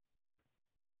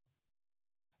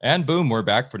And boom, we're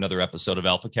back for another episode of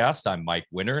AlphaCast. I'm Mike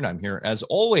Winter, and I'm here as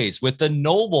always with the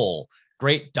noble,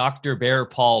 great Dr. Bear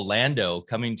Paul Lando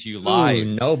coming to you live.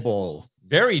 Ooh, noble.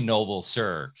 Very noble,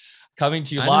 sir. Coming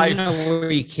to you I live. don't know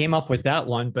where you came up with that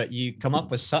one, but you come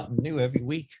up with something new every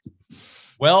week.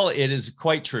 Well, it is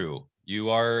quite true.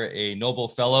 You are a noble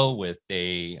fellow with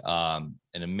an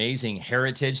amazing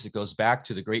heritage that goes back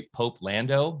to the great Pope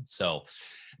Lando. So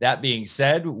that being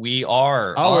said, we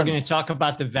are. We're going to talk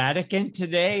about the Vatican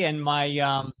today and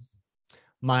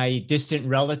my distant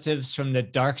relatives from the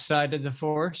dark side of the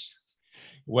Force.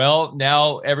 Well,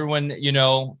 now everyone,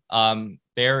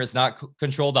 Bear is not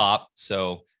controlled op,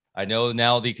 so I know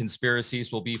now the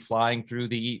conspiracies will be flying through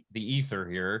the ether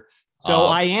here. So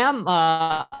I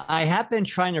have been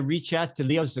trying to reach out to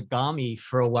Leo Zagami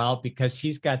for a while because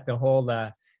he's got the whole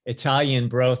Italian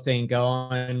bro thing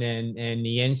going and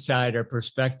the insider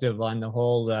perspective on the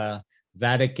whole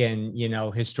Vatican,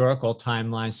 historical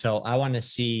timeline. So I want to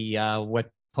see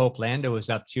what Pope Lando was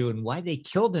up to and why they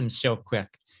killed him so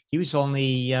quick. He was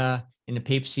only in the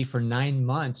papacy for 9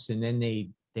 months, and then they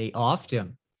offed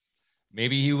him.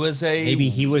 Maybe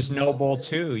he was noble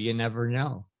too. You never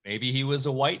know. Maybe he was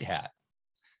a white hat.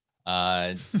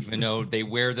 Even though they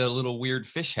wear the little weird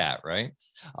fish hat, right?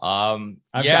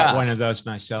 I've got one of those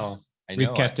myself.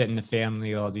 We've kept it in the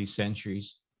family all these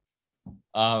centuries.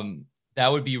 That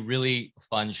would be really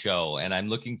fun show, and I'm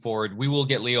looking forward. We will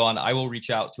get Leo on. I will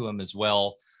reach out to him as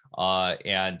well,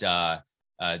 and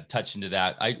touch into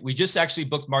that. We just actually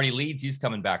booked Marty Leeds. He's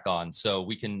coming back on, so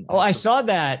we can. Oh, I saw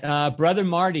that. Brother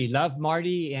Marty, love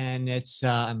Marty, and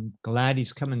I'm glad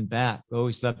he's coming back.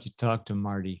 Always love to talk to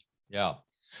Marty. Yeah.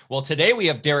 Well, today we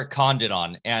have Derek Condit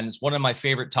on, and it's one of my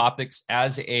favorite topics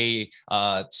as a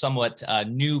somewhat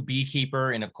new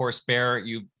beekeeper. And of course, Bear,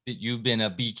 you've been a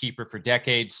beekeeper for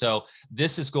decades. So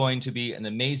this is going to be an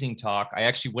amazing talk. I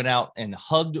actually went out and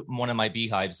hugged one of my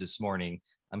beehives this morning.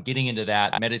 I'm getting into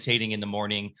that, meditating in the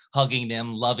morning, hugging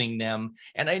them, loving them.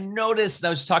 And I noticed, I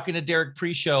was talking to Derek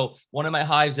pre-show, one of my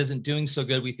hives isn't doing so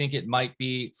good. We think it might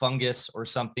be fungus or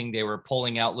something. They were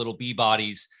pulling out little bee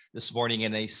bodies this morning,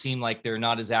 and they seem like they're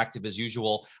not as active as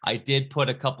usual. I did put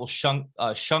a couple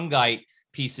shungite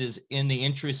pieces in the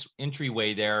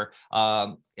entryway there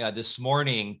this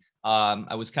morning.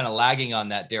 I was kind of lagging on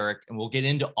that, Derek, and we'll get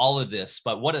into all of this,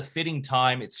 but what a fitting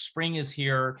time. Spring is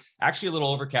here, actually a little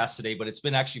overcast today, but it's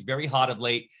been actually very hot of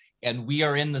late. And we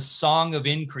are in the song of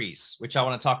increase, which I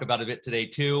want to talk about a bit today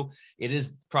too. It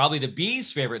is probably the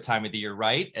bees' favorite time of the year,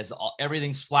 right? As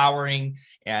everything's flowering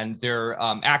and they're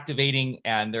activating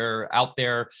and they're out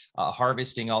there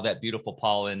harvesting all that beautiful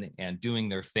pollen and doing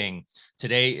their thing.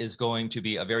 Today is going to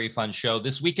be a very fun show.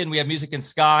 This weekend we have Music in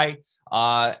Sky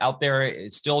out there.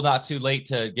 It's still not too late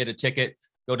to get a ticket.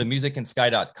 Go to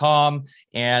musicandsky.com.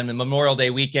 And the Memorial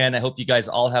Day weekend, I hope you guys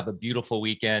all have a beautiful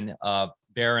weekend.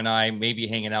 Bear and I may be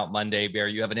hanging out Monday. Bear,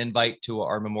 you have an invite to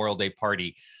our Memorial Day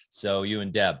party. So you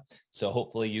and Deb. So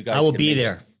hopefully you guys I will be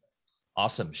there.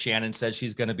 Awesome. Shannon said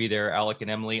she's going to be there. Alec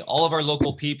and Emily, all of our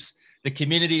local peeps. The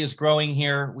community is growing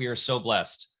here. We are so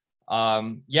blessed.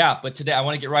 But today I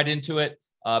want to get right into it.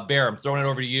 Bear, I'm throwing it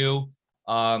over to you.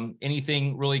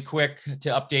 Anything really quick to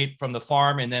update from the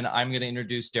farm, and then I'm going to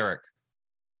introduce Derek.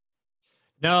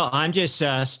 No, I'm just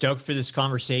stoked for this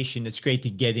conversation. It's great to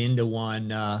get into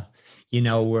one,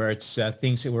 where it's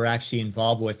things that we're actually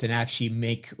involved with and actually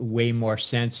make way more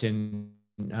sense and,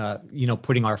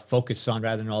 putting our focus on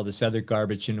rather than all this other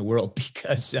garbage in the world,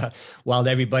 because while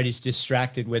everybody's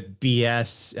distracted with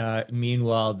BS,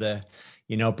 meanwhile,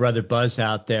 Brother Buzz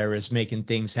out there is making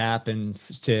things happen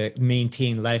to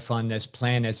maintain life on this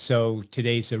planet. So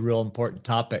today's a real important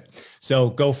topic. So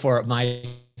go for it, Mike.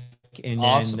 And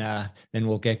awesome. Then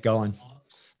we'll get going.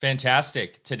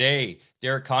 Fantastic. Today,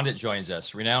 Derek Condit joins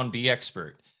us, renowned bee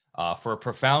expert, for a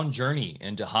profound journey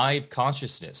into hive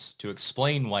consciousness to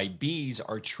explain why bees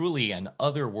are truly an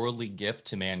otherworldly gift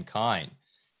to mankind.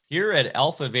 Here at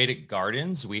Alpha Vedic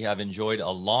Gardens, we have enjoyed a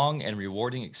long and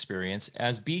rewarding experience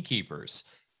as beekeepers.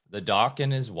 The doc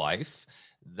and his wife,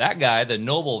 that guy, the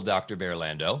noble Dr. Bear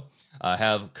Lando,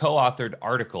 have co-authored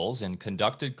articles and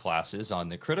conducted classes on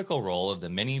the critical role of the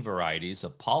many varieties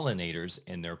of pollinators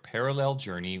in their parallel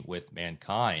journey with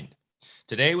mankind.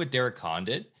 Today with Derek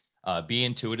Condit, bee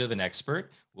intuitive and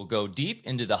expert, we'll go deep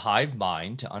into the hive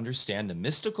mind to understand the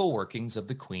mystical workings of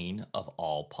the queen of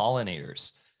all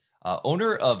pollinators.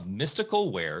 Owner of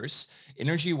Mystical Wares,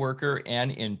 energy worker,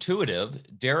 and intuitive,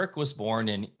 Derek was born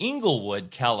in Inglewood,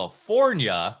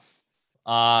 California,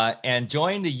 and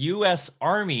joined the U.S.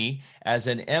 Army as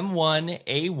an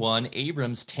M1A1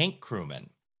 Abrams tank crewman.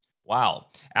 Wow.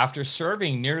 After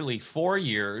serving nearly 4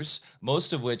 years,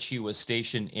 most of which he was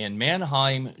stationed in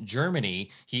Mannheim,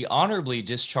 Germany, he honorably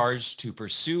discharged to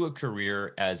pursue a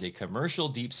career as a commercial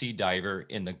deep sea diver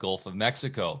in the Gulf of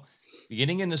Mexico.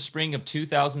 Beginning in the spring of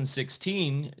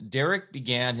 2016, Derek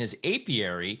began his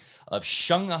apiary of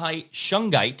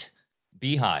shungite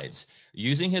beehives,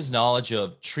 using his knowledge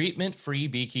of treatment-free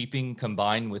beekeeping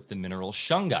combined with the mineral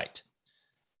shungite.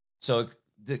 So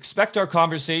expect our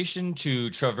conversation to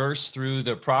traverse through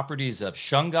the properties of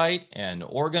shungite and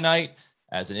orgonite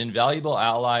as an invaluable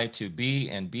ally to bee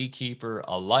and beekeeper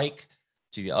alike,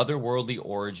 to the otherworldly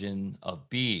origin of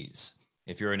bees.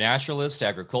 If you're a naturalist,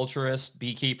 agriculturist,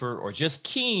 beekeeper, or just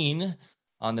keen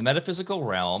on the metaphysical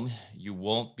realm, you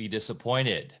won't be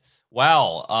disappointed.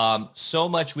 Wow, so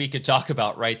much we could talk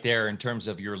about right there in terms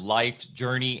of your life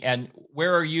journey. And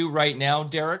where are you right now,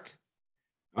 Derek?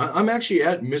 I'm actually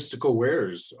at Mystical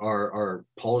Wares, our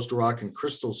polished rock and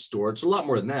crystal store. It's a lot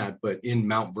more than that, but in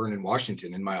Mount Vernon,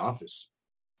 Washington, in my office.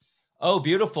 Oh,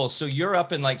 beautiful. So you're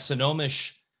up in like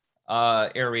Snohomish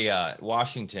area,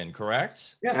 Washington,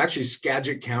 correct? Yeah, actually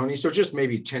Skagit County. So just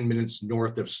maybe 10 minutes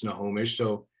north of Snohomish.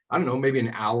 So I don't know, maybe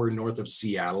an hour north of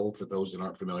Seattle for those that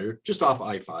aren't familiar, just off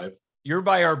I-5. You're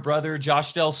by our brother,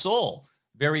 Josh Del Sol.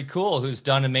 Very cool, who's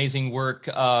done amazing work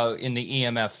in the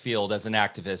EMF field as an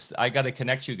activist. I got to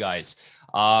connect you guys.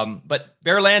 But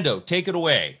Bearlando, take it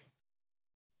away.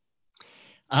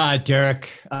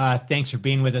 Derek, thanks for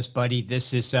being with us, buddy.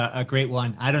 This is a great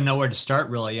one. I don't know where to start,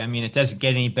 really. I mean, it doesn't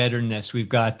get any better than this. We've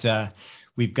got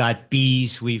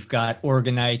bees, we've got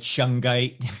orgonite,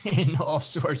 shungite, and all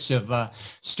sorts of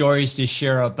stories to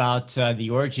share about the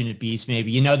origin of bees.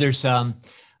 Maybe there's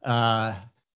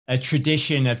a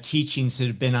tradition of teachings that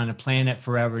have been on the planet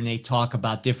forever, and they talk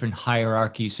about different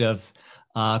hierarchies of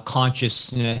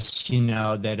consciousness,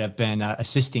 that have been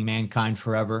assisting mankind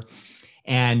forever.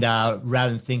 And rather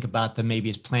than think about them maybe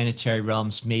as planetary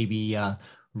realms, maybe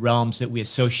realms that we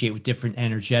associate with different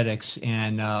energetics,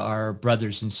 and our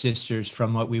brothers and sisters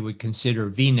from what we would consider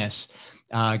Venus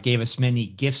gave us many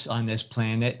gifts on this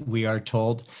planet, we are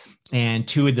told. And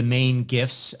two of the main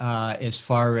gifts as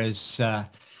far as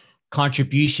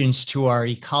contributions to our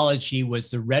ecology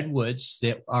was the redwoods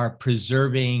that are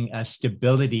preserving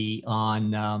stability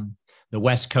on the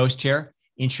West Coast here.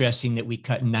 Interesting that we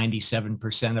cut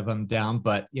 97% of them down,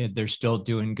 but they're still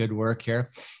doing good work here.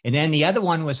 And then the other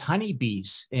one was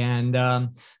honeybees. And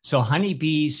so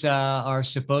honeybees are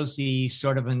supposedly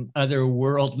sort of an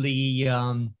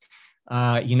otherworldly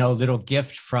little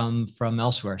gift from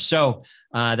elsewhere. So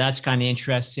that's kind of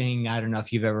interesting. I don't know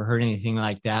if you've ever heard anything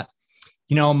like that.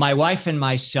 My wife and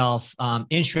myself,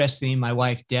 interestingly, my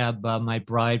wife, Deb, my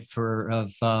bride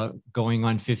of going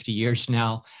on 50 years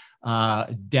now,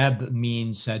 Deb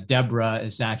means, Deborah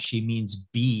actually means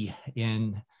bee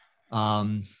in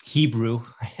Hebrew.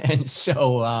 And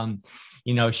so,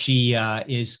 she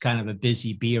is kind of a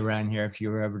busy bee around here if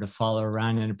you were ever to follow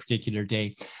around in a particular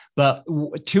day. But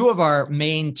two of our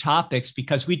main topics,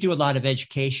 because we do a lot of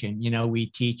education, we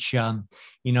teach,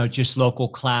 just local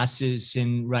classes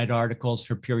and write articles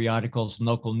for periodicals and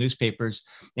local newspapers.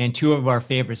 And two of our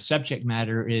favorite subject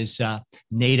matter is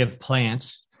native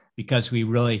plants, because we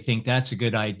really think that's a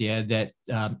good idea, that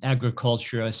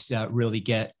agriculturists really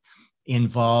get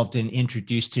involved and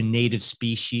introduced to native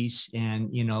species and,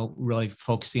 really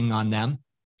focusing on them.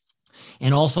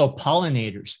 And also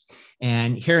pollinators.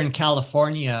 And here in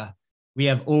California, we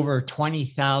have over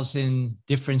 20,000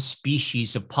 different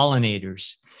species of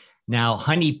pollinators. Now,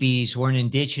 honeybees weren't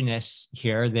indigenous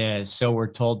here, so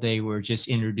we're told they were just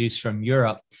introduced from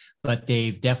Europe, but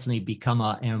they've definitely become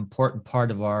an important part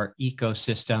of our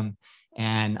ecosystem.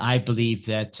 And I believe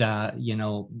that,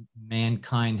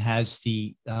 mankind has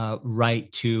the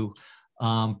right to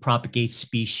propagate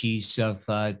species of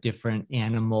different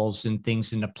animals and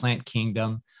things in the plant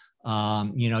kingdom.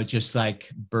 Just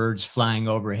like birds flying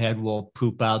overhead will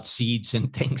poop out seeds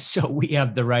and things. So we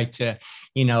have the right to,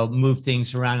 move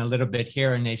things around a little bit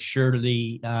here, and they've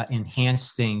surely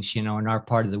enhanced things, in our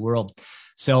part of the world.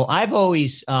 So I've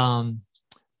always,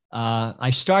 I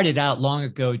started out long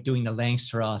ago doing the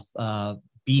Langstroth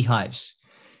beehives.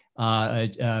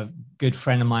 A good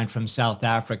friend of mine from South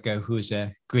Africa, who's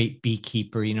a great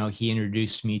beekeeper, he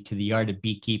introduced me to the art of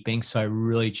beekeeping. So I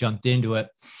really jumped into it.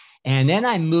 And then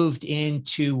I moved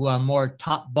into more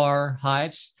top bar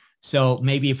hives. So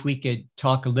maybe if we could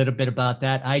talk a little bit about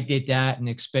that. I did that, and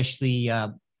especially,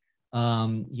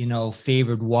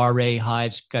 favored Ware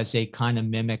hives, because they kind of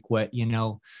mimic what,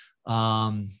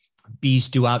 bees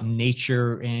do out in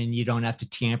nature, and you don't have to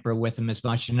tamper with them as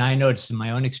much. And I noticed in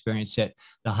my own experience that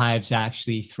the hives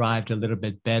actually thrived a little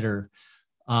bit better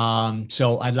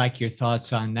So I'd like your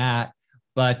thoughts on that.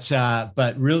 But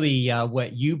really,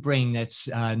 what you bring that's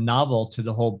novel to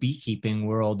the whole beekeeping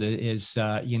world is,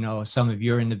 some of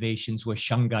your innovations with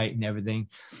shungite and everything.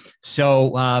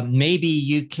 So maybe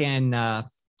you can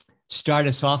start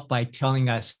us off by telling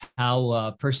us how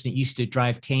a person that used to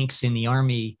drive tanks in the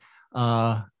Army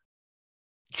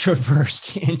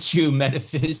traversed into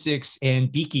metaphysics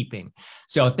and beekeeping.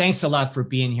 So thanks a lot for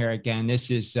being here again. This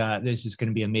is going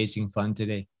to be amazing fun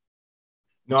today.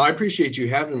 No, I appreciate you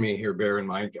having me here, Bear and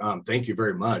Mike. Thank you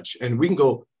very much. And we can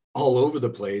go all over the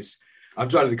place. I've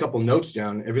jotted a couple notes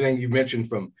down, everything you've mentioned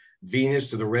from Venus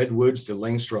to the redwoods to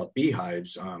Langstroth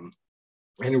beehives.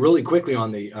 And really quickly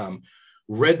on the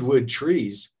redwood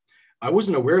trees, I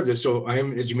wasn't aware of this. So I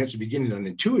am, as you mentioned, beginning an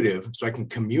intuitive, so I can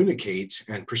communicate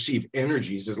and perceive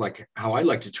energies is like how I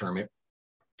like to term it.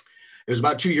 It was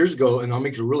about 2 years ago, and I'll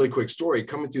make it a really quick story,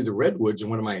 coming through the redwoods in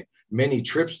one of my many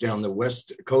trips down the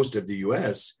west coast of the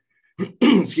US.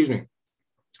 Excuse me.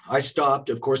 I stopped,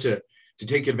 of course, to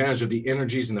take advantage of the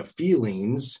energies and the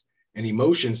feelings and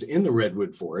emotions in the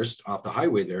redwood forest off the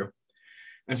highway there.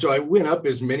 And so I went up,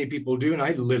 as many people do, and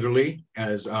I literally,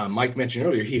 as Mike mentioned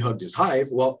earlier, he hugged his hive.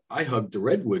 Well, I hugged the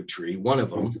redwood tree, one of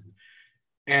them.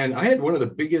 And I had one of the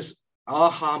biggest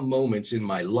aha moments in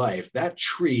my life. That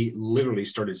tree literally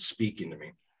started speaking to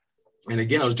me. And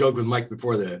again, I was joking with Mike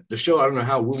before the show. I don't know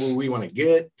how woo-woo we want to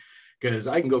get, because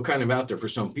I can go kind of out there for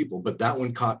some people, but that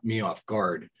one caught me off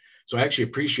guard. So I actually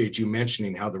appreciate you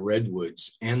mentioning how the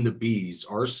redwoods and the bees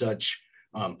are such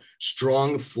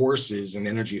strong forces and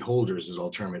energy holders, as I'll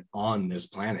term it, on this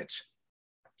planet.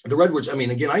 The redwoods, I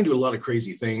mean, again, I do a lot of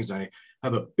crazy things. And I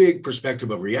have a big perspective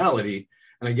of reality.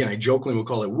 And again, I jokingly will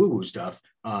call it woo-woo stuff,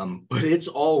 but it's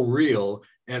all real.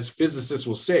 As physicists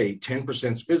will say,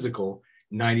 10% is physical,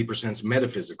 90% is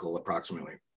metaphysical,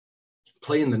 approximately.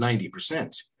 Play in the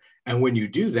 90%. And when you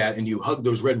do that and you hug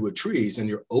those redwood trees and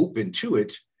you're open to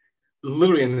it,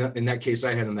 literally in that case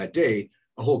I had on that day,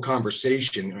 a whole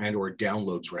conversation and or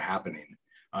downloads were happening.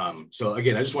 So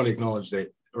again, I just want to acknowledge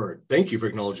that, or thank you for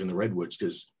acknowledging the redwoods,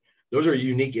 because those are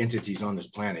unique entities on this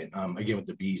planet. Again, with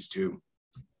the bees too.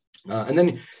 Going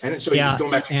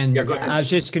back to, go ahead. I was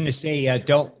just going to say,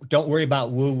 don't worry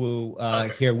about woo woo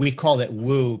here. We call it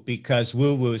woo because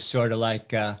woo woo is sort of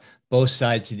like both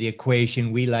sides of the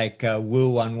equation. We like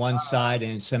woo on one side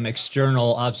and some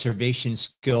external observation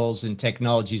skills and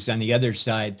technologies on the other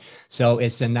side. So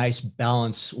it's a nice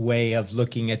balanced way of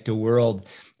looking at the world,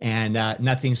 and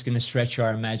nothing's going to stretch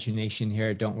our imagination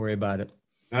here. Don't worry about it.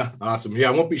 Awesome. Yeah,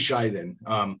 I won't be shy then.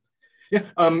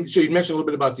 So you mentioned a little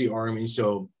bit about the Army.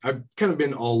 So I've kind of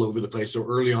been all over the place. So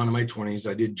early on in my 20s,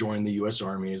 I did join the U.S.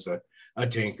 Army as a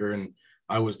tanker, and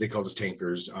they called us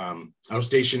tankers. I was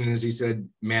stationed in, as he said,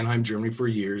 Mannheim, Germany for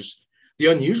years. The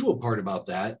unusual part about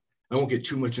that, I won't get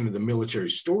too much into the military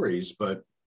stories, but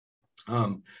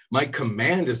my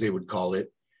command, as they would call it,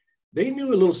 they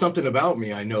knew a little something about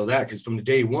me. I know that because from the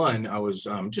day one, I was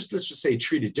let's just say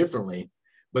treated differently.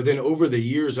 But then over the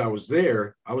years I was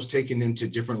there, I was taken into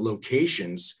different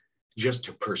locations just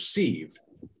to perceive.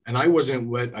 And I wasn't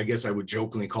what I guess I would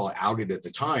jokingly call outed at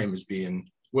the time as being,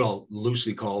 well,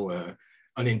 loosely call an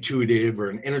intuitive or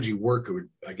an energy worker would,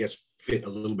 I guess, fit a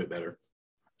little bit better.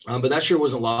 But that sure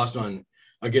wasn't lost on,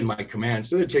 again, my command.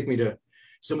 So they'd take me to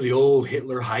some of the old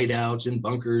Hitler hideouts and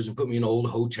bunkers and put me in old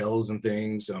hotels and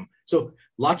things. So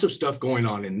lots of stuff going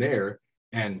on in there.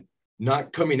 And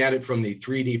not coming at it from the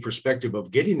 3D perspective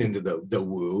of getting into the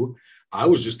woo, I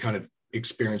was just kind of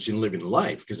experiencing living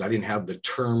life because I didn't have the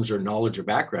terms or knowledge or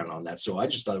background on that. So I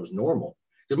just thought it was normal.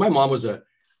 Because my mom was an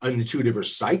intuitive or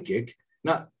psychic,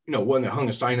 not one that hung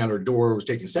a sign out her door or was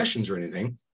taking sessions or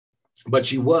anything,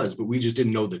 but we just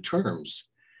didn't know the terms.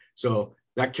 So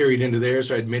that carried into there.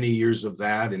 So I had many years of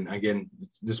that. And again,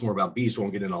 this is more about bees, so I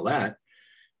won't get into all that.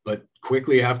 But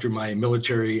quickly after my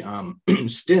military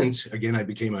stint, again, I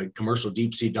became a commercial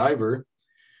deep sea diver,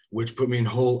 which put me in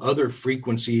whole other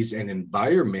frequencies and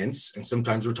environments. And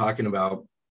sometimes we're talking about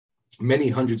many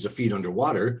hundreds of feet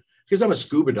underwater, because I'm a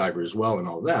scuba diver as well and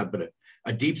all that, but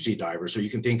a deep sea diver. So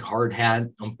you can think hard hat,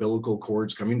 umbilical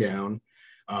cords coming down,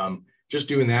 just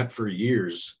doing that for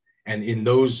years. And in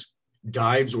those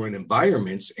dives or in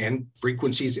environments and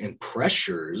frequencies and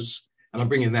pressures, and I'm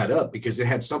bringing that up because it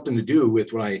had something to do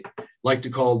with what I like to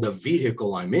call the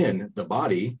vehicle I'm in, the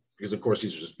body, because of course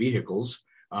these are just vehicles.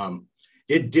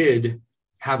 It did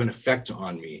have an effect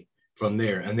on me from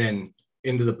there. And then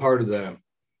into the part of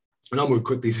and I'll move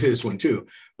quickly to this one too,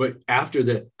 but after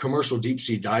the commercial deep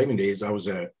sea diving days,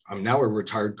 I'm now a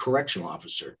retired correctional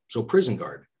officer, so prison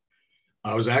guard.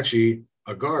 I was actually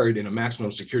a guard in a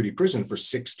maximum security prison for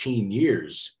 16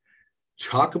 years.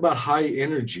 talk about high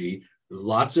energy,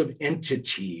 lots of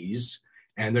entities,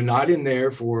 and they're not in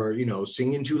there for,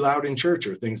 singing too loud in church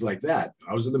or things like that.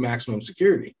 I was at the maximum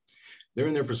security. They're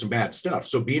in there for some bad stuff.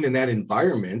 So being in that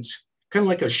environment, kind of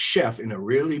like a chef in a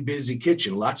really busy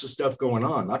kitchen, lots of stuff going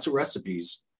on, lots of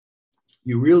recipes,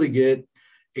 you really get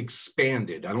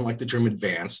expanded. I don't like the term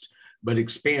advanced, but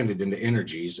expanded into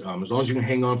energies. As long as you can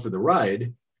hang on for the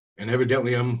ride, and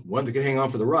evidently I'm one that can hang on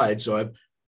for the ride. So I've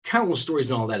countless stories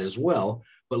and all that as well.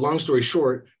 But long story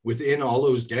short, within all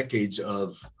those decades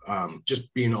of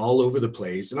just being all over the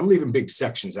place, and I'm leaving big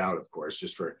sections out, of course,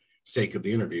 just for sake of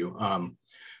the interview.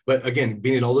 But again,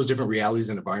 being in all those different realities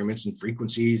and environments and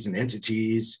frequencies and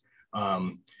entities,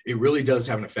 it really does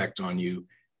have an effect on you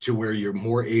to where you're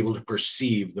more able to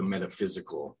perceive the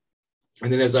metaphysical.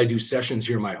 And then as I do sessions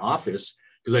here in my office,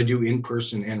 because I do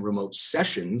in-person and remote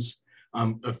sessions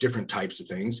of different types of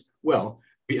things, well,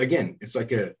 again, it's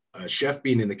like a chef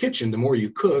being in the kitchen. The more you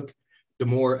cook, the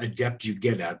more adept you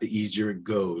get at, the easier it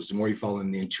goes, the more you fall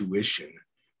in the intuition.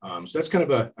 So that's kind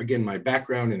of again, my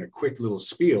background in a quick little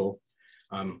spiel.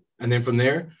 And then from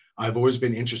there, I've always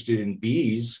been interested in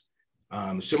bees.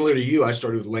 Similar to you, I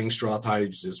started with Langstroth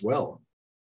hives as well.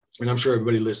 And I'm sure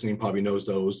everybody listening probably knows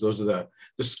those. Those are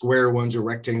the square ones or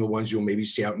rectangle ones you'll maybe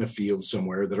see out in a field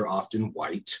somewhere that are often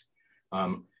white.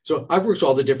 So I've worked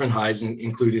all the different hives,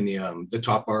 including the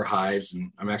top bar hives.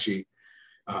 And I'm actually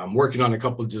working on a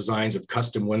couple of designs of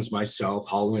custom ones myself,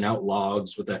 hollowing out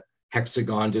logs with a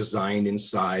hexagon design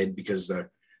inside, because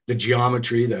the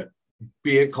geometry,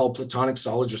 be it called platonic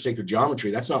solids or sacred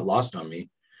geometry, that's not lost on me.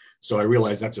 So I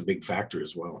realize that's a big factor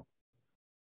as well.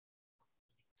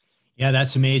 Yeah,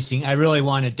 that's amazing. I really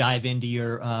want to dive into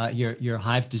your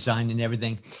hive design and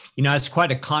everything. It's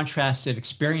quite a contrastive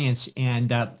experience.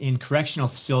 And in correctional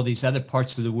facilities, other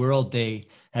parts of the world, they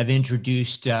have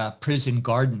introduced prison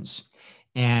gardens,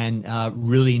 and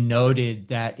really noted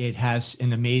that it has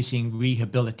an amazing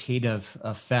rehabilitative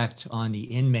effect on the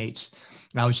inmates.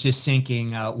 I was just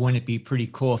thinking, wouldn't it be pretty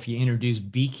cool if you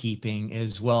introduced beekeeping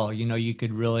as well? You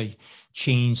could really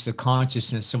change the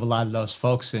consciousness of a lot of those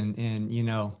folks and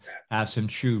have some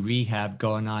true rehab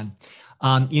going on.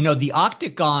 The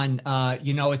octagon,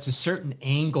 it's a certain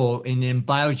angle, and in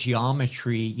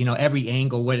biogeometry, every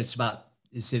angle,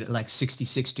 is it like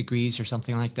 66 degrees or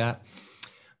something like that?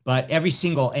 But every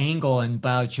single angle in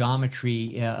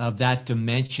biogeometry of that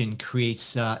dimension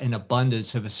creates an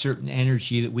abundance of a certain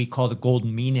energy that we call the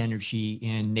golden mean energy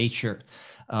in nature,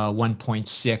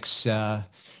 1.6.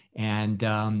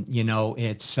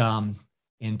 It's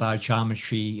in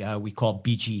biogeometry, we call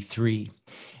BG3.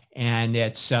 And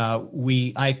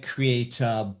I create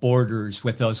borders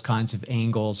with those kinds of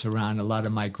angles around a lot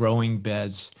of my growing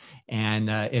beds. And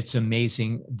it's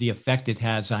amazing the effect it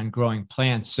has on growing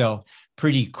plants. So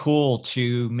pretty cool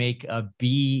to make a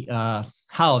bee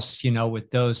house,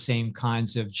 with those same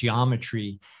kinds of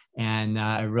geometry. And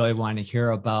I really want to hear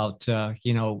about,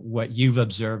 what you've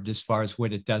observed as far as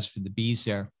what it does for the bees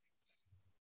there.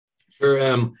 Sure.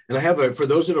 And I have for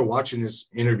those that are watching this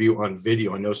interview on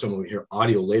video, I know some will hear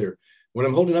audio later. What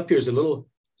I'm holding up here is a little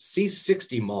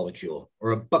C60 molecule,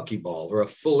 or a buckyball, or a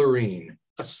fullerene,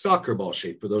 a soccer ball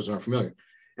shape for those who aren't familiar.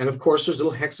 And of course, there's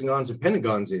little hexagons and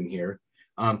pentagons in here.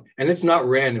 And it's not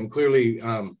random. Clearly,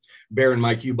 Bear and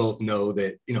Mike, you both know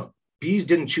that, bees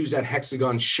didn't choose that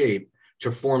hexagon shape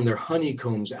to form their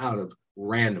honeycombs out of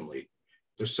randomly.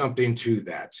 There's something to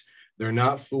that. They're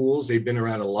not fools. They've been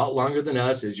around a lot longer than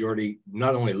us, as you already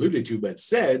not only alluded to, but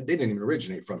said. They didn't even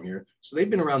originate from here. So they've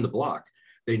been around the block.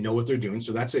 They know what they're doing.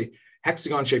 So that's a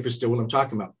hexagon shape is still what I'm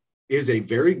talking about, is a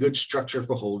very good structure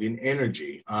for holding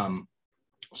energy.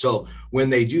 So when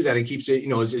they do that, it keeps it,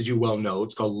 as you well know,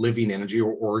 it's called living energy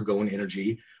or orgone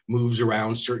energy, moves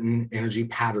around certain energy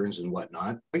patterns and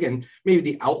whatnot. Again, maybe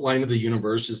the outline of the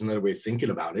universe is another way of thinking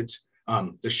about it,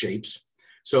 the shapes.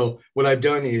 So what I've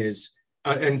done is,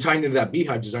 and tying into that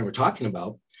beehive design we're talking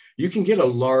about, you can get a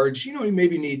large, you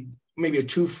maybe need a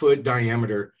 2-foot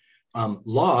diameter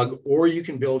log, or you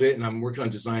can build it, and I'm working on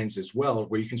designs as well,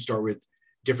 where you can start with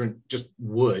different just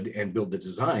wood and build the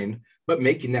design, but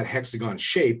making that hexagon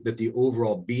shape that the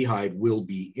overall beehive will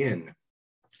be in.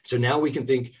 So now we can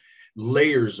think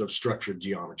layers of structured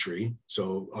geometry.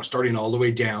 So starting all the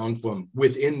way down from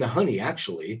within the honey,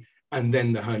 actually, and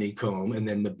then the honeycomb, and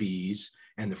then the bees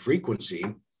and the frequency.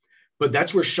 But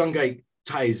that's where shungite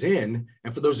ties in.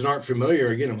 And for those that aren't familiar,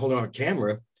 again, I'm holding on a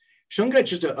camera. Shungite's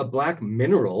just a black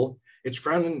mineral. It's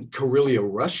found in Karelia,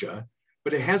 Russia,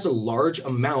 but it has a large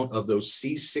amount of those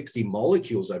C60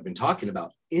 molecules I've been talking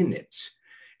about in it.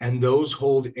 And those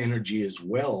hold energy as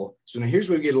well. So now here's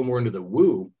where we get a little more into the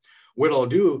woo. what I'll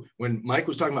do when Mike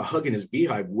was talking about hugging his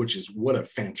beehive, which is what a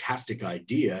fantastic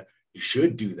idea. You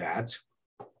should do that.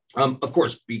 Of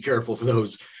course, be careful for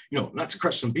those, not to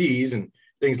crush some bees and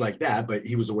things like that, but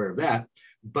he was aware of that.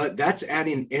 But that's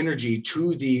adding energy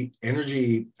to the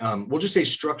energy, we'll just say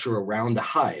structure around the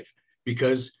hive,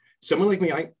 because someone like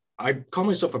me, I call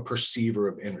myself a perceiver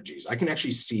of energies. I can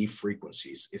actually see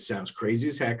frequencies. It sounds crazy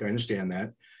as heck. I understand that.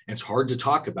 And it's hard to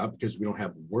talk about because we don't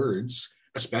have words,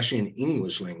 especially in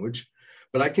English language,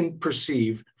 but I can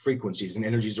perceive frequencies and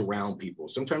energies around people.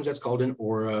 Sometimes that's called an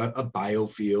aura, a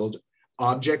biofield.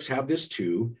 Objects have this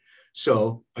too.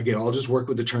 So again, I'll just work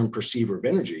with the term perceiver of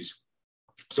energies.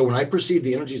 So when I perceive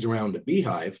the energies around the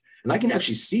beehive, and I can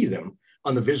actually see them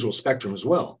on the visual spectrum as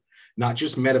well, not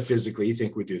just metaphysically,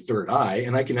 think with your third eye.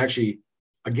 And I can actually,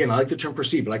 again, I like the term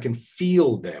perceive, but I can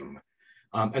feel them.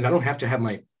 And I don't have to have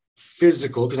my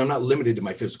physical, because I'm not limited to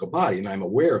my physical body, and I'm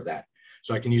aware of that.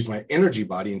 So I can use my energy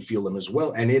body and feel them as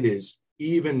well. And it is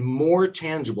even more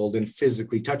tangible than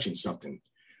physically touching something.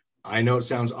 I know it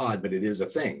sounds odd, but it is a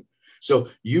thing. So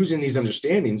using these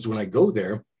understandings, when I go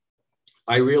there,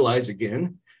 I realize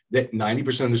again that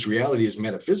 90% of this reality is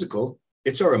metaphysical.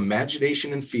 It's our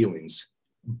imagination and feelings,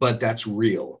 but that's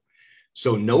real.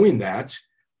 So knowing that,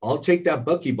 I'll take that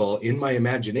buckyball in my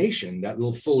imagination, that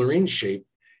little fullerene shape,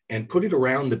 and put it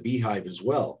around the beehive as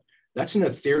well. That's an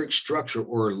etheric structure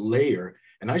or layer.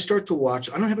 And I start to watch,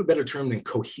 I don't have a better term than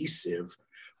cohesive,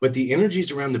 but the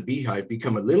energies around the beehive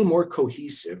become a little more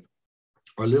cohesive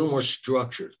or a little more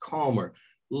structured, calmer,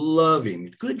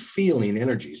 loving, good feeling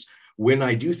energies when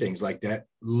I do things like that,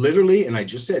 literally, and I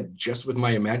just said, just with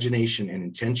my imagination and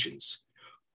intentions.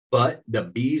 But the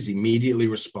bees immediately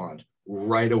respond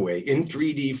right away in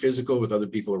 3D physical with other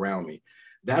people around me.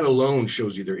 That alone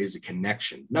shows you there is a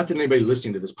connection. Not that anybody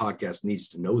listening to this podcast needs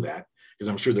to know that, because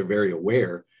I'm sure they're very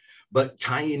aware, but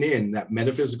tying in that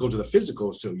metaphysical to the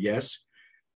physical. So yes,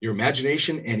 your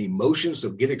imagination and emotion, so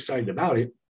get excited about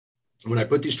it. When I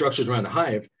put these structures around the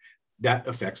hive, that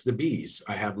affects the bees.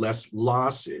 I have less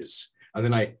losses. And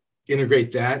then I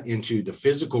integrate that into the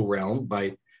physical realm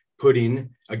by putting,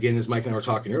 again, as Mike and I were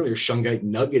talking earlier, shungite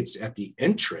nuggets at the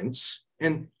entrance.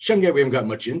 And shungite, we haven't got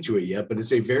much into it yet, but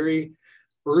it's a very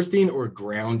earthing or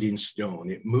grounding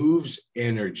stone. It moves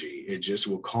energy. It just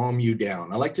will calm you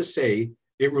down. I like to say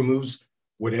it removes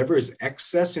whatever is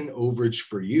excess and overage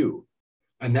for you.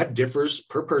 And that differs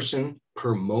per person,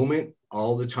 per moment,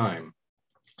 all the time.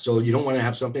 So you don't want to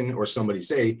have something or somebody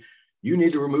say, you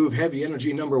need to remove heavy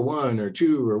energy number 1 or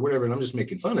 2 or whatever. And I'm just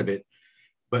making fun of it.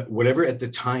 But whatever at the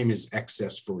time is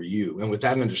excess for you. And with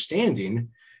that understanding,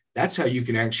 that's how you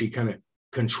can actually kind of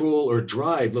control or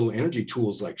drive little energy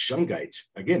tools like shungite.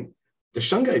 Again, the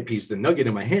shungite piece, the nugget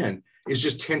in my hand, is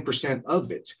just 10%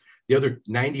 of it. The other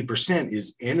 90%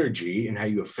 is energy, and how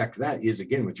you affect that is,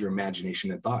 again, with your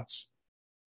imagination and thoughts.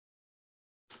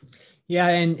 Yeah,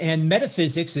 and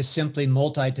metaphysics is simply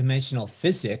multidimensional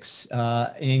physics,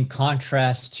 in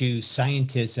contrast to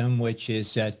scientism, which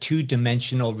is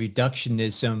two-dimensional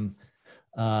reductionism,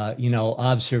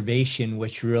 observation,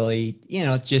 which really,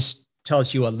 just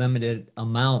tells you a limited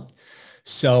amount.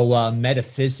 So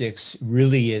metaphysics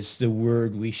really is the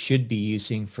word we should be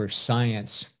using for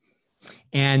science.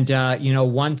 And,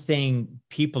 one thing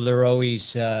people are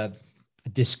always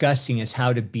discussing is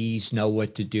how do bees know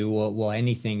what to do? Well,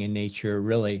 anything in nature,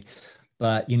 really.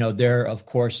 But, they're, of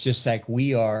course, just like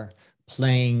we are,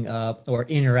 playing or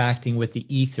interacting with the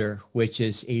ether, which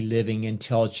is a living,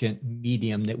 intelligent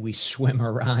medium that we swim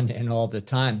around in all the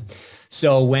time.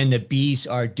 So when the bees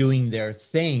are doing their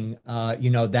thing,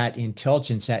 that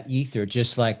intelligence, that ether,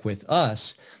 just like with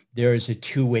us, there is a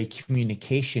two-way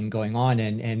communication going on.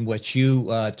 And what you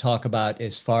talk about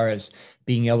as far as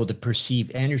being able to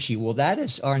perceive energy, well, that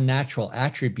is our natural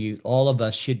attribute. All of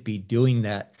us should be doing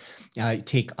that.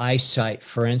 Take eyesight,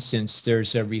 for instance.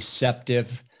 There's a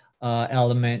receptive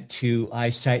element to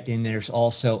eyesight, and there's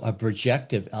also a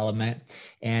projective element.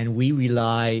 And we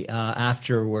rely,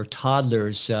 after we're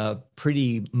toddlers,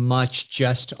 pretty much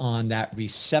just on that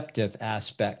receptive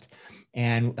aspect.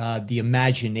 And the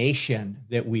imagination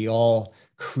that we all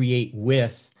create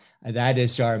with, that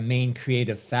is our main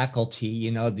creative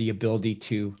faculty, the ability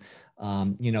to,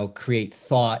 create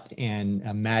thought and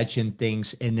imagine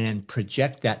things and then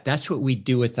project that. That's what we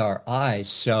do with our eyes.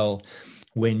 So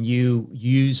when you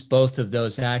use both of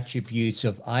those attributes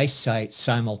of eyesight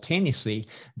simultaneously,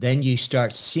 then you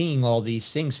start seeing all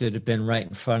these things that have been right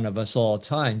in front of us all the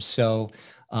time. So,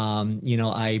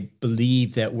 I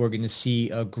believe that we're going to see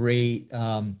a great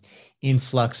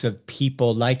influx of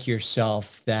people like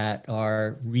yourself that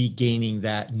are regaining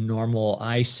that normal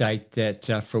eyesight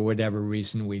that for whatever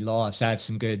reason we lost. I have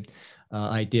some good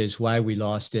ideas why we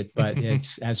lost it, but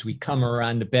it's as we come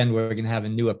around the bend, we're going to have a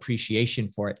new appreciation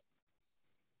for it.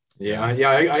 Yeah,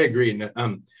 I agree.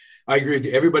 And, I agree with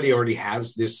you. Everybody already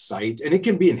has this sight, and it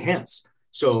can be enhanced.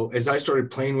 So as I started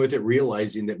playing with it,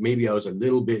 realizing that maybe I was a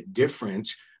little bit different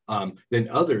than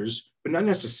others, but not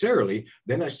necessarily,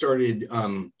 then I started,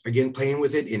 again, playing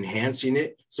with it, enhancing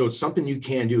it. So it's something you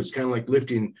can do. It's kind of like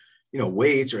lifting,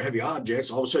 weights or heavy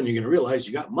objects. All of a sudden, you're going to realize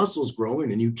you got muscles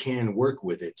growing and you can work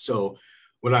with it. So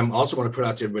what I'm also want to put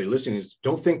out to everybody listening is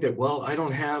don't think that, well, I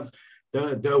don't have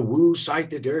the woo sight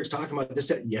that Derek's talking about.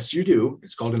 Yes, you do.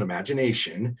 It's called an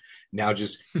imagination. Now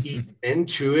just eat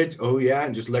into it. Oh yeah.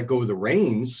 And just let go of the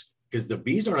reins, because the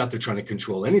bees aren't out there trying to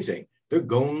control anything. They're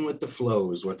going with the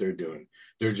flow is what they're doing.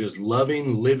 They're just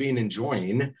loving, living,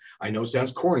 enjoying. I know it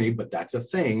sounds corny, but that's a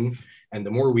thing. And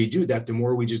the more we do that, the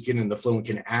more we just get in the flow and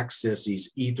can access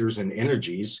these ethers and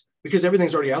energies, because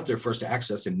everything's already out there for us to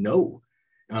access and know.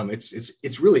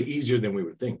 It's really easier than we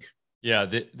would think. Yeah,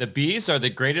 the bees are the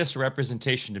greatest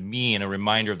representation to me and a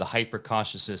reminder of the hyper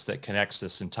consciousness that connects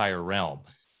this entire realm.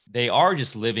 They are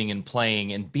just living and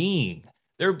playing and being.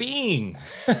 They're being,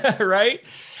 right?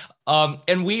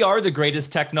 And we are the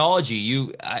greatest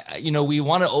technology. We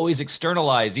want to always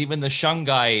externalize even the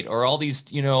shungite or all these,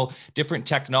 different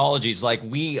technologies. Like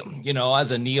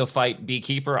as a neophyte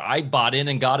beekeeper, I bought in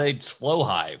and got a flow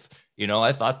hive.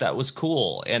 I thought that was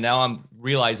cool. And now I'm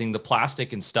realizing the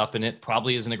plastic and stuff in it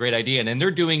probably isn't a great idea. And then they're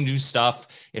doing new stuff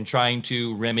and trying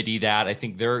to remedy that. I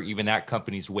think that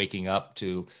company's waking up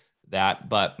to that,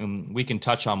 but we can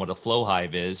touch on what a flow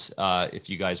hive is if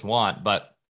you guys want.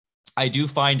 But I do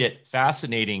find it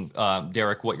fascinating,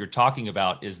 Derek, what you're talking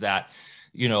about is that,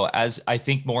 as I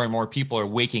think more and more people are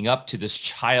waking up to this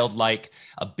childlike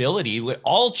ability, what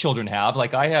all children have.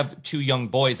 Like I have two young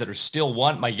boys that are still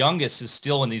my youngest is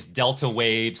still in these delta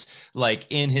waves, like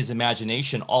in his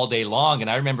imagination all day long. And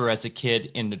I remember as a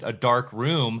kid in a dark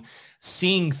room,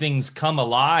 seeing things come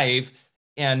alive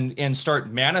and start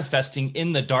manifesting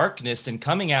in the darkness and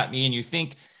coming at me. And you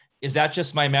think, is that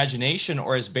just my imagination?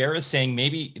 Or as Bear is saying,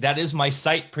 maybe that is my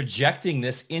sight projecting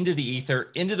this into the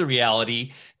ether, into the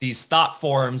reality, these thought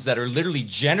forms that are literally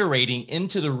generating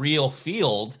into the real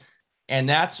field. And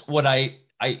that's what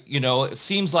it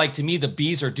seems like to me the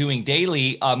bees are doing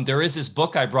daily. There is this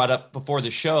book I brought up before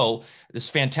the show, this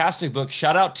fantastic book.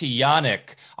 Shout out to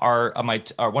Yannick, our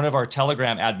one of our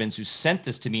Telegram admins who sent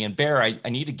this to me. And Bear, I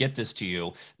need to get this to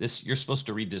you. You're supposed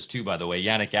to read this too, by the way.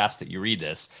 Yannick asked that you read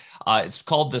this. It's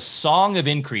called The Song of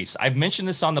Increase. I've mentioned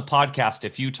this on the podcast a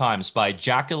few times by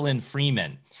Jacqueline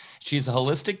Freeman. She's a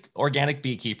holistic organic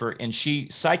beekeeper, and she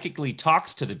psychically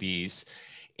talks to the bees.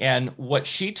 And what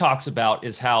she talks about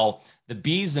is how the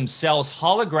bees themselves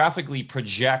holographically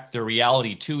project their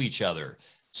reality to each other.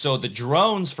 So the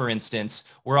drones, for instance,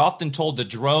 we're often told the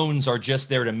drones are just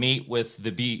there to mate with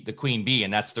the queen bee,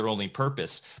 and that's their only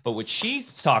purpose. But what she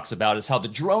talks about is how the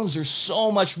drones are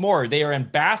so much more. They are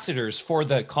ambassadors for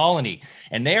the colony,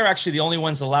 and they are actually the only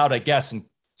ones allowed, I guess, and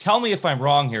tell me if I'm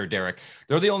wrong here, Derek.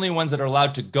 They're the only ones that are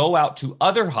allowed to go out to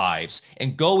other hives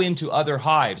and go into other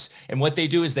hives. And what they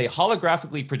do is they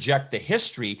holographically project the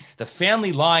history, the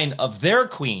family line of their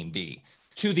queen bee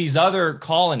to these other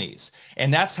colonies.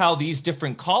 And that's how these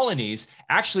different colonies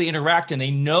actually interact, and they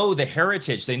know the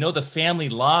heritage, they know the family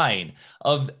line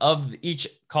of each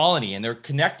colony, and they're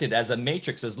connected as a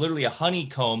matrix, as literally a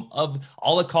honeycomb of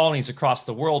all the colonies across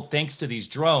the world, thanks to these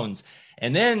drones.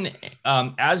 And then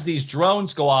as these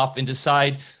drones go off and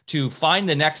decide to find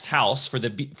the next house for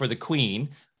the queen,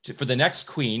 for the next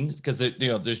queen, because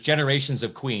there's generations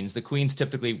of queens. The queens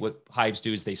typically, what hives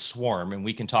do is they swarm, and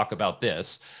we can talk about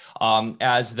this.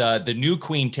 As the new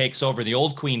queen takes over, the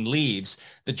old queen leaves.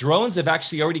 The drones have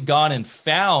actually already gone and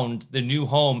found the new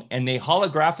home, and they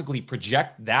holographically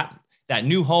project that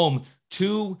new home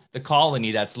to the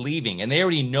colony that's leaving, and they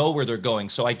already know where they're going.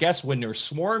 So I guess when they're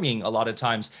swarming, a lot of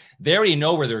times they already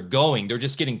know where they're going. They're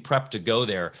just getting prepped to go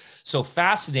there. So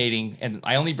fascinating. And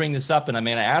I only bring this up, and I'm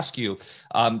going to ask you,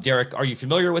 Derek, are you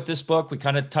familiar with this book? We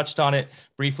kind of touched on it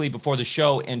briefly before the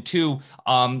show. And two,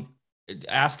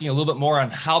 asking a little bit more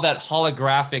on how that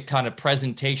holographic kind of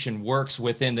presentation works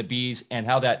within the bees and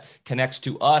how that connects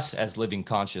to us as living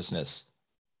consciousness.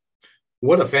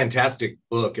 What a fantastic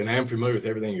book. And I am familiar with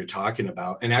everything you're talking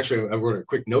about. And actually, I wrote a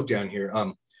quick note down here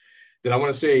that I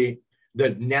want to say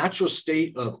the natural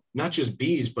state of not just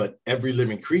bees, but every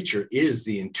living creature is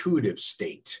the intuitive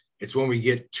state. It's when we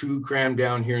get too crammed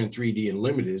down here in 3D and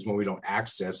limited is when we don't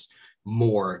access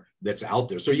more that's out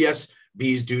there. So yes,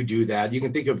 bees do that. You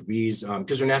can think of bees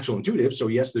because they're natural intuitive. So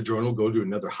yes, the drone will go to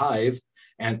another hive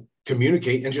and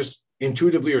communicate and just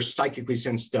intuitively or psychically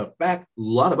send stuff back. A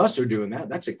lot of us are doing that.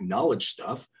 That's acknowledged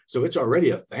stuff. So it's already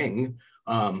a thing.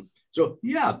 So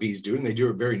yeah, bees do, and they do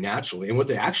it very naturally. And what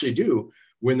they actually do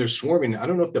when they're swarming, I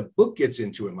don't know if the book gets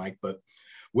into it, Mike, but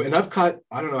when I've caught,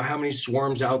 I don't know how many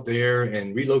swarms out there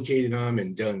and relocated them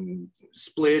and done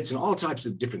splits and all types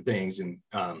of different things. And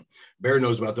Bear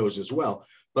knows about those as well.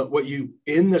 But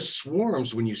in the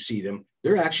swarms, when you see them,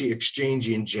 they're actually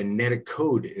exchanging genetic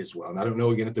code as well. And I don't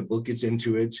know, again, if the book gets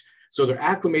into it. So they're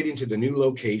acclimating to the new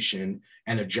location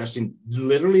and adjusting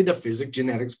literally the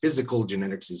physical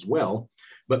genetics as well.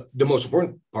 But the most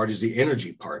important part is the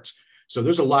energy part. So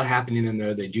there's a lot happening in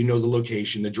there. They do know the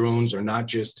location. The drones are not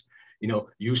just,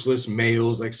 useless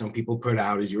males like some people put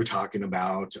out, as you were talking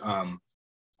about.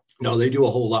 No, they do a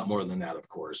whole lot more than that, of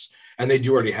course. And they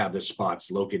do already have the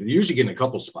spots located. They're usually getting a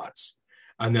couple spots.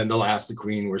 And then they'll ask the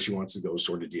queen where she wants to go,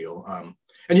 sort of deal.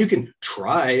 And you can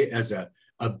try as a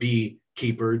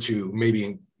beekeeper to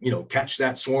maybe, catch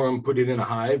that swarm, put it in a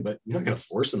hive, but you're not going to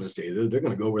force them to stay there. They're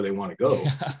going to go where they want to go.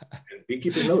 And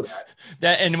beekeepers know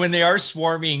that. And when they are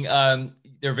swarming,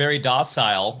 they're very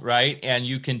docile, right? And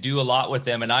you can do a lot with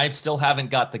them. And I still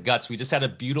haven't got the guts. We just had a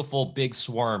beautiful big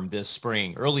swarm this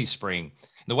spring, early spring.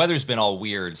 The weather's been all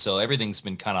weird, so everything's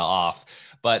been kind of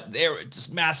off. But they're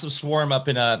just massive swarm up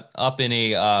in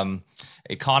a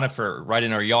conifer right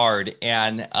in our yard.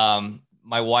 And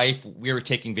my wife, we were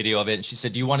taking video of it, and she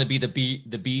said, "Do you want to be the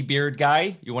bee beard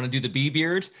guy? You want to do the bee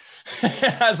beard?"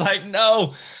 I was like,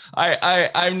 "No,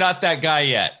 I'm not that guy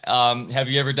yet." Have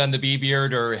you ever done the bee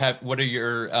beard, or what are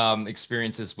your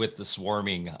experiences with the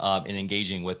swarming and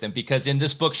engaging with them? Because in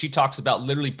this book, she talks about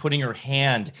literally putting her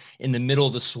hand in the middle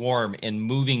of the swarm and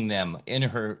moving them in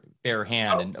her bare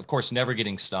hand, and of course, never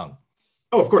getting stung.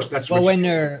 Oh, of course, that's well when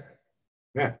they're.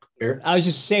 Yeah, fair. I was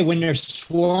just saying, when they're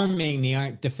swarming, they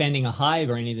aren't defending a hive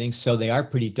or anything, so they are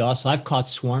pretty docile. I've caught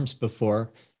swarms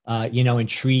before, in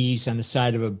trees on the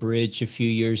side of a bridge a few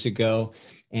years ago,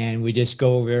 and we just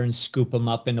go over there and scoop them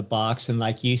up in a box. And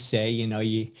like you say,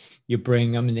 you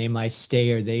bring them, and they might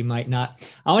stay or they might not.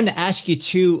 I want to ask you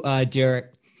too,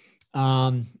 Derek.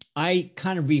 I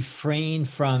kind of refrain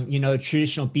from,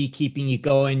 traditional beekeeping. You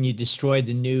go and you destroy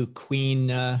the new queen,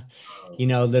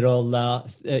 little,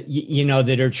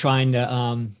 that are trying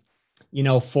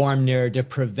to, form there to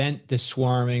prevent the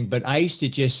swarming. But I used to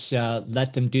just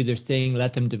let them do their thing,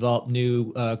 let them develop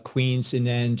new queens, and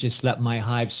then just let my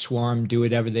hive swarm, do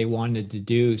whatever they wanted to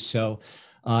do. So,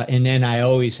 and then I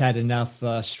always had enough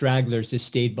stragglers that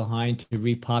stayed behind to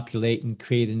repopulate and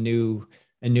create a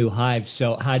new hive.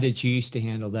 So how did you used to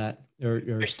handle that, or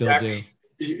exactly.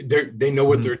 Still do? They know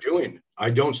what they're doing.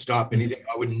 I don't stop anything.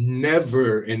 I would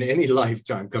never in any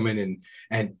lifetime come in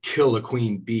and kill a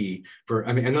queen bee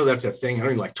I know that's a thing. I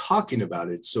don't even like talking about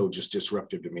it. It's so just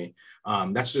disruptive to me.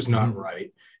 That's just not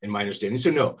right in my understanding.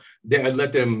 So no, I'd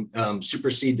let them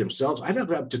supersede themselves. I'd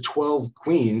have up to 12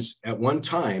 queens at one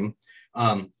time,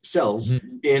 cells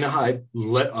in a hive.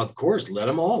 Of course, let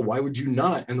them all. Why would you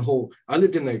not? And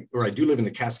I do live in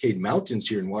the Cascade Mountains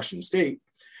here in Washington State.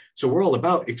 So we're all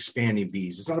about expanding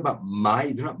bees. It's not about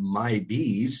they're not my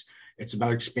bees. It's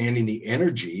about expanding the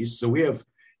energies. So we have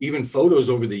even photos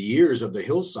over the years of the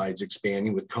hillsides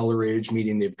expanding with colorage,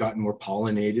 meaning they've gotten more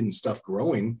pollinated and stuff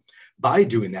growing by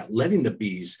doing that, letting the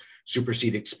bees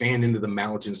supersede, expand into the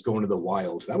mountains, go into the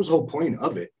wild. That was the whole point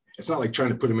of it. It's not like trying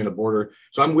to put them in a border.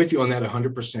 So I'm with you on that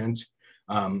 100%.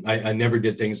 I never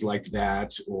did things like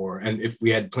that. And if we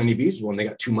had plenty of bees, when they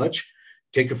got too much,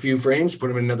 take a few frames, put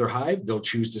them in another hive, they'll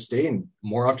choose to stay. And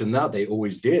more often than not, they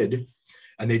always did.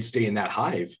 And they'd stay in that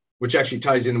hive, which actually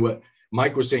ties into what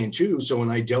Mike was saying too. So when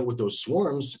I dealt with those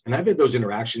swarms, and I've had those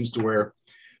interactions to where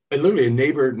literally a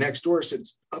neighbor next door said,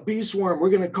 "A bee swarm, we're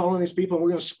going to call in these people and we're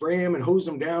going to spray them and hose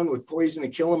them down with poison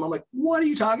and kill them." I'm like, "What are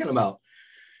you talking about?"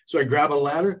 So I grab a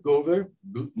ladder, go over there,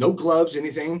 no gloves,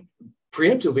 anything.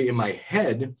 Preemptively in my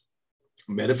head,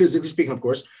 metaphysically speaking, of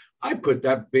course, I put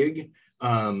that big,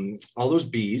 all those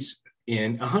bees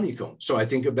in a honeycomb. So I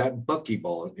think of that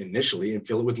buckyball initially and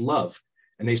fill it with love.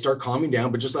 And they start calming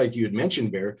down. But just like you had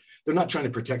mentioned, Bear, they're not trying to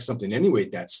protect something anyway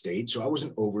at that state. So I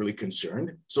wasn't overly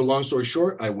concerned. So long story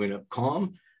short, I went up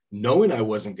calm, knowing I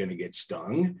wasn't going to get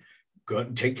stung. Go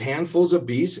take handfuls of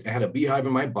bees. I had a beehive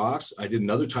in my box. I did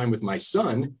another time with my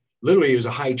son. Literally, it was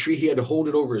a high tree. He had to hold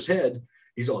it over his head.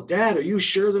 He's all, "Dad, are you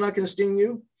sure they're not going to sting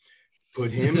you?"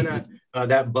 Put him in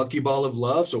that buckyball of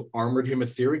love. So armored him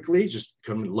etherically, just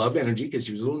come love energy because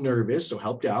he was a little nervous. So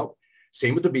helped out.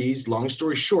 Same with the bees. Long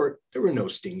story short, there were no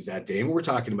stings that day. And we're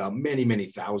talking about many, many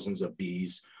thousands of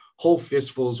bees, whole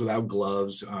fistfuls without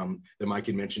gloves that Mike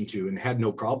had mentioned too, and had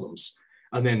no problems.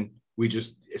 And then we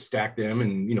just stack them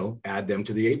and, add them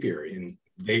to the apiary. And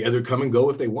they either come and go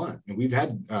if they want. And we've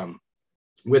had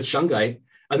with shungite,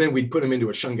 and then we'd put them into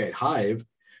a shungite hive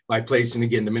by placing,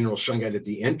 again, the mineral shungite at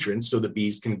the entrance so the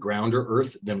bees can ground or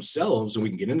earth themselves. And we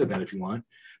can get into that if you want.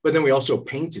 But then we also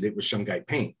painted it with shungite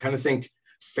paint. Kind of think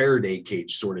Faraday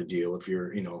cage sort of deal if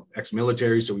you're,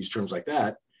 ex-military, so we use terms like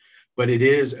that. But it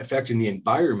is affecting the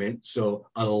environment. So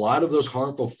a lot of those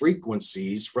harmful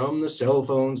frequencies from the cell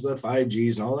phones, the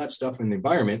 5Gs, and all that stuff in the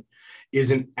environment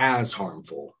isn't as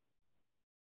harmful.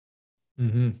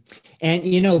 Mm-hmm.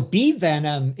 And, bee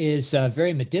venom is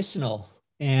very medicinal,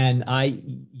 and I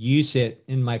use it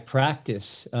in my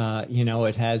practice.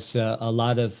 It has a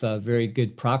lot of very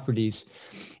good properties,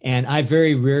 and I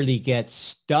very rarely get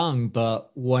stung,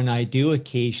 but when I do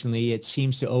occasionally, it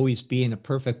seems to always be in a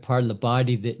perfect part of the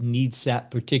body that needs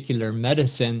that particular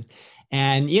medicine.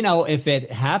 And, if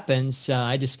it happens,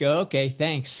 I just go, okay,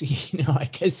 thanks. I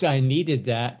guess I needed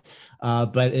that.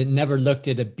 But it never looked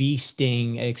at a bee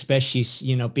sting, especially,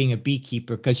 being a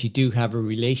beekeeper, because you do have a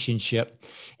relationship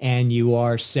and you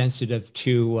are sensitive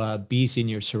to bees in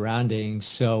your surroundings.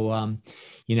 So,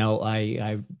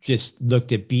 I just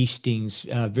looked at bee stings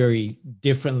very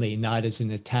differently, not as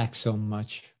an attack so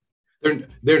much.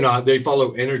 They're not. They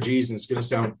follow energies, and it's going to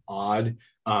sound odd.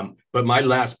 But my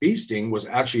last bee sting was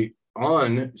actually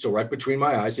so right between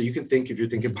my eyes. So you can think, if you're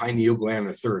thinking pineal gland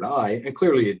or third eye, and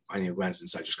clearly pineal gland's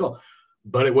inside your skull,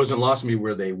 but it wasn't lost to me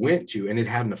where they went to, and it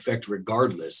had an effect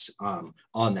regardless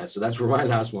on that. So that's where my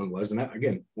last one was. And that,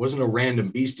 again, wasn't a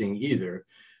random bee sting either.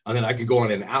 And then I could go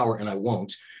on an hour, and I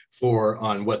won't,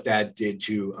 on what that did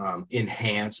to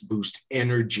enhance, boost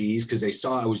energies, because they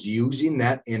saw I was using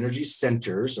that energy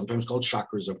center, sometimes called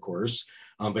chakras, of course,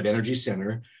 but energy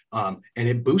center. And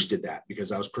it boosted that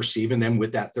because I was perceiving them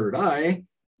with that third eye.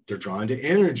 They're drawn to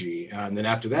energy. And then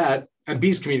after that, and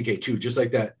bees communicate too, just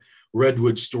like that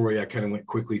redwood story I kind of went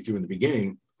quickly through in the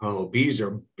beginning. Oh, bees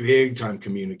are big time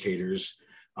communicators.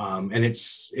 And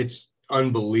it's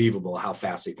unbelievable how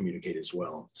fast they communicate as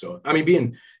well. So,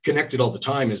 being connected all the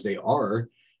time as they are,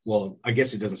 well, I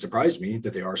guess it doesn't surprise me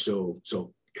that they are so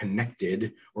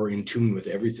connected or in tune with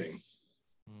everything.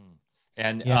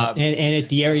 And at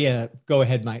the area, go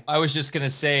ahead, Mike. I was just going to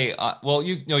say,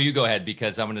 you go ahead,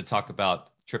 because I'm going to talk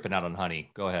about tripping out on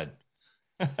honey. Go ahead.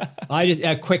 I just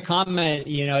a quick comment,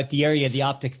 at the area of the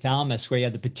optic thalamus, where you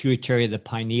have the pituitary, the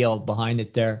pineal behind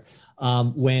it there.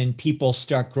 When people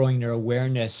start growing their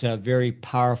awareness, a very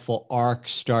powerful arc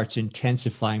starts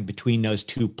intensifying between those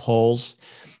two poles.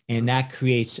 And that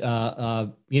creates,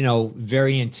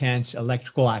 very intense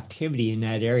electrical activity in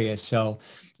that area. So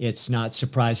it's not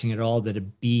surprising at all that a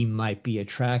bee might be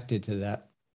attracted to that.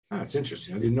 That's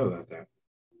interesting. I didn't know about that.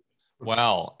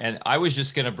 Wow. And I was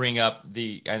just going to bring up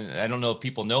and I don't know if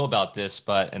people know about this,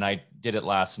 and I did it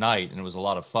last night and it was a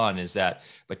lot of fun, is that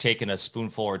by taking a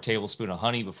spoonful or a tablespoon of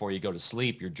honey before you go to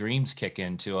sleep, your dreams kick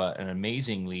into an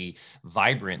amazingly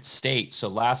vibrant state. So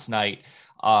last night,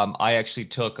 I actually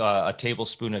took a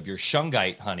tablespoon of your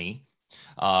shungite honey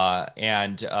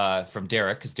from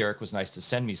Derek, because Derek was nice to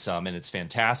send me some, and it's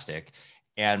fantastic.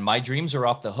 And my dreams are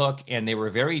off the hook, and they were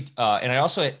very, and I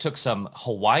also took some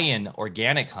Hawaiian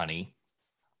organic honey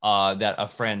that a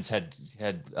friend's had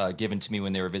given to me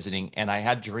when they were visiting. And I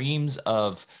had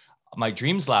my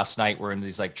dreams last night were in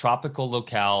these like tropical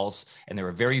locales, and they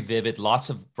were very vivid, lots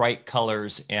of bright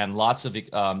colors and lots of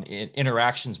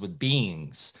interactions with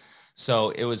beings.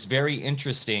 So it was very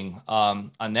interesting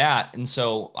on that. And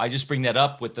so I just bring that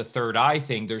up with the third eye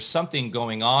thing. There's something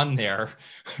going on there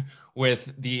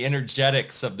with the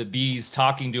energetics of the bees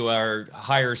talking to our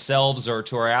higher selves or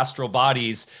to our astral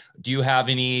bodies. Do you have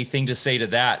anything to say to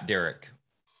that, Derek?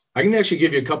 I can actually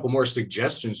give you a couple more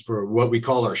suggestions for what we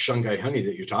call our shungite honey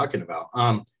that you're talking about.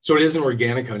 So it is an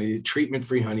organic honey,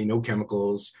 treatment-free honey, no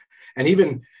chemicals. And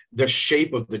even the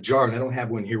shape of the jar, and I don't have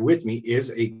one here with me,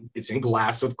 it's in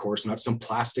glass, of course, not some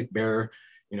plastic bear,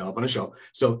 up on a shelf.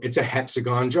 So it's a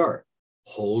hexagon jar,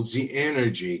 holds the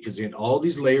energy, because all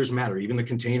these layers matter. Even the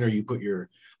container you put your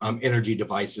energy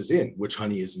devices in, which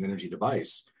honey is an energy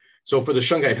device. So for the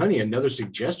shungite honey, another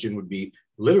suggestion would be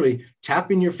literally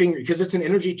tapping your finger, because it's an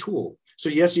energy tool. So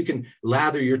yes, you can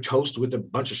lather your toast with a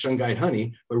bunch of shungite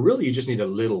honey, but really you just need a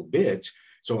little bit.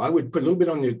 So I would put a little bit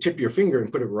on the tip of your finger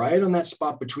and put it right on that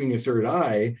spot between your third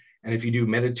eye. And if you do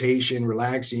meditation,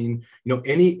 relaxing,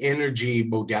 any energy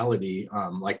modality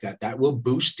like that, that will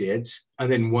boost it.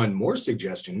 And then one more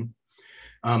suggestion.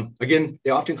 Again,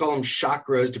 they often call them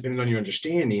chakras, depending on your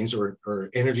understandings, or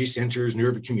energy centers,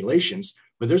 nerve accumulations.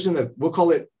 But we'll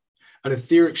call it an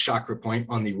etheric chakra point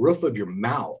on the roof of your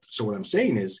mouth. So what I'm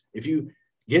saying is, if you,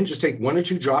 again, just take 1 or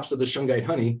 2 drops of the shungite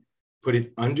honey, put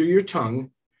it under your tongue,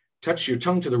 touch your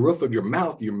tongue to the roof of your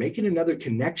mouth, you're making another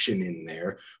connection in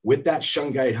there with that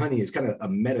shungite honey. Is kind of a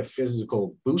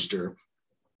metaphysical booster.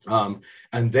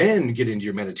 And then get into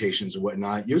your meditations and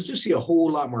whatnot, you'll just see a whole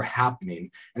lot more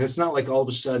happening. And it's not like all of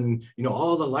a sudden,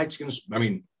 all the light's going to, I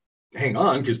mean, hang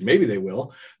on, because maybe they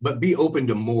will, but be open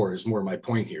to more is more my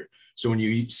point here. So when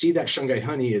you see that shungite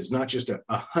honey is not just a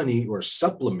honey or a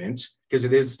supplement, because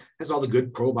it has all the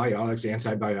good probiotics,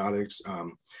 antibiotics,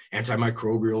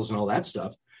 antimicrobials, and all that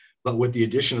stuff. But with the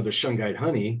addition of the shungite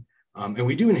honey, and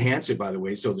we do enhance it, by the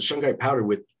way. So the shungite powder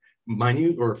with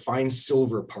minute or fine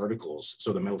silver particles,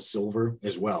 so the metal silver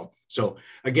as well. So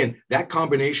again, that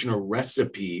combination or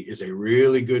recipe is a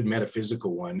really good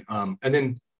metaphysical one. And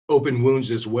then open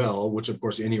wounds as well, which of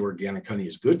course any organic honey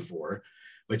is good for,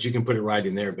 but you can put it right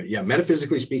in there. But yeah,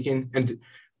 metaphysically speaking, and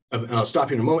I'll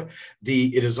stop you in a moment,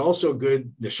 it is also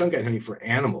good, the shungite honey, for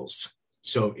animals.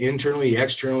 So internally,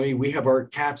 externally, we have our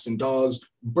cats and dogs,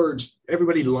 birds,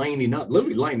 everybody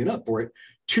literally lining up for it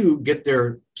to get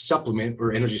their supplement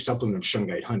or energy supplement of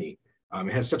shungite honey.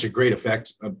 It has such a great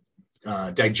effect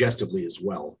digestively as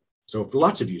well. So for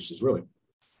lots of uses, really.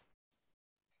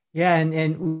 Yeah,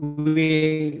 and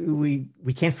we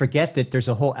can't forget that there's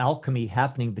a whole alchemy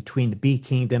happening between the bee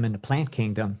kingdom and the plant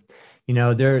kingdom.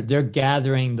 They're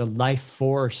gathering the life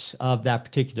force of that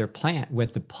particular plant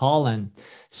with the pollen.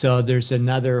 So there's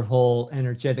another whole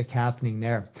energetic happening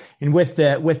there. And with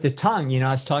the tongue,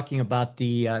 I was talking about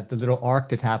the little arc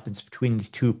that happens between the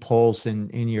two poles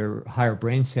in your higher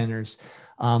brain centers.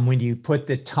 When you put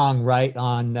the tongue right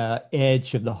on the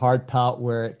edge of the hard palate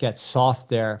where it gets soft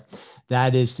there,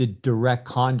 that is the direct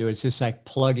conduit. It's just like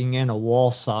plugging in a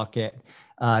wall socket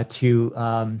to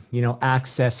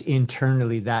access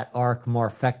internally that arc more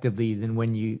effectively than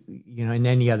when you in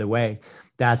any other way.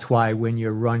 That's why when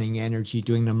you're running energy,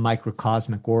 doing the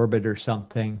microcosmic orbit or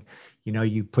something,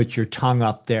 you put your tongue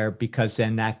up there, because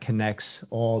then that connects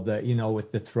all the,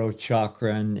 with the throat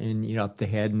chakra and up the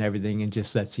head and everything, and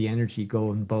just lets the energy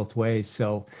go in both ways.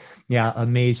 So yeah,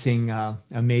 amazing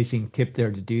tip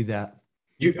there to do that.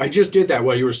 I just did that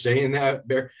while you were saying that,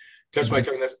 Bear. Touch my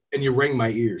tongue, and you rang my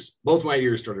ears. Both my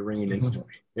ears started ringing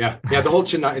instantly. Yeah. The whole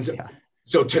tinnitus. Yeah.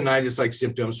 So tinnitus-like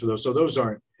symptoms for those. So those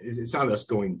aren't. It's not us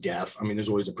going deaf. I mean, there's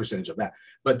always a percentage of that.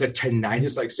 But the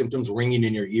tinnitus-like symptoms ringing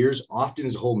in your ears often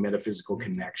is a whole metaphysical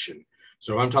connection.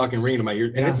 So I'm talking ringing in my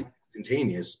ears, and it's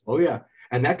instantaneous. Oh yeah,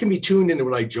 and that can be tuned into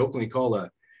what I jokingly call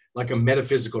a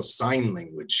metaphysical sign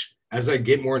language. As I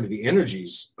get more into the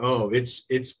energies,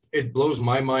 it blows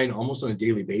my mind almost on a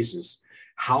daily basis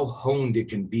how honed it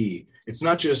can be. It's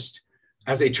not just,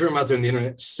 as a term out there on the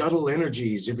internet, subtle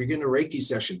energies. If you're getting a Reiki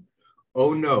session,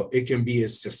 oh no, it can be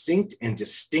as succinct and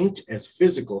distinct as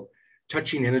physical,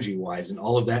 touching energy wise and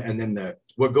all of that. And then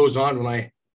what goes on when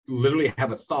I literally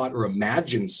have a thought or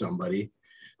imagine somebody,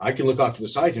 I can look off to the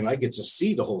side and I get to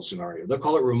see the whole scenario. They'll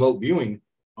call it remote viewing.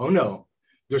 Oh no,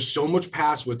 there's so much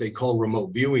past what they call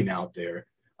remote viewing out there.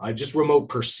 Just remote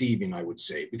perceiving, I would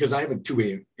say, because I have a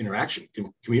two-way interaction,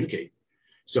 can communicate.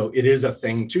 So it is a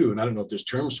thing too. And I don't know if there's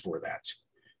terms for that.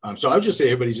 So I would just say,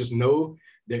 everybody just know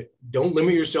that don't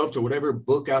limit yourself to whatever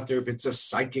book out there. If it's a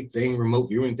psychic thing, remote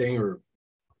viewing thing,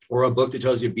 or a book that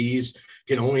tells you bees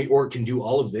can do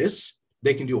all of this,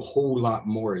 they can do a whole lot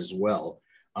more as well.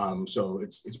 So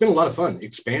it's been a lot of fun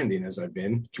expanding as I've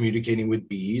been communicating with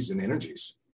bees and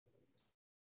energies.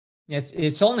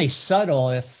 It's only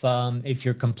subtle if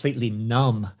you're completely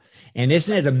numb. And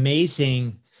isn't it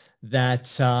amazing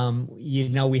that,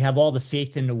 we have all the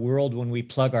faith in the world when we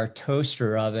plug our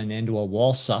toaster oven into a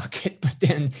wall socket, but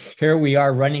then here we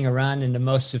are running around in the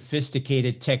most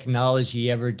sophisticated technology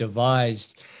ever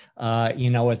devised,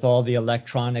 with all the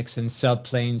electronics and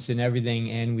subplanes and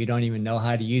everything, and we don't even know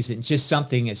how to use it. It's just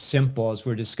something as simple as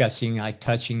we're discussing, like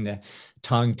touching the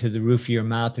tongue to the roof of your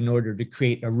mouth in order to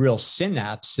create a real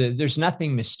synapse. There's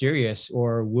nothing mysterious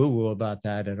or woo-woo about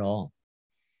that at all.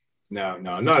 No,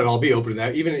 not at all. Be open to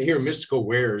that. Even here in Mystical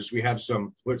Wares, we have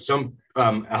some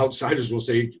outsiders will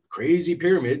say crazy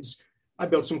pyramids. I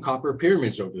built some copper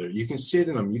pyramids over there. You can sit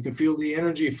in them. You can feel the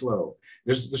energy flow.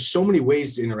 There's so many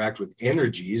ways to interact with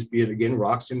energies, be it, again,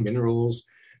 rocks and minerals,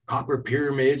 copper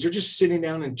pyramids, or just sitting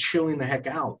down and chilling the heck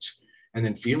out and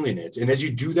then feeling it. And as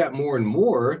you do that more and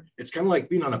more, it's kind of like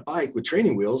being on a bike with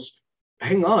training wheels.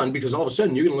 Hang on, because all of a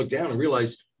sudden you're going to look down and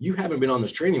realize you haven't been on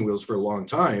those training wheels for a long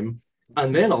time.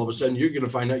 And then all of a sudden you're going to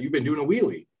find out you've been doing a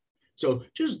wheelie. So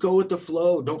just go with the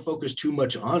flow. Don't focus too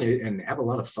much on it and have a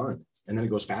lot of fun. And then it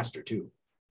goes faster too.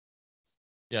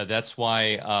 Yeah, that's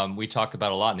why we talk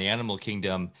about a lot in the animal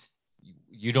kingdom.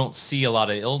 You don't see a lot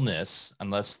of illness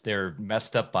unless they're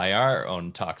messed up by our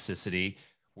own toxicity.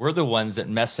 we're the ones that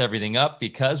mess everything up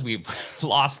because we've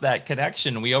lost that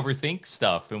connection. We overthink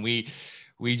stuff, and we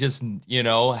just,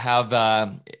 have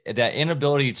that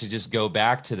inability to just go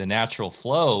back to the natural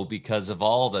flow because of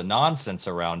all the nonsense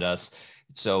around us.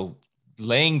 So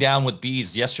laying down with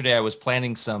bees. Yesterday, I was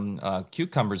planting some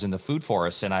cucumbers in the food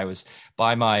forest, and I was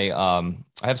by my, I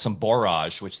have some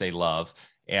borage, which they love.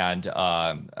 And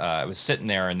I was sitting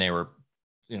there, and they were,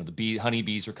 the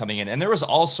honeybees were coming in, and there was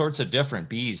all sorts of different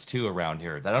bees too around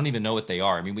here that I don't even know what they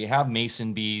are. I mean, we have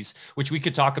mason bees, which we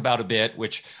could talk about a bit,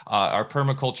 which our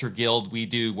permaculture guild, we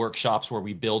do workshops where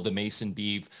we build the mason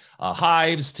bee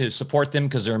hives to support them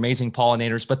because they're amazing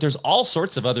pollinators. But there's all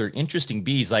sorts of other interesting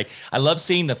bees. Like, I love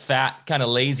seeing the fat, kind of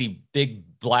lazy, big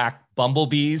black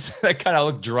bumblebees that kind of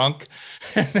look drunk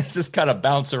and they just kind of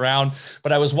bounce around.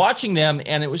 But I was watching them,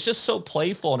 and it was just so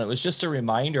playful, and it was just a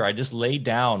reminder. I just laid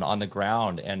down on the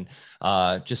ground and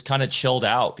just kind of chilled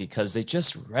out because they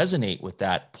just resonate with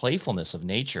that playfulness of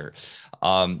nature.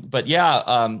 But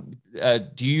yeah,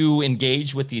 do you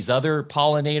engage with these other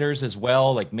pollinators as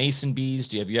well, like mason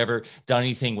bees? Have you ever done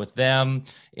anything with them?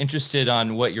 Interested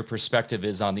on what your perspective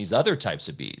is on these other types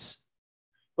of bees.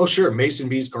 Oh, sure. Mason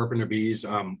bees, carpenter bees.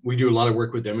 We do a lot of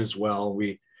work with them as well.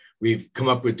 We've come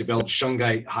up with developed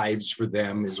shungite hives for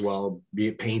them as well, be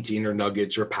it painting or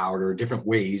nuggets or powder, different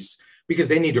ways, because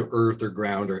they need to earth or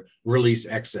ground or release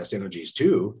excess energies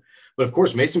too. But of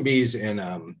course, mason bees and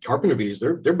carpenter bees,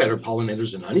 they're better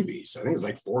pollinators than honeybees. I think it's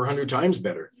like 400 times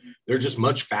better. They're just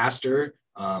much faster.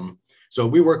 So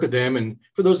we work with them. And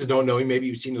for those that don't know, maybe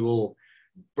you've seen a little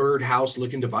birdhouse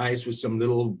looking device with some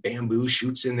little bamboo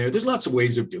shoots in there. There's lots of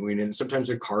ways of doing it. And sometimes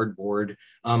they're cardboard.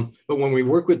 But when we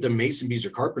work with the mason bees or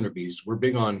carpenter bees, we're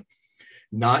big on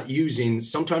not using,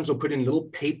 sometimes we'll put in little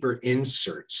paper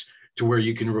inserts to where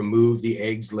you can remove the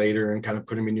eggs later and kind of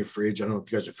put them in your fridge. I don't know if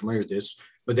you guys are familiar with this,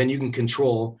 but then you can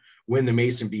control when the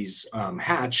mason bees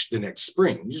hatch the next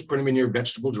spring. You just put them in your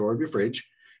vegetable drawer of your fridge,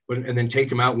 and then take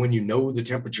them out when you know the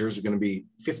temperatures are going to be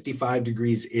 55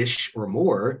 degrees-ish or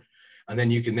more. And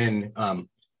then you can then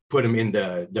put them in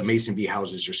the mason bee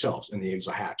houses yourselves, and the eggs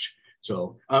will hatch.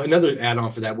 So another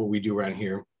add-on for that, what we do around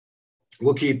here,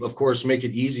 we'll keep, of course, make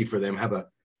it easy for them, have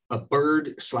a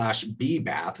bird/bee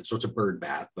bath. So it's a bird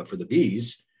bath, but for the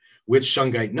bees with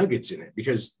shungite nuggets in it.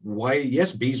 Because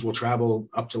yes, bees will travel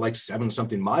up to like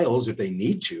 7-something miles if they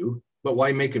need to, but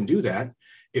why make them do that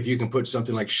if you can put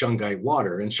something like shungite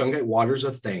water? And shungite water is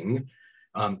a thing.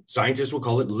 Scientists will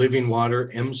call it living water,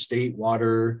 M-state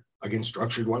water, again,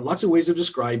 structured water, lots of ways of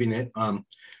describing it.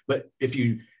 But if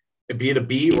you, be it a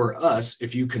bee or us,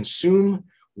 if you consume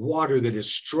water that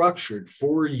is structured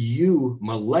for you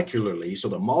molecularly, so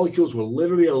the molecules will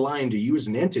literally align to you as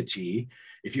an entity.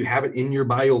 If you have it in your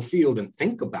biofield and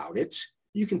think about it,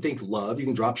 you can think love, you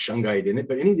can drop shungite in it,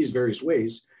 but any of these various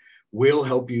ways will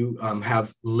help you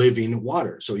have living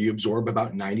water. So you absorb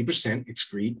about 90%,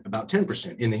 excrete about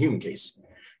 10% in the human case.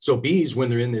 So bees,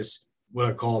 when they're in this, what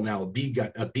I call now a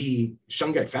bee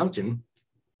shungite fountain,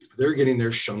 they're getting their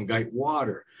shungite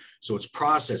water. So it's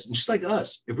processed. And just like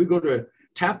us, if we go to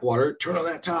tap water, turn on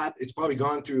that tap, it's probably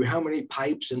gone through how many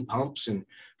pipes and pumps and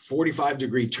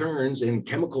 45-degree turns and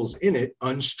chemicals in it,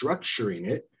 unstructuring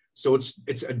it. So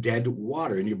it's a dead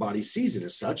water, and your body sees it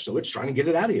as such. So it's trying to get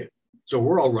it out of you. So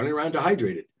we're all running around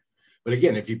dehydrated. But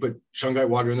again, if you put shungite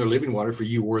water in their living water for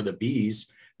you or the bees,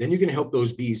 then you can help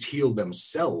those bees heal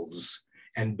themselves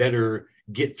and better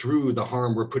get through the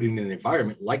harm we're putting in the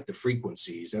environment, like the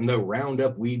frequencies and the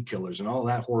Roundup weed killers and all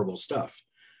that horrible stuff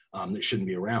that shouldn't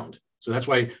be around. So that's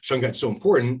why shungite's so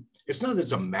important. It's not that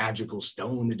it's a magical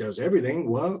stone that does everything.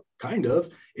 Well, kind of.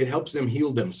 It helps them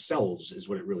heal themselves is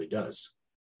what it really does.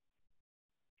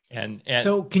 And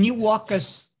so can you walk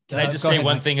us? Can I just say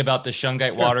one thing about the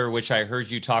shungite water, which I heard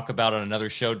you talk about on another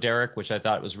show, Derek, which I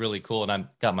thought was really cool. And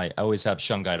I always have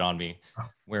shungite on me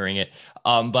wearing it.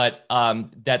 But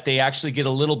that they actually get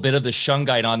a little bit of the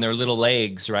shungite on their little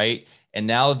legs, right? And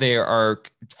now they are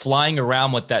flying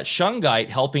around with that shungite,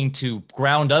 helping to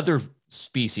ground other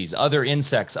species, other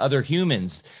insects, other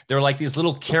humans. They're like these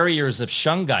little carriers of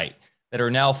shungite that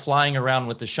are now flying around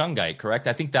with the shungite, correct?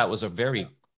 I think that was a very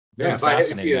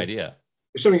fascinating idea.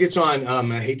 If somebody gets on,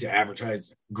 I hate to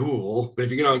advertise Google, but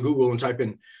if you get on Google and type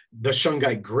in the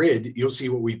shungite grid, you'll see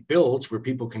what we built where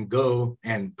people can go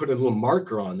and put a little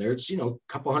marker on there. It's, a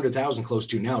couple 100,000 close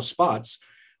to now spots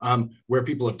where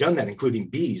people have done that, including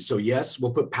bees. So yes,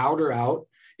 we'll put powder out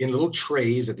in little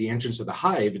trays at the entrance of the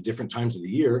hive at different times of the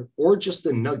year, or just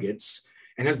the nuggets.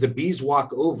 And as the bees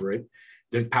walk over it,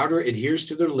 the powder adheres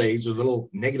to their legs, a little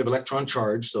negative electron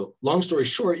charge. So long story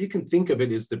short, you can think of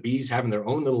it as the bees having their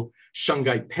own little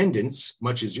shungite pendants,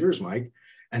 much as yours, Mike,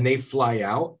 and they fly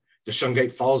out. the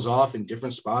shungite falls off in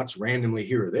different spots randomly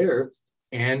here or there.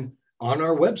 And on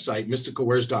our website,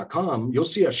 mysticalwares.com, you'll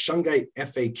see a shungite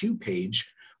FAQ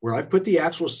page where I've put the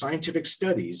actual scientific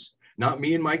studies, not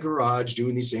me in my garage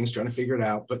doing these things, trying to figure it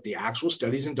out, but the actual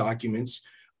studies and documents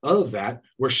of that,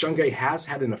 where shungite has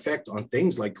had an effect on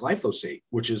things like glyphosate,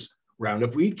 which is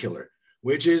Roundup weed killer,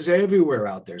 which is everywhere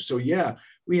out there. So yeah,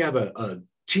 we have a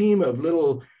team of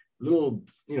little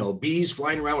bees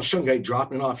flying around with shungite,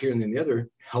 dropping it off here and then the other,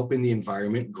 helping the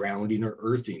environment, grounding or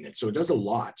earthing it. So it does a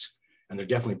lot, and they're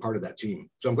definitely part of that team.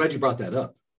 So I'm glad you brought that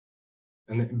up.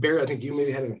 And then, Barry, I think you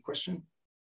maybe had a question.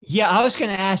 Yeah, I was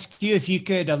going to ask you if you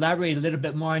could elaborate a little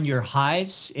bit more on your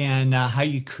hives and how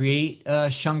you create a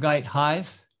shungite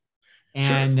hive,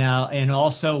 and Sure. and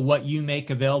also what you make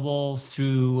available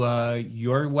through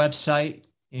your website.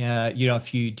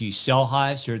 If you sell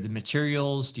hives or the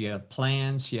materials, do you have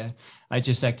plans? Yeah, I'd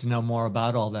just like to know more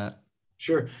about all that.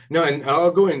 Sure. No, and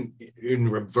I'll go in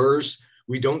reverse.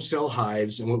 We don't sell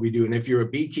hives, and what we do, and if you're a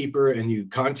beekeeper and you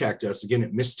contact us again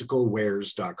at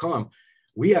mysticalwares.com,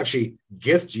 we actually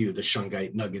gift you the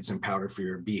shungite nuggets and powder for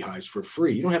your beehives for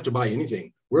free. You don't have to buy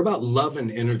anything. We're about love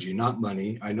and energy, not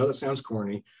money. I know that sounds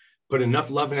corny. Put enough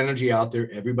love and energy out there,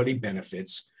 everybody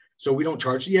benefits. So we don't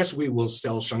charge. Yes, we will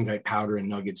sell shungite powder and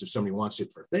nuggets if somebody wants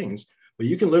it for things, but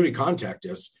you can literally contact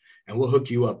us and we'll hook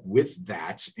you up with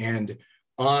that. And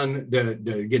on the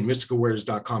again,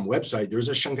 mysticalwares.com website, there's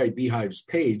a shungite beehives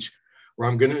page where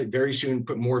I'm going to very soon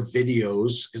put more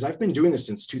videos, because I've been doing this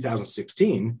since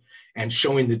 2016 and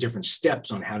showing the different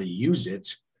steps on how to use it.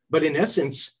 But in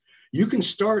essence, you can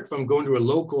start from going to a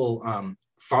local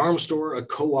farm store, a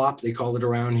co-op, they call it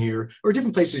around here, or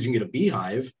different places you can get a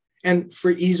beehive. And for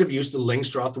ease of use, the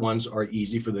Langstroth ones are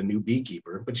easy for the new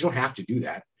beekeeper, but you don't have to do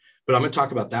that. But I'm going to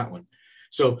talk about that one.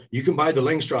 So you can buy the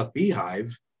Langstroth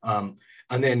beehive. And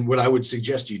then what I would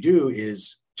suggest you do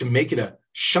is to make it a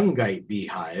shungite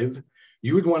beehive,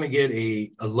 you would want to get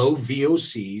a low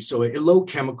VOC, so a low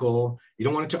chemical. You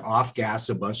don't want it to off gas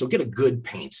a bunch. So get a good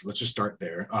paint. Let's just start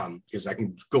there, because I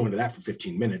can go into that for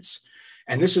 15 minutes.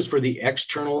 And this is for the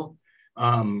external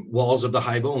walls of the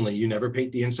hive only. You never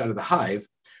paint the inside of the hive.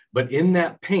 But in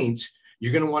that paint,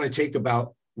 you're going to want to take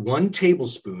about 1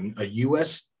 tablespoon, a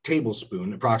US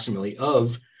tablespoon approximately,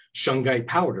 of shungite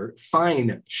powder,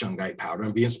 fine shungite powder.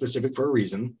 I'm being specific for a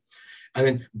reason. And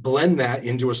then blend that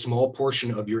into a small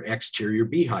portion of your exterior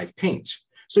beehive paint.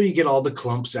 So you get all the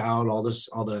clumps out, all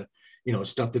the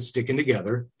stuff that's sticking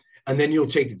together. And then you'll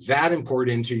take that and pour it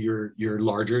into your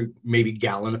larger, maybe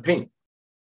gallon of paint.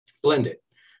 Blend it.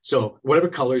 So whatever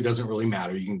color, doesn't really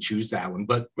matter. You can choose that one.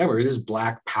 But remember, it is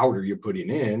black powder you're putting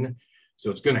in, so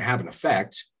it's going to have an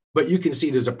effect. But you can see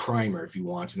it as a primer if you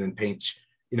want, and then paint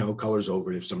colors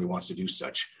over it if somebody wants to do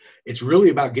such. It's really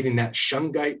about getting that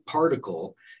shungite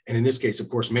particle, and in this case, of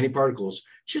course, many particles,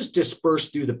 just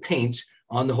dispersed through the paint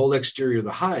on the whole exterior of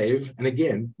the hive. And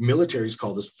again, militaries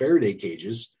call this Faraday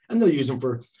cages, and they'll use them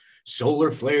for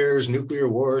solar flares, nuclear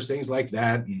wars, things like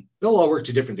that. And they'll all work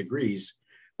to different degrees.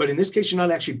 But in this case, you're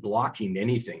not actually blocking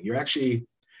anything. You're actually,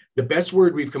 the best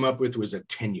word we've come up with was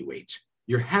attenuate.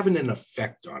 You're having an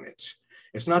effect on it.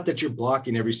 It's not that you're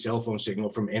blocking every cell phone signal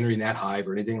from entering that hive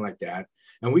or anything like that.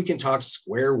 And we can talk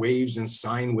square waves and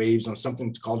sine waves on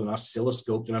something called an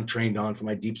oscilloscope that I'm trained on from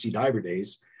my deep sea diver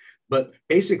days. But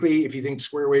basically, if you think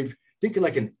square wave, think of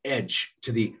like an edge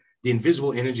to the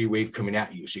invisible energy wave coming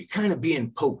at you. So you're kind of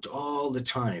being poked all the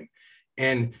time.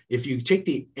 And if you take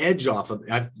the edge off of,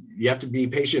 you have to be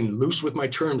patient, loose with my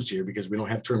terms here, because we don't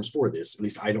have terms for this. At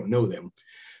least I don't know them.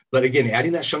 But again,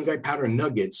 adding that shungite powder and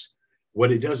nuggets,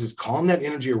 what it does is calm that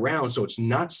energy around, so it's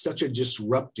not such a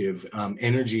disruptive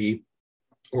energy.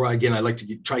 Or again, I like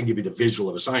to try and give you the visual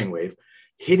of a sine wave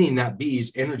hitting that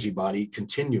bee's energy body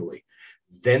continually.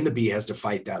 Then the bee has to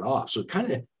fight that off. So it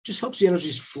kind of just helps the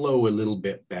energies flow a little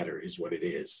bit better is what it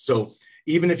is. So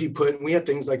even if you we have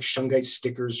things like shungite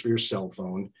stickers for your cell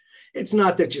phone. It's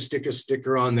not that you stick a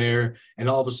sticker on there and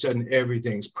all of a sudden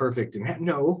everything's perfect.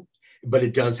 No, but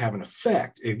it does have an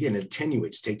effect. Again, it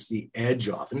attenuates, takes the edge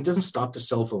off, and it doesn't stop the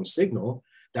cell phone signal.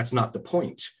 That's not the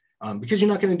point, because you're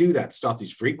not going to do that, stop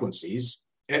these frequencies.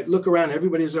 Look around,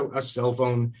 everybody has a cell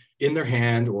phone in their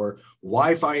hand or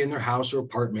Wi-Fi in their house or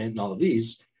apartment and all of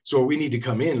these. So we need to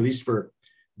come in, at least for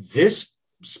this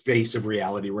space of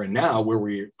reality we're in now, where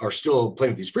we are still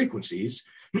playing with these frequencies,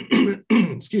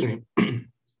 excuse me,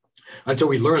 until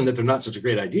we learn that they're not such a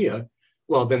great idea.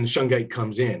 Well, then the shungite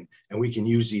comes in and we can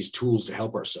use these tools to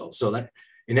help ourselves. So that,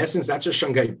 in essence, that's a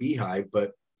shungite beehive.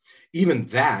 But even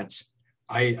that,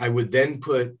 I would then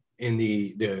put in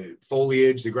the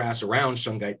foliage, the grass around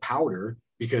shungite powder,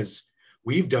 because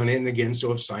we've done it. And again, so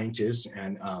have scientists.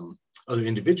 And other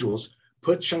individuals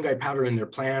put shungite powder in their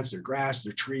plants, their grass,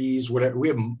 their trees, whatever. We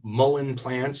have mullein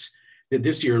plants that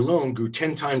this year alone grew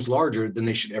 10 times larger than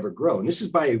they should ever grow. And this is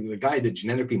by a guy that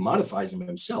genetically modifies them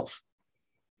himself.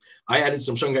 I added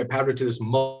some shungite powder to this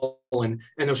mullein, and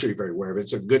they'll show you very aware of it.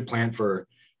 It's a good plant for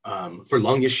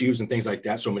lung issues and things like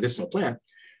that. So a medicinal plant,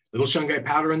 little shungite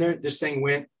powder in there. This thing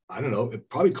went, I don't know,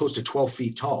 probably close to 12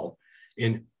 feet tall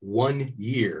in 1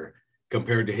 year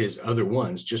compared to his other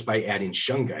ones, just by adding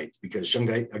shungite, because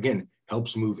shungite, again,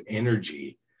 helps move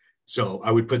energy. So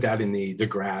I would put that in the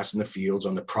grass and the fields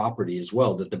on the property as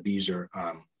well, that the bees are,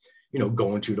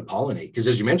 going to pollinate. Because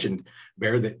as you mentioned,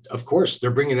 Bear, that of course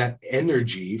they're bringing that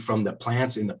energy from the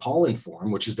plants in the pollen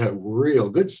form, which is that real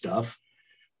good stuff,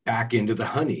 back into the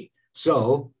honey.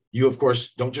 So you, of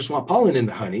course, don't just want pollen in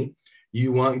the honey,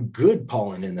 you want good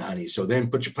pollen in the honey. So then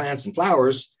put your plants and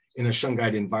flowers in a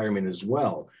shungite environment as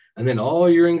well. And then all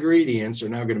your ingredients are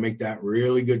now going to make that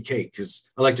really good cake. Because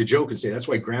I like to joke and say that's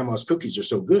why grandma's cookies are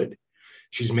so good.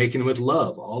 She's making them with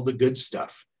love, all the good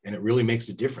stuff. And it really makes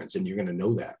a difference. And you're going to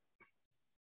know that.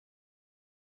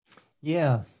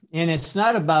 Yeah. And it's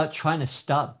not about trying to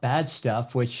stop bad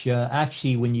stuff, which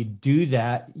actually, when you do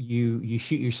that, you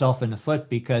shoot yourself in the foot,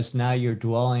 because now you're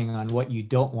dwelling on what you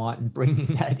don't want and bringing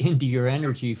that into your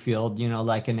energy field,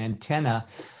 like an antenna.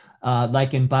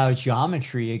 Like in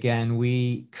biogeometry, again,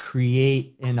 we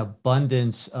create an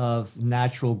abundance of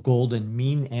natural golden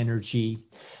mean energy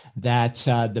that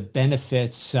the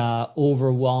benefits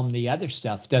overwhelm the other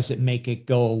stuff. Doesn't make it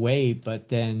go away, but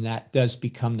then that does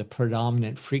become the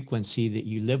predominant frequency that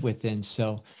you live within.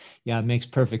 So yeah, it makes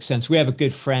perfect sense. We have a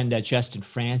good friend, Justin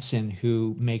Franson,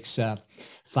 who makes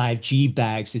 5G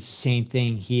bags. It's the same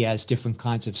thing. He has different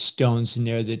kinds of stones in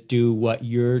there that do what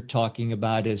you're talking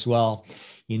about as well.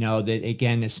 That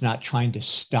again, it's not trying to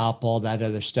stop all that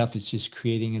other stuff. It's just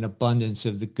creating an abundance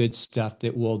of the good stuff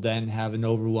that will then have an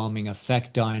overwhelming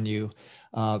effect on you,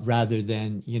 rather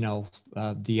than,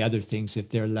 the other things if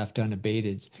they're left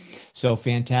unabated. So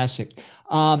fantastic.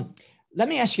 Let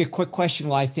me ask you a quick question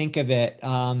while I think of it.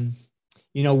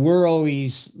 We're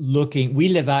always looking, we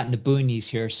live out in the boonies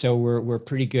here, so we're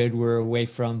pretty good. We're away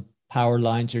from power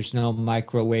lines. There's no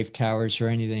microwave towers or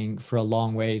anything for a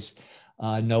long ways.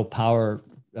 No power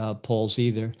poles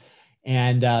either.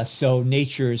 And so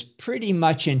nature is pretty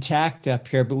much intact up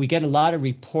here, but we get a lot of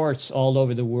reports all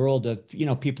over the world of,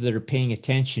 people that are paying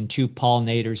attention to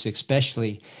pollinators,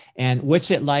 especially. And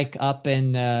what's it like up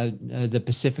in the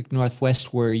Pacific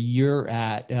Northwest where you're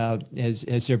at?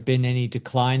 Has there been any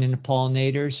decline in the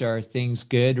pollinators? Are things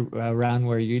good around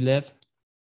where you live?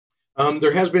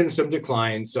 There has been some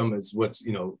decline. Some is what's,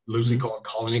 loosely called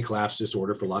colony collapse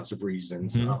disorder for lots of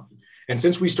reasons. And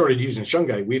since we started using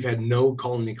shungite, we've had no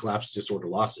colony collapse disorder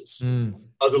losses.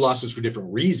 Other losses for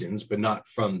different reasons, but not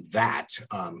from that.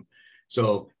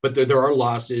 But there are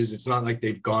losses. It's not like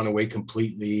they've gone away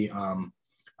completely.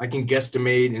 I can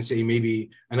guesstimate and say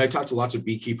maybe, and I talked to lots of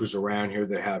beekeepers around here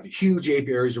that have huge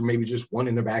apiaries, or maybe just one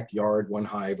in their backyard, one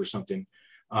hive or something.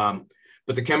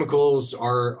 But the chemicals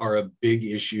are a big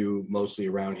issue mostly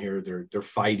around here. They're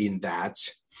fighting that,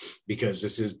 because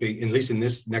this is big, at least in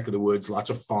this neck of the woods, lots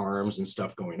of farms and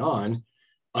stuff going on.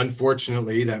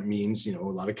 Unfortunately, that means, a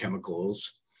lot of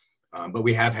chemicals, but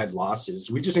we have had losses.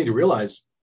 We just need to realize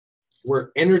we're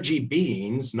energy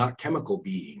beings, not chemical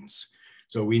beings.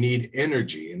 So we need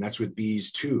energy, and that's with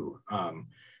bees too.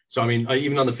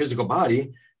 Even on the physical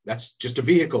body, that's just a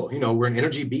vehicle. We're an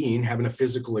energy being having a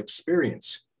physical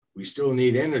experience. We still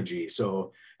need energy.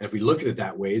 So if we look at it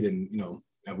that way, then,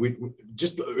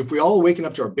 if we all waken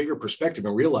up to our bigger perspective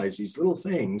and realize these little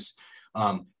things,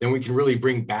 then we can really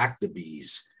bring back the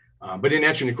bees. But in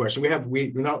answering the question,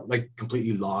 we're not like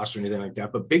completely lost or anything like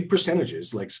that, but big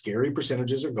percentages, like scary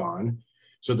percentages, are gone.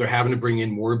 So they're having to bring in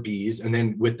more bees. And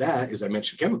then with that, as I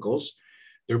mentioned, chemicals,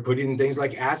 they're putting things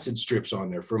like acid strips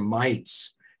on there for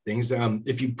mites, things.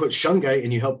 If you put shungite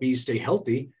and you help bees stay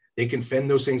healthy, they can fend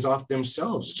those things off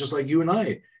themselves, just like you and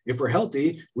I. If we're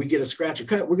healthy, we get a scratch or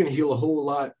cut, we're going to heal a whole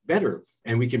lot better.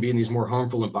 And we can be in these more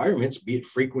harmful environments, be it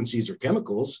frequencies or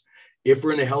chemicals. If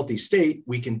we're in a healthy state,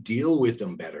 we can deal with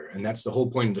them better. And that's the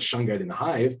whole point of the shungite in the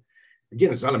hive.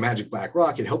 Again, it's not a magic black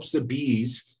rock. It helps the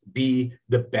bees be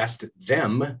the best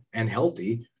them and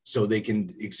healthy, so they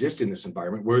can exist in this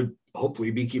environment where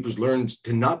hopefully beekeepers learn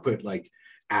to not put like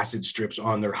acid strips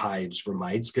on their hives for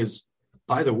mites, because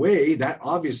by the way, that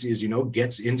obviously, as you know,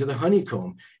 gets into the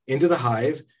honeycomb, into the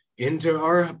hive, into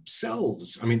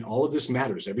ourselves. All of this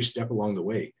matters every step along the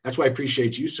way. That's why I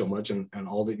appreciate you so much and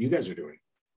all that you guys are doing.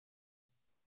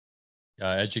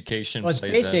 Education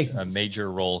plays a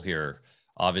major role here.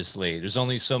 Obviously, there's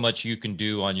only so much you can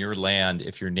do on your land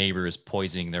if your neighbor is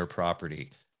poisoning their property,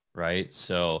 right?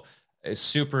 So it's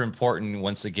super important.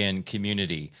 Once again,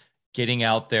 community, getting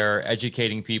out there,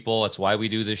 educating people. That's why we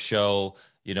do this show.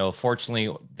 You know,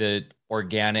 fortunately, the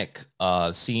organic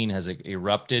scene has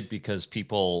erupted because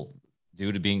people,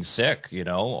 due to being sick, you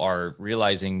know, are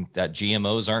realizing that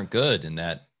GMOs aren't good and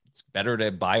that it's better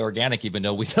to buy organic, even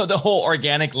though we know the whole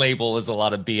organic label is a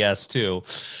lot of BS too.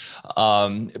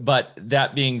 But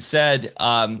that being said,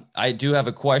 I do have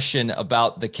a question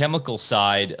about the chemical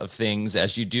side of things,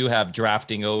 as you do have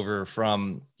drafting over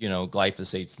from, you know,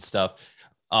 glyphosates and stuff.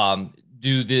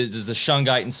 Does the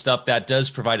shungite and stuff that does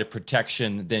provide a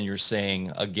protection, then you're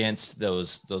saying, against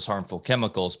those harmful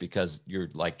chemicals, because you're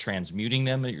like transmuting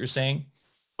them, that you're saying?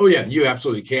 Oh yeah, you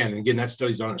absolutely can. And again, that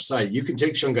study's on our site. You can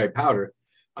take shungite powder.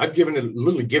 I've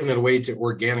literally given it away to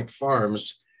organic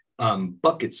farms,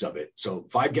 buckets of it. So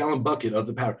 5-gallon bucket of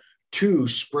the powder to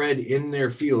spread in their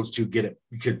fields to get it,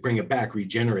 you could bring it back,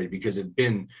 regenerate, because it's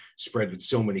been spread with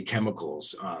so many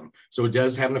chemicals. So it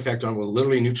does have an effect on, will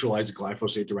literally neutralize the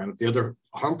glyphosate, the Roundup, the other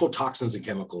harmful toxins and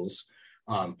chemicals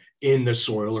in the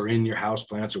soil or in your house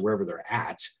plants or wherever they're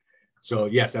at. So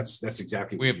yes, that's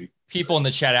exactly we what have people in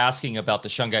the chat asking about the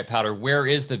shungite powder. Where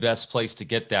is the best place to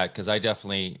get that? Because I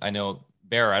know,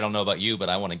 Bear, I don't know about you, but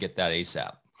I want to get that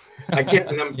ASAP. I can't,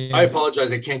 and I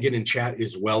apologize. I can't get in chat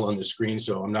as well on the screen,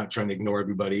 so I'm not trying to ignore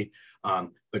everybody.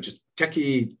 But just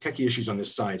techie issues on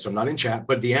this side, so I'm not in chat.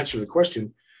 But the answer to the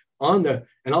question and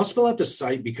I'll spell out the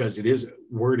site because it is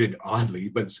worded oddly,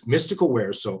 but it's Mystical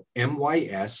Wares. So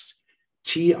MYSTICALWARES.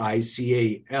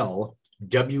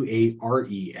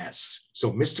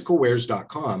 So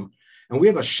mysticalwares.com, and we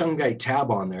have a shungite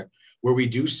tab on there where we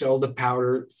do sell the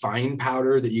powder, fine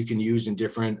powder that you can use in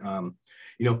different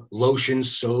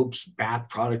lotions, soaps, bath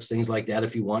products, things like that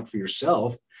if you want for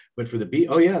yourself. But for the bee,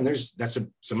 and some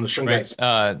of the shungite.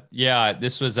 Right.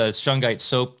 This was a shungite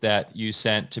soap that you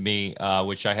sent to me,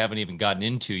 which I haven't even gotten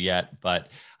into yet, but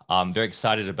I'm very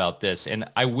excited about this. And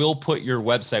I will put your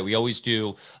website, we always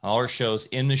do all our shows,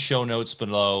 in the show notes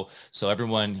below. So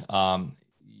everyone,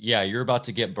 you're about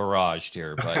to get barraged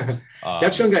here. But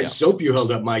that shungite soap you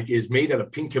held up, Mike, is made out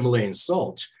of pink Himalayan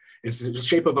salt. It's the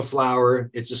shape of a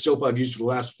flower. It's a soap I've used for the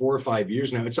last 4 or 5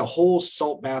 years now. It's a whole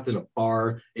salt bath in a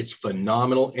bar. It's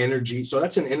phenomenal energy. So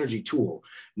that's an energy tool,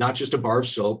 not just a bar of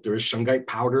soap. There is shungite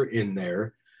powder in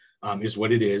there, is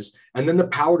what it is. And then the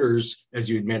powders, as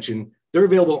you had mentioned, they're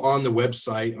available on the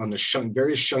website on the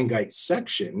various shungite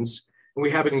sections. And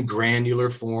we have it in granular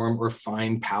form or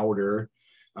fine powder.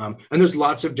 And there's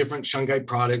lots of different shungite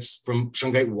products, from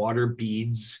shungite water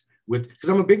beads, because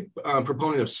I'm a big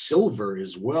proponent of silver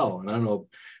as well. And I don't know,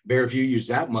 Bear, if you use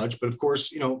that much, but of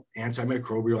course,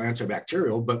 antimicrobial,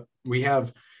 antibacterial. But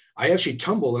I actually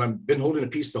tumble, and I've been holding a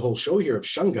piece the whole show here of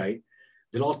shungite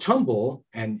that I'll tumble,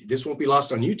 and this won't be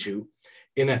lost on YouTube,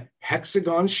 in a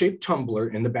hexagon-shaped tumbler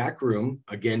in the back room.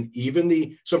 Again,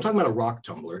 so I'm talking about a rock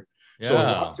tumbler. Yeah. So a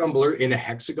rock tumbler in a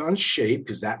hexagon shape,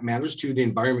 because that matters to the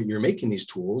environment you're making these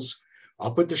tools.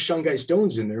 I'll put the shungite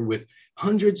stones in there with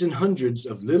hundreds and hundreds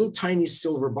of little tiny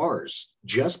silver bars.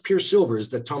 Just pure silver is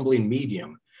the tumbling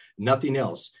medium, nothing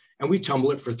else. And we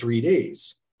tumble it for 3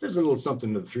 days. There's a little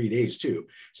something to the 3 days too.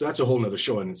 So that's a whole nother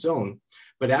show on its own.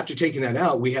 But after taking that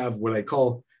out, we have what I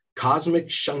call cosmic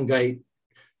shungite.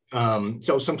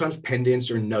 So sometimes pendants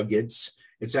or nuggets.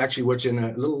 It's actually what's in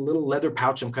a little leather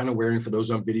pouch I'm kind of wearing for those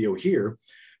on video here.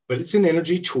 But it's an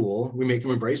energy tool. We make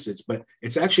them in bracelets, but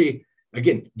it's actually,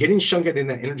 again, getting shungite in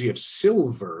that energy of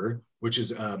silver, which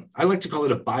is, I like to call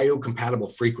it a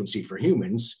biocompatible frequency for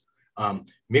humans,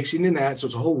 mixing in that. So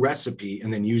it's a whole recipe,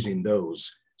 and then using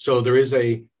those. So there is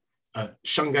a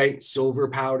shungite silver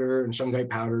powder and shungite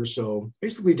powder. So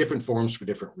basically different forms for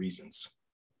different reasons.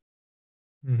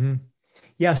 Mm-hmm.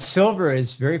 Yeah, silver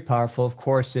is very powerful. Of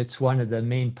course, it's one of the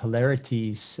main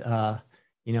polarities.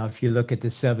 If you look at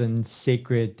the 7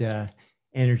 sacred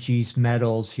energies,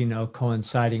 metals,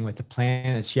 coinciding with the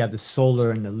planets, you have the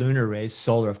solar and the lunar rays.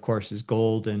 Solar, of course, is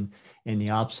gold, and the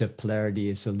opposite polarity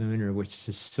is the lunar, which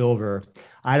is silver.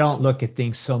 I don't look at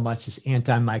things so much as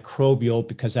antimicrobial,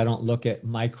 because I don't look at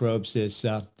microbes as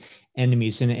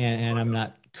enemies. And I'm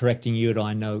not correcting you at all.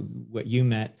 I know what you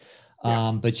meant.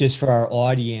 Yeah. But just for our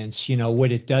audience,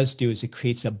 what it does do is it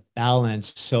creates a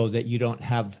balance so that you don't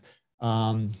have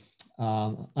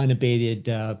unabated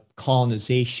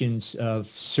colonizations of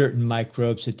certain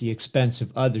microbes at the expense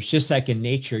of others, just like in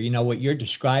nature. What you're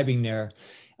describing there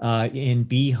in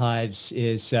beehives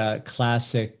is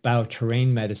classic bioterrain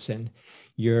medicine.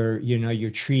 You're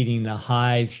treating the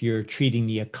hive, you're treating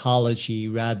the ecology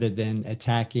rather than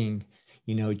attacking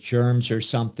germs or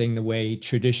something, the way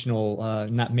traditional,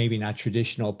 maybe not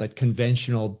traditional, but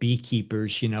conventional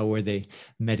beekeepers, where they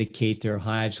medicate their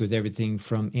hives with everything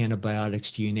from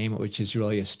antibiotics to you name it, which is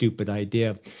really a stupid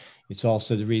idea. It's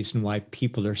also the reason why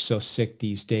people are so sick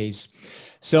these days.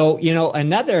 So,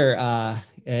 another,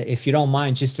 if you don't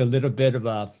mind, just a little bit of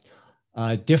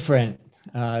a different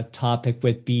topic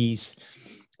with bees.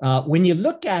 When you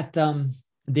look at them,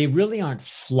 they really aren't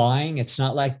flying. It's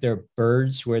not like they're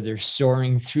birds where they're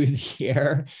soaring through the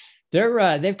air.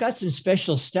 They've got some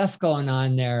special stuff going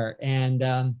on there.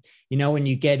 And, when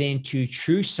you get into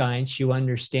true science, you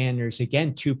understand there's,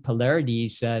 again, two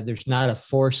polarities. There's not a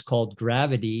force called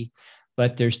gravity,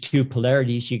 but there's two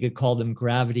polarities. You could call them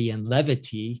gravity and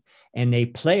levity, and they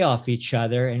play off each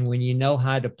other. And when you know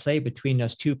how to play between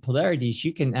those two polarities,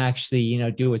 you can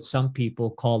actually, do what some people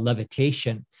call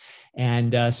levitation.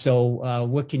 And so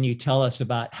what can you tell us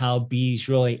about how bees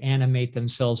really animate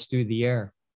themselves through the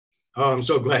air? Oh, I'm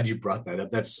so glad you brought that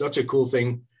up. That's such a cool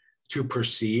thing to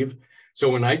perceive. So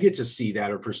when I get to see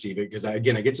that or perceive it, because I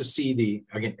get to see the,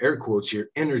 again, air quotes here,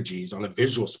 energies on a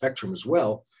visual spectrum as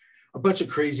well, a bunch of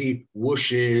crazy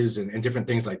whooshes and different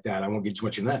things like that. I won't get too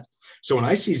much in that. So when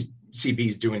I see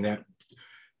bees doing that,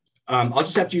 I'll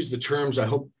just have to use the terms. I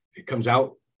hope it comes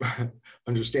out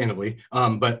understandably,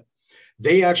 but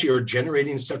they actually are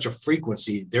generating such a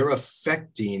frequency. They're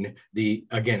affecting the,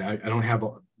 again, I don't have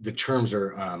the terms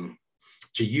are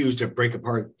to use to break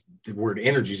apart the word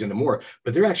energies into more,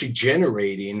 but they're actually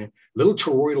generating little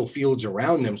toroidal fields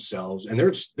around themselves, and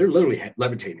they're literally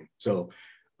levitating. So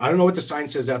I don't know what the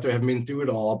science says out there. I haven't been through it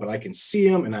all, but I can see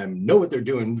them and I know what they're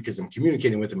doing because I'm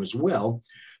communicating with them as well.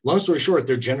 Long story short,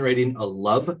 they're generating a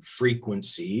love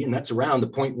frequency, and that's around the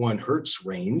 0.1 hertz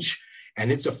range,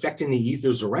 and it's affecting the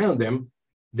ethers around them.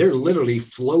 They're literally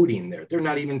floating there. They're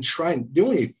not even trying. The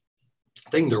only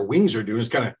thing their wings are doing is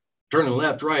kind of turning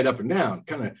left, right, up and down,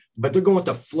 but they're going with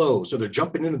the flow. So they're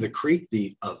jumping into the creek,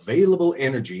 the available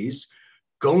energies,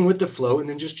 going with the flow, and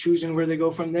then just choosing where they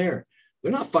go from there.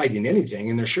 They're not fighting anything,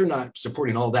 and they're sure not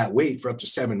supporting all that weight for up to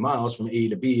 7 miles from A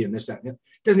to B and this, that. It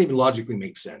doesn't even logically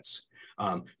make sense.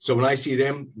 So when I see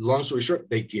them, long story short,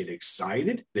 they get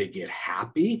excited, they get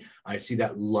happy. I see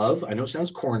that love. I know it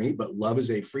sounds corny, but love is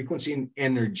a frequency and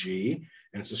energy,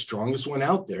 and it's the strongest one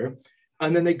out there.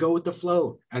 And then they go with the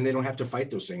flow, and they don't have to fight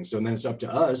those things. So then it's up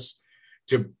to us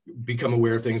to become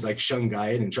aware of things like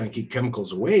shungite and trying to keep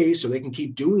chemicals away so they can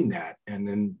keep doing that. And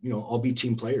then, all be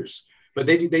team players. But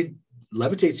they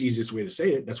levitate's the easiest way to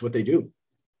say it. That's what they do.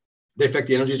 They affect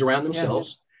the energies around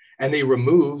themselves, and they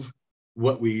remove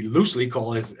what we loosely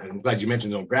call, as I'm glad you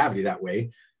mentioned gravity that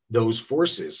way, those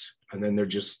forces. And then they're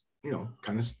just,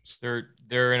 kind of.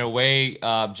 They're in a way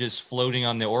just floating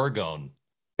on the orgone.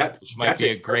 Which might be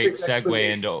a great segue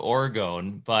into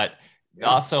orgone. But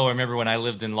also, I remember when I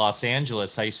lived in Los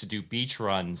Angeles, I used to do beach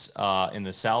runs in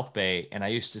the South Bay, and I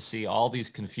used to see all these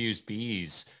confused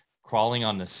bees crawling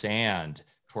on the sand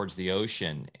towards the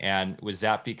ocean. And was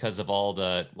that because of all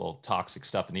the toxic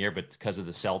stuff in the air, but because of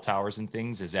the cell towers and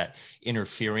things? Is that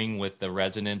interfering with the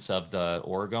resonance of the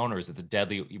orgone, or is it the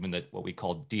deadly, even what we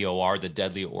call DOR, the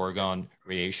deadly orgone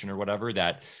radiation or whatever?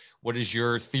 What is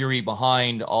your theory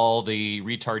behind all the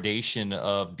retardation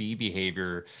of bee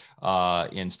behavior,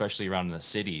 especially around in the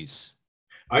cities?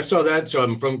 I saw that. So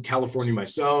I'm from California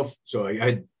myself. So I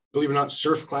had, believe it or not,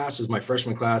 surf class is my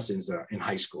freshman class in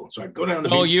high school. So I'd go down to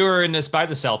the beach. You were by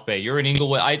the South Bay. You're in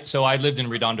Inglewood. So I lived in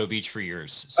Redondo Beach for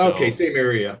years. So. Okay, same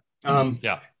area.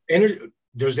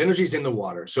 There's energies in the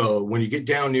water. So when you get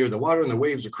down near the water and the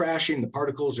waves are crashing, the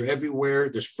particles are everywhere.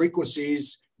 There's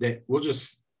frequencies that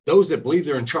those that believe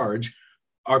they're in charge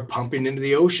are pumping into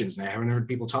the oceans. And I haven't heard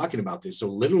people talking about this. So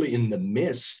literally in the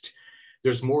mist,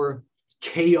 there's more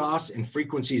chaos and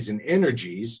frequencies and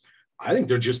energies. I think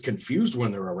they're just confused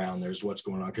when they're around. There's what's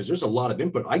going on, because there's a lot of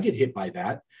input. I get hit by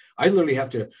that. I literally have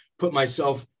to put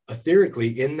myself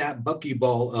etherically in that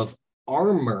buckyball of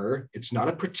armor. It's not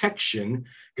a protection,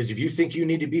 because if you think you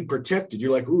need to be protected,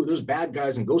 you're like, ooh, there's bad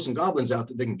guys and ghosts and goblins out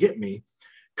there that can get me.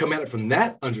 Come at it from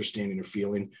that understanding or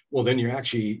feeling, well, then you're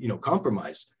actually,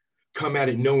 compromised. Come at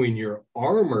it knowing you're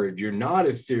armored, you're not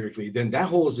etherically, then that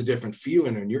holds a different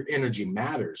feeling and your energy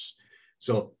matters.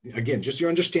 So again, just your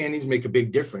understandings make a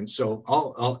big difference. So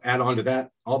I'll add on to that.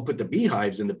 I'll put the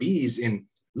beehives and the bees in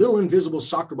little invisible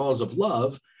soccer balls of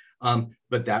love,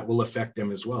 but that will affect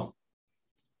them as well.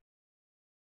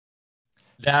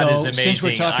 That is amazing. Since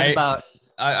we're talking about,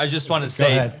 I just want to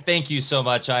say thank you so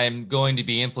much. I am going to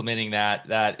be implementing that.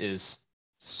 That is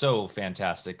so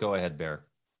fantastic. Go ahead, Bear.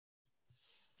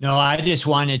 No, I just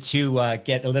wanted to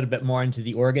get a little bit more into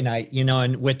the orgonite,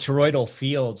 and with toroidal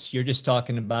fields, you're just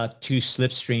talking about two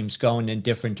slipstreams going in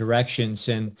different directions.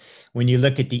 And when you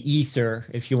look at the ether,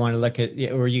 if you want to look at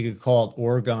it, or you could call it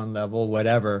orgone level,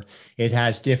 whatever, it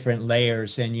has different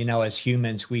layers. And, as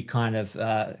humans, we kind of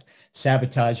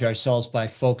sabotage ourselves by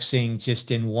focusing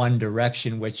just in one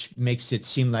direction, which makes it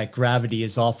seem like gravity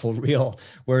is awful real.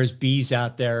 Whereas bees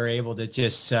out there are able to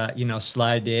just,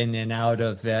 slide in and out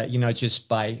of, just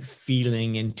by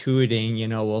feeling, intuiting,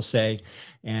 we'll say,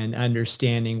 and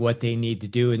understanding what they need to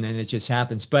do. And then it just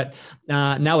happens. But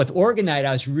now with orgonite,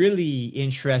 I was really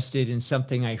interested in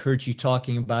something I heard you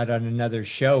talking about on another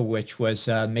show, which was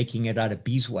making it out of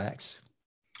beeswax.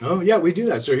 Oh yeah, we do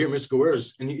that. So here at Mystical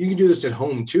Wares, and you can do this at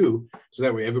home too. So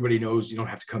that way everybody knows you don't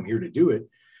have to come here to do it.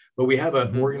 But we have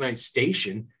an orgonite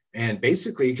station, and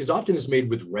basically, because often it's made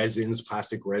with resins,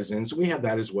 plastic resins, we have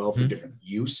that as well for different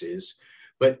uses.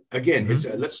 But again, it's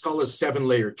let's call it a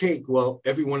 7-layer cake. Well,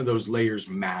 every one of those layers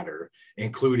matter,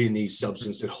 including the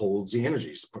substance that holds the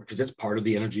energies, because it's part of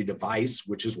the energy device,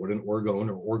 which is what an orgone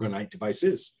or orgonite device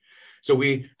is. So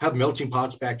we have melting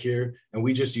pots back here, and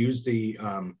we just use the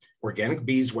organic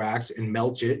beeswax and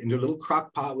melt it into a little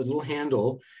crock pot with a little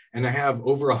handle. And I have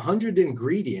over 100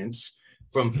 ingredients,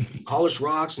 from polished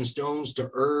rocks and stones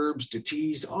to herbs to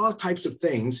teas, all types of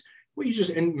things. We just,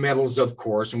 and metals, of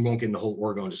course, and won't get into the whole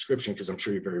orgone description because I'm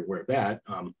sure you're very aware of that.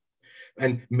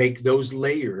 And make those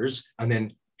layers, and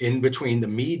then in between the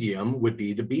medium would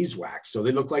be the beeswax. So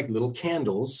they look like little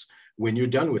candles when you're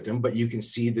done with them, but you can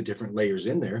see the different layers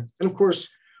in there. And of course,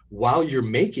 while you're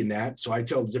making that, so I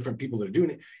tell the different people that are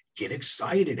doing it, get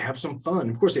excited, have some fun.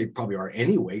 Of course, they probably are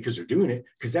anyway, because they're doing it,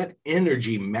 because that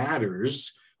energy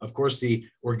matters. Of course, the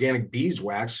organic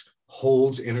beeswax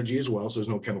holds energy as well, so there's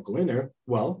no chemical in there.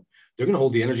 Well, they're going to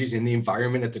hold the energies in the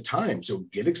environment at the time. So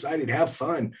get excited, have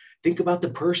fun. Think about the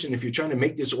person. If you're trying to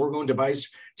make this orgone device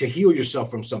to heal yourself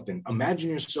from something, imagine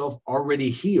yourself already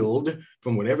healed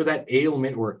from whatever that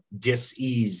ailment or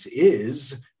dis-ease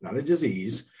is, not a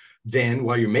disease. Then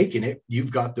while you're making it,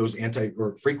 you've got those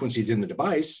or frequencies in the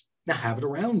device. Now have it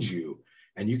around you,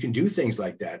 and you can do things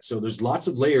like that. So there's lots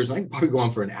of layers, and I can probably go on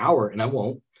for an hour, and I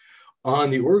won't, on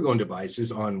the orgone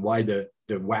devices, on why the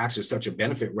wax is such a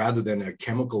benefit rather than a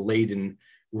chemical laden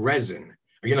resin.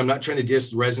 Again, I'm not trying to diss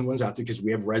the resin ones out there, because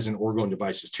we have resin orgone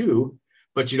devices too,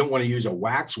 but you don't want to use a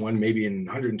wax one, maybe in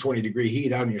 120-degree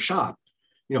heat out in your shop.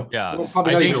 Yeah, well,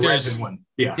 probably not even a resin one.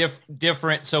 Yeah,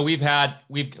 different. So we've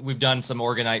done some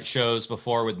orgonite shows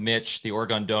before with Mitch, the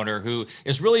orgone donor, who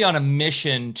is really on a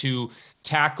mission to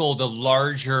tackle the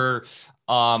larger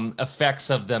effects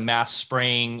of the mass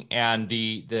spraying and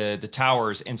the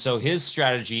towers. And so his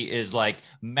strategy is like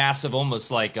massive,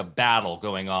 almost like a battle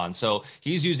going on. So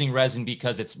he's using resin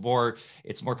because it's more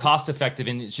cost effective,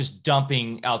 and it's just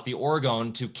dumping out the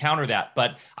orgone to counter that.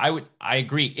 But I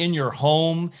agree, in your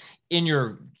home, in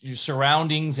your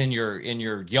surroundings, in your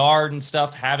yard and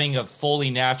stuff, having a fully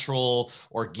natural,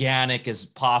 organic as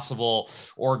possible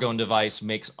orgone device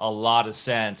makes a lot of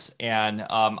sense. And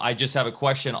I just have a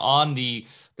question on the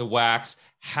wax.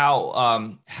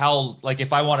 How like,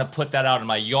 if I want to put that out in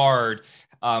my yard,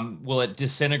 will it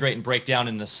disintegrate and break down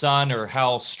in the sun, or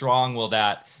how strong will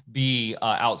that be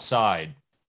outside?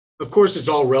 Of course, it's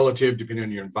all relative depending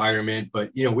on your environment, but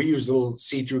we use little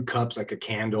see-through cups like a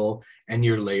candle and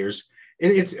your layers.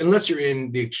 And it's, unless you're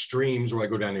in the extremes where I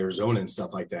go down to Arizona and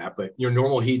stuff like that, but your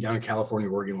normal heat down in California,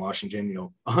 Oregon, Washington,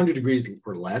 100 degrees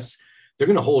or less, they're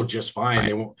going to hold just fine.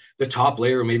 They won't, the top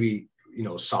layer maybe,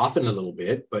 soften a little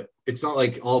bit, but it's not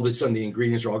like all of a sudden the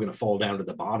ingredients are all going to fall down to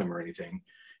the bottom or anything.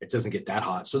 It doesn't get that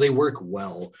hot. So they work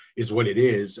well is what it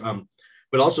is.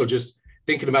 But also just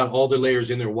thinking about all the layers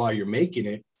in there while you're making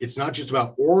it, it's not just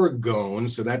about orgone.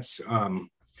 So that's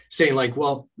saying like,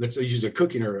 well, let's use a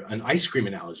cooking or an ice cream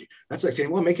analogy. That's like saying,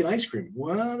 well, make an ice cream.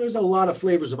 Well, there's a lot of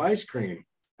flavors of ice cream,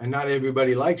 and not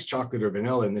everybody likes chocolate or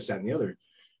vanilla and this, that, and the other.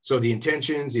 So the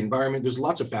intentions, the environment, there's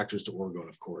lots of factors to orgone,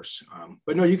 of course.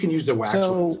 But no, you can use the wax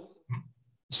ones.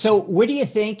 So what do you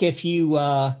think if you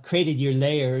created your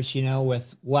layers,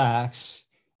 with wax,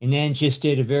 and then just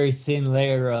did a very thin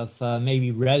layer of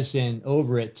maybe resin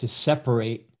over it to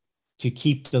separate, to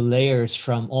keep the layers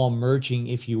from all merging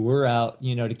if you were out,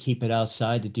 to keep it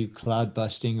outside to do cloud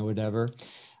busting or whatever?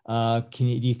 Do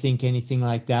you think anything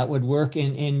like that would work?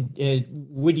 And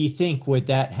what do you think, would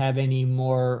that have any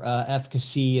more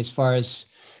efficacy as far as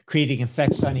creating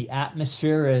effects on the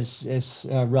atmosphere as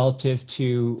relative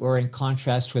to, or in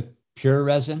contrast with, pure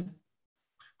resin?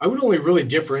 I would only really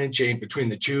differentiate between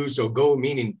the two. So go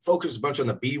meaning focus a bunch on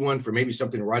the B one for maybe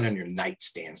something right on your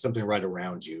nightstand, something right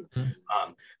around you.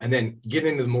 And then get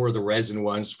into more of the resin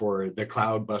ones for the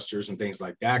cloud busters and things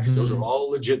like that, because those are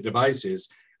all legit devices.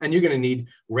 And you're going to need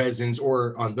resins,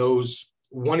 or on those,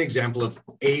 one example of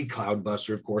a cloud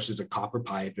buster, of course, is a copper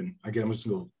pipe. And again, I'm just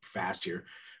going to go fast here.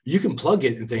 You can plug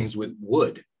it in things with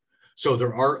wood. So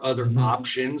there are other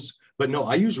options. But no,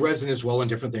 I use resin as well in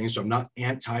different things. So I'm not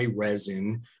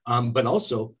anti-resin, but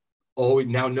also,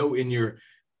 now know in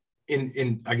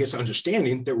I guess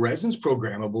understanding that resin's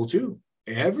programmable too.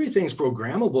 Everything's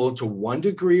programmable to one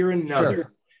degree or another.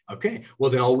 Sure. Okay,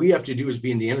 well then all we have to do is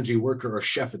being the energy worker or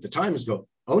chef at the time is go,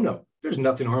 oh no, there's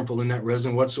nothing harmful in that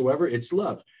resin whatsoever. It's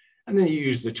love. And then you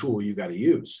use the tool you got to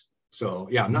use. So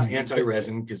yeah, I'm not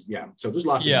anti-resin because so there's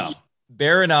lots of use.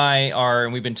 Bear and I are,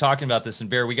 and we've been talking about this, and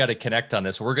Bear, we got to connect on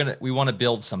this. We want to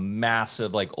build some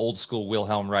massive, like old school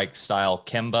Wilhelm Reich style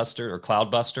chem buster or cloud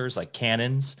busters, like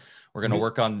cannons. We're going to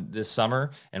work on this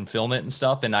summer and film it and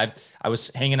stuff. And I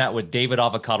was hanging out with David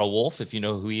Avocado Wolf, if you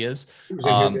know who he is. He was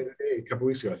in here the other day, a couple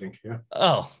weeks ago, I think. Yeah.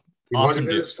 Oh, he awesome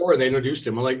wanted to the store and they introduced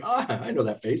him. I'm like, I know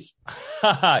that face.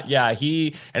 Yeah,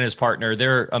 he and his partner,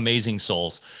 they're amazing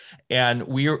souls. And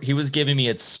he was giving me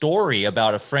a story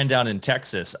about a friend down in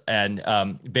Texas. And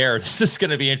Bear, this is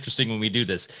going to be interesting when we do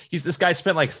this. This guy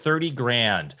spent like 30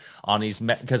 grand on these,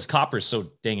 because copper is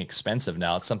so dang expensive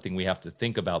now. It's something we have to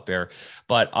think about, Bear.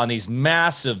 But on these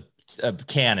massive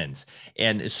cannons.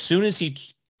 And as soon as he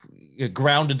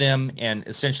grounded them and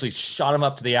essentially shot them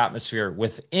up to the atmosphere,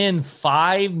 within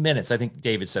 5 minutes, I think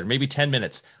David said, or maybe 10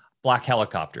 minutes, black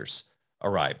helicopters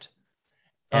arrived.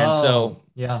 And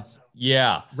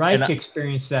yeah. Reich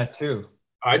experienced that too.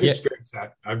 I've experienced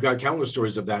that. I've got countless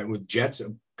stories of that with jets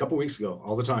a couple of weeks ago,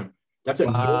 all the time. That's a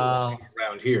normal thing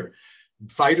around here.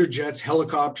 Fighter jets,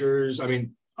 helicopters. I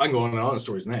mean, I can go on and on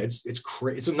stories on that. It's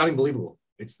crazy. It's not even believable.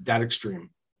 It's that extreme.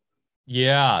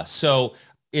 Yeah. So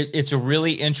it's a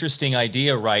really interesting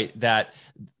idea, right? That,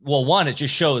 well, one, it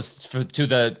just shows to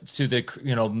the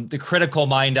the critical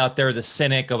mind out there, the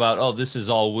cynic about, oh, this is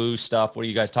all woo stuff. What are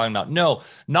you guys talking about? No,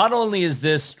 not only is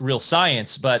this real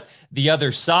science, but the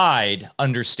other side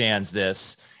understands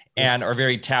this and are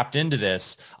very tapped into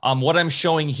this. What I'm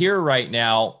showing here right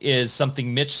now is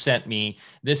something Mitch sent me.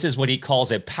 This is what he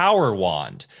calls a power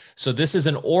wand. So this is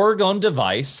an orgone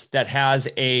device that has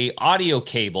a audio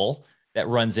cable that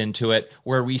runs into it,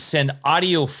 where we send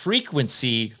audio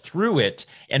frequency through it.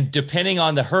 And depending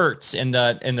on the hertz and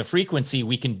the frequency,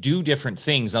 we can do different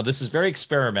things. Now, this is very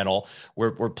experimental.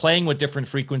 We're playing with different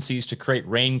frequencies to create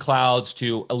rain clouds,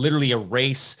 to literally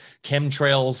erase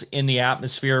chemtrails in the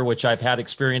atmosphere, which I've had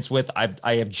experience with.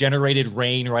 I have generated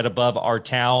rain right above our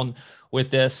town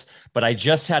with this, but I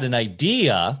just had an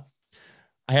idea.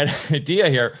 I had an idea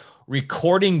here.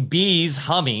 Recording bees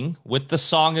humming with the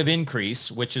Song of Increase,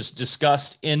 which is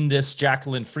discussed in this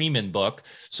Jacqueline Freeman book.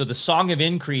 So the Song of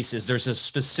Increase is there's a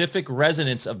specific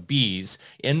resonance of bees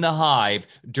in the hive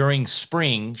during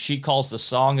spring. She calls the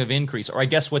Song of Increase, or I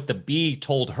guess what the bee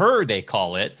told her they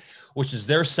call it, which is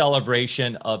their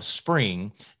celebration of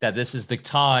spring, that this is the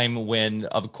time when,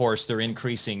 of course, they're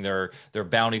increasing their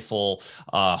bountiful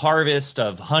harvest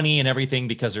of honey and everything,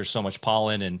 because there's so much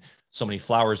pollen and so many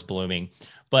flowers blooming.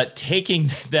 But taking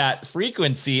that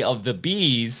frequency of the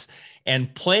bees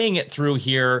and playing it through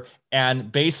here and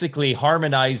basically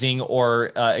harmonizing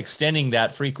or extending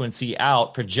that frequency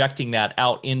out, projecting that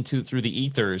out through the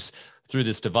ethers through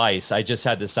this device. I just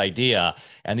had this idea,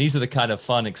 and these are the kind of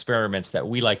fun experiments that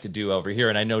we like to do over here.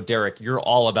 And I know, Derek, you're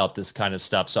all about this kind of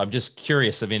stuff. So I'm just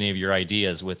curious of any of your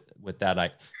ideas with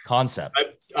that concept.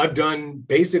 I've done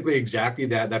basically exactly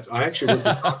that. I actually worked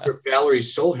with Dr. Valerie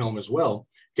Solhelm as well.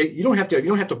 You don't have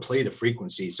to play the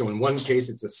frequency. So in one case,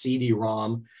 it's a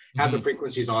CD-ROM, have the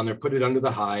frequencies on there, put it under the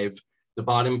hive, the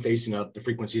bottom facing up, the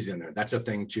frequencies in there. That's a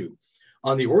thing too.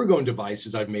 On the orgone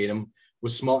devices, I've made them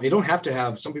with small. You don't have to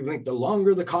have, some people think the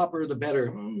longer the copper, the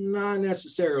better. Not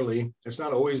necessarily. It's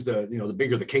not always the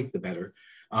bigger the cake, the better.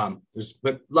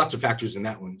 But lots of factors in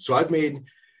that one. So I've made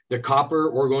the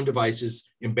copper orgone devices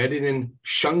embedded in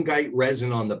shungite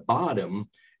resin on the bottom,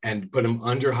 and put them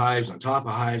under hives, on top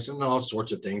of hives, and all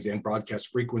sorts of things, and broadcast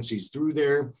frequencies through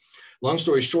there. Long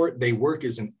story short, they work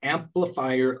as an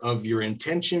amplifier of your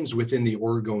intentions within the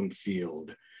orgone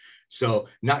field. So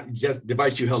not just the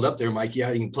device you held up there, Mike.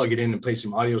 Yeah, you can plug it in and play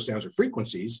some audio sounds or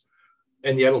frequencies,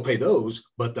 and yeah, it'll play those.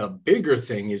 But the bigger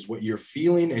thing is what you're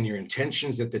feeling and your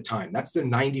intentions at the time. That's the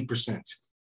 90%.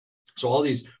 So all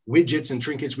these widgets and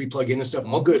trinkets we plug in and stuff,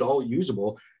 all good, all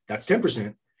usable. That's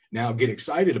 10%. Now get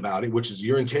excited about it, which is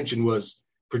your intention was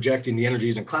projecting the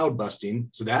energies and cloud busting.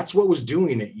 So that's what was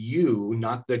doing it, you,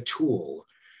 not the tool.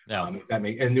 Yeah.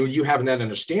 And you having that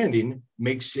understanding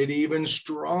makes it even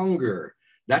stronger.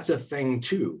 That's a thing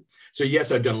too. So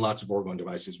yes, I've done lots of orgone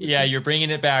devices. Yeah, you're bringing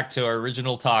it back to our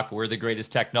original talk. We're the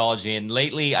greatest technology. And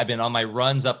lately, I've been on my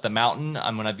runs up the mountain.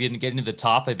 When I've been getting to the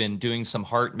top, I've been doing some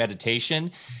heart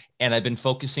meditation, and I've been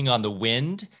focusing on the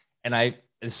wind. And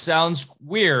it sounds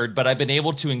weird, but I've been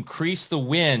able to increase the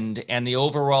wind and the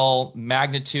overall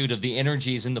magnitude of the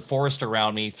energies in the forest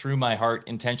around me through my heart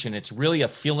intention. It's really a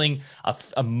feeling,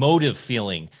 a motive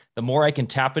feeling. The more I can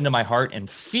tap into my heart and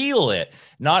feel it,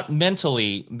 not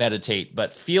mentally meditate,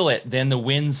 but feel it, then the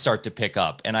winds start to pick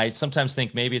up. And I sometimes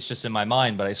think maybe it's just in my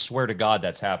mind, but I swear to God,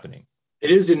 that's happening.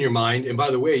 It is in your mind. And by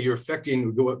the way, you're affecting,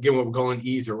 again, what we're calling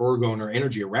ether, orgone, or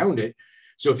energy around it.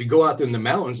 So if you go out there in the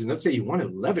mountains and let's say you want to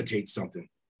levitate something,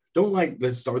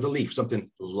 let's start with a leaf, something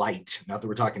light. Not that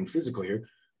we're talking physical here.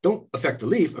 Don't affect the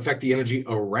leaf, affect the energy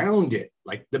around it,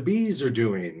 like the bees are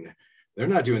doing. They're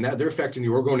not doing that. They're affecting the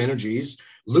orgone energies,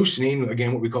 loosening,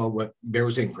 again, what we call, what Bear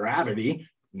was saying, gravity.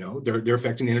 They're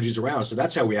affecting the energies around. So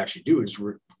that's how we actually do it, is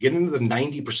we're getting into the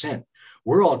 90%.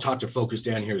 We're all taught to focus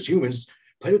down here as humans,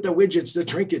 play with the widgets, the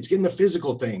trinkets, get in the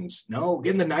physical things. No,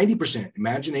 get in the 90%,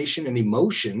 imagination and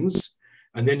emotions,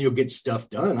 and then you'll get stuff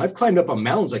done. I've climbed up on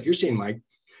mountains, like you're saying, Mike,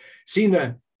 seeing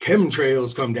the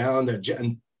chemtrails come down,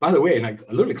 and by the way, and I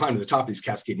literally climb to the top of these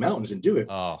Cascade Mountains and do it.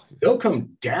 Oh. They'll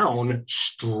come down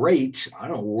straight. I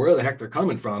don't know where the heck they're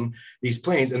coming from, these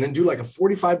planes, and then do like a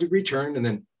 45-degree turn. And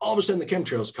then all of a sudden the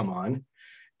chemtrails come on,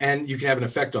 and you can have an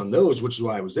effect on those, which is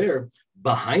why I was there.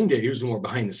 Behind it, here's more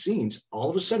behind the scenes. All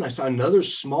of a sudden I saw another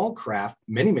small craft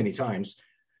many, many times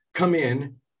come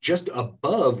in just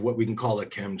above what we can call a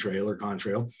chemtrail or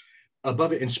contrail,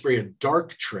 above it, and spray a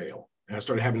dark trail. And I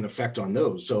started having an effect on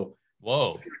those. So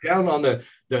whoa, if you're down on the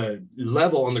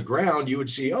level on the ground, you would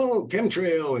see, oh,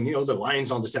 chemtrail, and the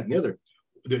lines on this, that, and the other.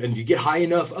 And you get high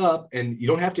enough up, and you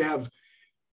don't have to have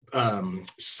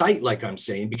sight, like I'm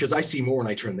saying, because I see more when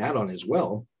I turn that on as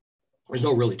well. There's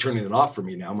no really turning it off for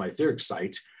me now, my etheric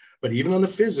sight. But even on the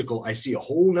physical, I see a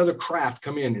whole nother craft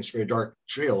come in and spray a dark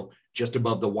trail just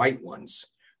above the white ones.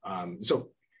 So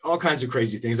all kinds of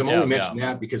crazy things. I'm only mentioning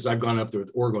that because I've gone up there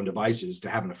with orgone devices to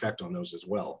have an effect on those as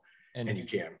well. And you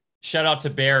can. Shout out to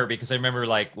Bear, because I remember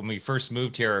like when we first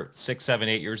moved here 6, 7,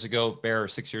 8 years ago, Bear,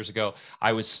 6 years ago,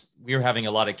 we were having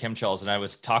a lot of chemtrails, and I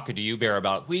was talking to you, Bear,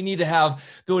 about we need to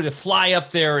be able to fly up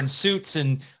there in suits.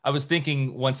 And I was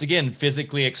thinking, once again,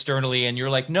 physically, externally, and you're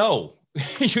like, no,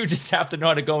 you just have to know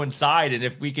how to go inside. And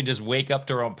if we can just wake up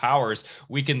to our own powers,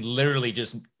 we can literally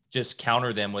just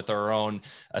counter them with our own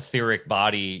etheric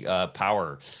body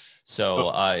power. So,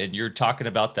 and you're talking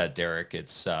about that, Derek.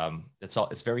 It's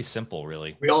very simple,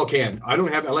 really. We all can. I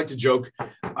like to joke,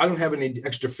 I don't have any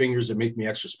extra fingers that make me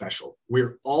extra special.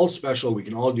 We're all special. We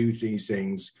can all do these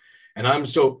things. And I'm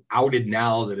so outed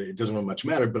now that it doesn't really much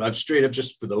matter, but I've straight up,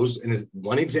 just for those, and as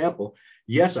one example,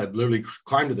 yes, I've literally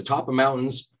climbed to the top of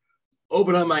mountains,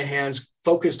 opened up my hands,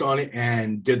 focused on it,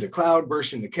 and did the cloud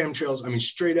burst and the chemtrails. I mean,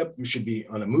 straight up, you should be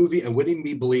on a movie and wouldn't even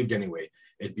be believed anyway.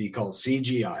 It'd be called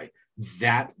CGI.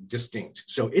 That distinct.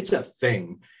 So it's a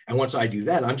thing. And once I do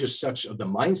that, I'm just such of the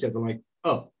mindset that I'm like,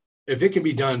 oh, if it can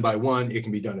be done by one, it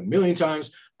can be done a million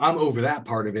times. I'm over that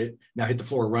part of it. Now hit the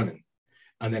floor running.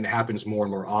 And then it happens more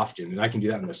and more often. And I can do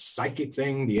that in the psychic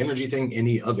thing, the energy thing,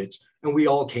 any of it. And we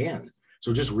all can.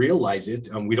 So just realize it.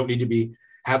 We don't need to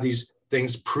have these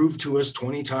things proved to us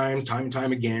 20 times, time and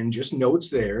time again. Just know it's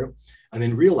there, and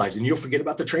then realize it. And you'll forget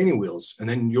about the training wheels, and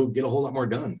then you'll get a whole lot more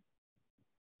done.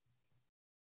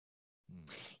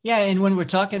 Yeah, and when we're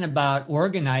talking about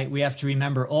Orgonite, we have to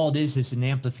remember all it is an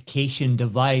amplification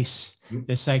device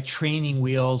that's like training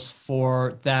wheels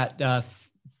for that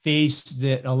phase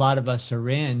that a lot of us are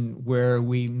in, where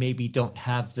we maybe don't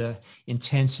have the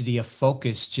intensity of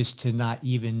focus just to not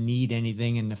even need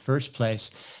anything in the first place.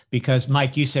 Because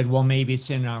Mike, you said, well, maybe it's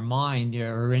in our mind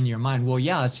or in your mind. Well,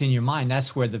 yeah, it's in your mind.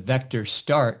 That's where the vectors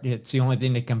start. It's the only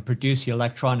thing that can produce the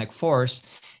electronic force.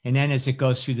 And then as it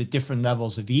goes through the different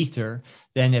levels of ether,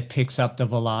 then it picks up the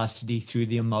velocity through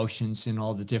the emotions and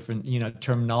all the different,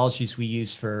 terminologies we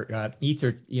use for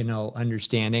ether,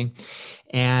 understanding.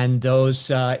 And those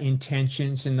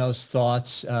intentions and those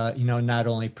thoughts, not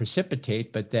only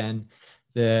precipitate, but then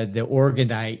the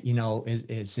Orgonite,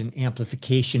 is an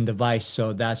amplification device.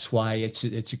 So that's why it's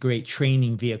a great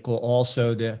training vehicle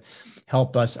also to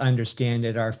help us understand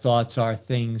that our thoughts are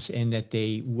things and that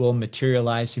they will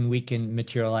materialize, and we can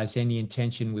materialize any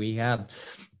intention we have.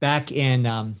 Back in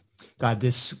God,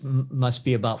 this must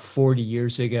be about 40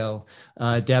 years ago.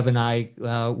 Deb and I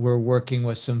were working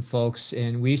with some folks,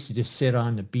 and we used to just sit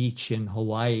on the beach in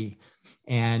Hawaii,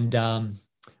 and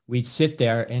we'd sit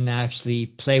there and actually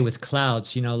play with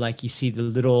clouds, like you see the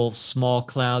little small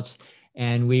clouds,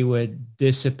 and we would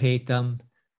dissipate them,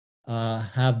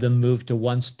 have them move to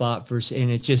one spot and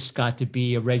it just got to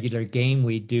be a regular game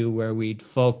we'd do where we'd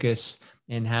focus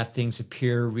and have things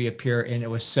reappear. And it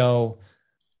was so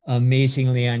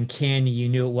amazingly uncanny. You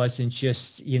knew it wasn't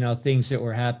just, things that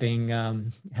were happening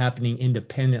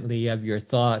independently of your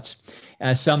thoughts.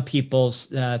 Some people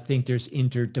think there's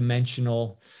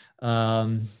interdimensional,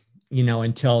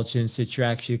 intelligence that you're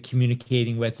actually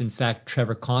communicating with. In fact,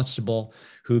 Trevor Constable,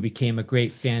 who became a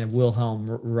great fan of Wilhelm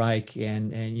Reich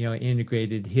and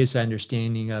integrated his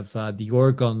understanding of the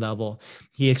orgone level,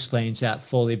 he explains that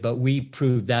fully. But we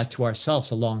proved that to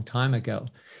ourselves a long time ago.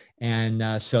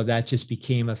 And so that just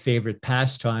became a favorite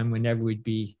pastime. Whenever we'd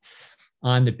be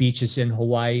on the beaches in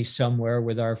Hawaii somewhere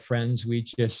with our friends, we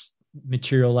just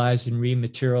materialize and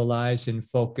rematerialize and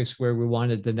focus where we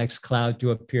wanted the next cloud to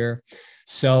appear.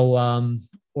 So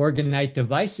Orgonite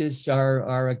devices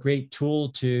are a great tool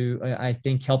to, I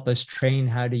think, help us train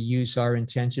how to use our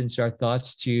intentions, our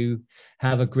thoughts to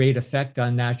have a great effect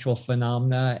on natural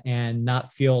phenomena and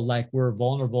not feel like we're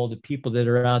vulnerable to people that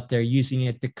are out there using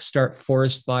it to start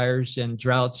forest fires and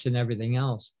droughts and everything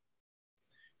else.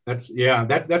 That's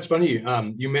funny.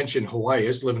 You mentioned Hawaii. I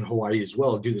used to live in Hawaii as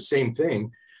well, do the same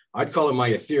thing. I'd call it my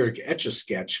etheric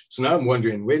etch-a-sketch. So now I'm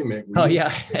wondering, wait a minute.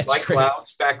 Yeah. Like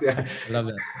clouds back there. I love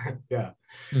that. Yeah.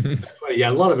 That's funny. Yeah.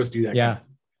 A lot of us do that. Yeah.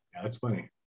 Yeah. That's funny.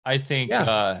 I think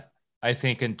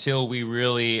until we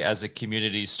really, as a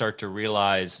community, start to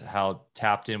realize how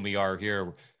tapped in we are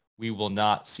here, we will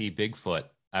not see Bigfoot.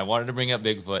 I wanted to bring up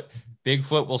Bigfoot.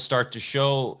 Bigfoot will start to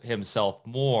show himself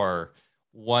more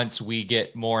once we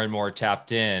get more and more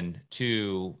tapped in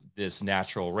to this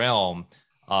natural realm.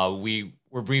 We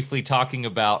were briefly talking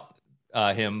about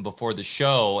him before the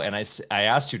show, and I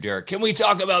asked you, Derek, can we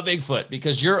talk about Bigfoot?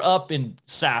 Because you're up in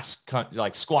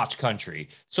Squatch country.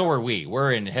 So are we.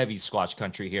 We're in heavy Squatch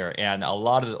country here, and a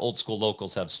lot of the old school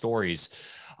locals have stories.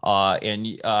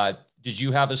 Did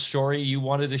you have a story you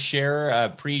wanted to share?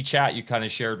 Pre-chat, you kind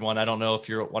of shared one. I don't know if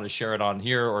you want to share it on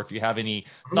here or if you have any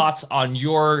thoughts on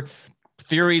your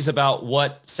theories about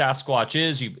what Sasquatch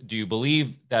is. Do you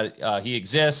believe that he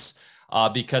exists?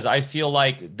 Because I feel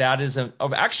like that is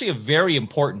actually a very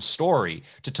important story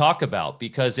to talk about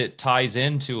because it ties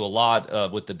into a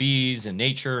lot with the bees and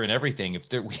nature and everything.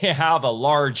 If we have a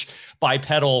large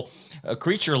bipedal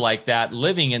creature like that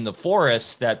living in the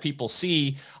forest that people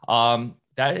see,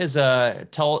 that is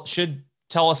should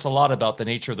tell us a lot about the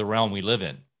nature of the realm we live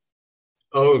in.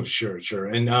 Oh, sure.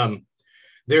 And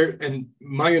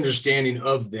my understanding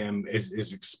of them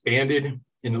is expanded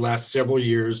in the last several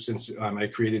years since I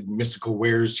created Mystical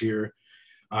Wares here.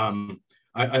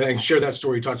 I share that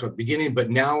story you talked about at the beginning, but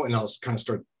now, and I'll kind of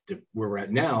start where we're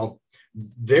at now,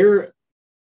 I'm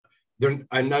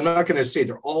not going to say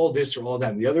they're all this or all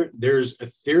that and the other. There's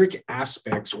etheric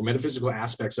aspects or metaphysical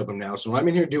aspects of them now. So when I'm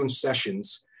in here doing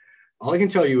sessions, all I can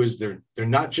tell you is they're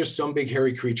not just some big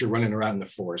hairy creature running around in the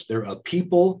forest. They're a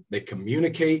people. They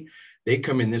communicate. They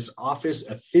come in this office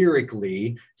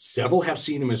etherically. Several have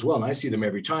seen them as well, and I see them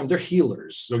every time. They're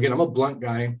healers. So again, I'm a blunt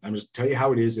guy. I'm just tell you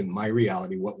how it is in my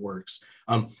reality, what works.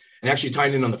 And actually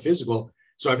tying in on the physical.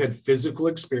 So I've had physical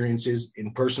experiences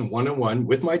in person, one-on-one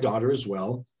with my daughter as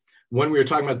well. One we were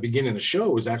talking about at the beginning of the show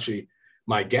was actually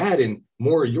my dad in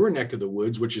more your neck of the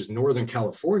woods, which is Northern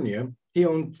California. He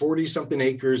owned 40-something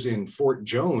acres in Fort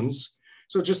Jones.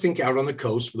 So just think out on the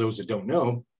coast, for those that don't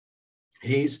know.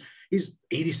 He's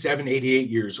 87, 88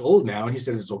 years old now. And he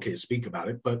said it's okay to speak about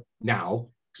it, but now,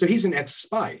 so he's an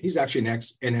ex-spy. He's actually an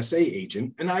ex-NSA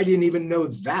agent. And I didn't even know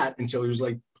that until he was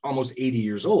like almost 80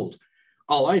 years old.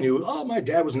 All I knew, my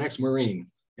dad was an ex-Marine,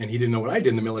 and he didn't know what I did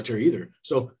in the military either.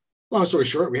 So long story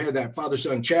short, we had that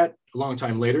father-son chat a long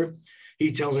time later.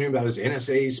 He tells me about his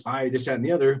NSA spy, this, that, and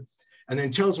the other. And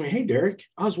then tells me, hey, Derek,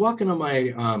 I was walking on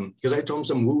my, because I told him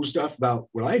some woo stuff about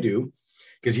what I do,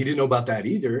 because he didn't know about that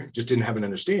either, just didn't have an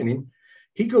understanding.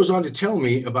 He goes on to tell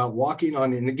me about walking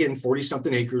on, and again,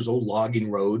 40-something acres, old logging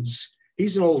roads.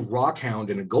 He's an old rock hound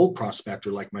and a gold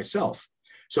prospector like myself.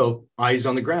 So eyes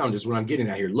on the ground is what I'm getting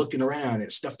at here, looking around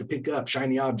at stuff to pick up,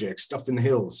 shiny objects, stuff in the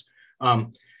hills.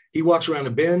 He walks around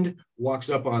a bend, walks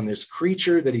up on this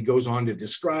creature that he goes on to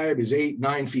describe is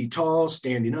 8-9 feet tall,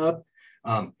 standing up,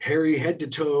 hairy head to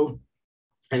toe.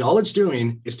 And all it's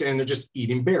doing is standing there just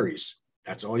eating berries.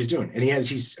 That's all he's doing. And I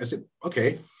said,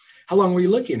 okay, how long were you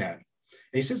looking at? And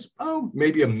he says,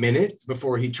 maybe a minute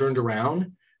before he turned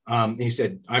around. He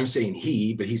said, I'm saying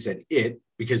he, but he said it,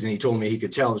 because then he told me he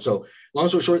could tell. So long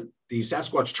story short, the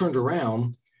Sasquatch turned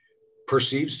around,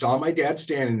 saw my dad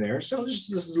standing there. So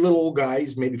just this little old guy,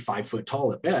 he's maybe 5 foot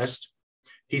tall at best.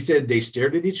 He said they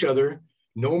stared at each other,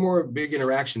 no more big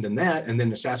interaction than that. And then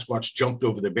the Sasquatch jumped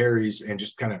over the berries and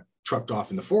just kind of trucked off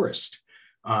in the forest.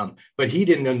 But he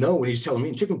didn't know when he's telling me.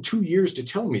 It took him 2 years to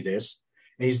tell me this.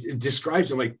 And he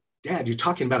describes him like, Dad, you're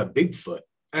talking about a Bigfoot.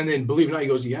 And then believe it or not, he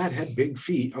goes, yeah, it had big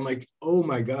feet. I'm like, oh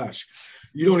my gosh,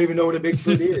 you don't even know what a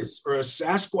Bigfoot is or a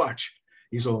Sasquatch.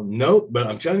 He's all, nope, but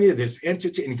I'm telling you this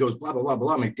entity, and he goes, blah, blah, blah,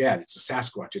 blah. I'm like, Dad, it's a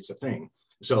Sasquatch. It's a thing.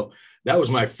 So that was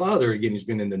my father. Again, he's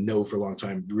been in the know for a long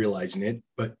time, realizing it.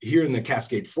 But here in the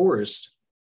Cascade Forest,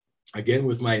 again,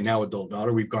 with my now adult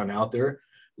daughter, we've gone out there,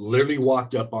 literally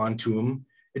walked up onto him.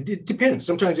 It depends.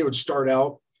 Sometimes they would start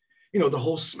out, the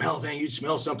whole smell thing, you'd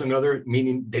smell something other,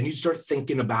 meaning then you'd start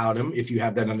thinking about them if you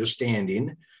have that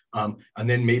understanding. And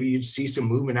then maybe you'd see some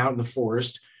movement out in the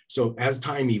forest. So as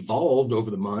time evolved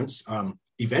over the months,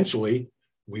 eventually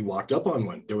we walked up on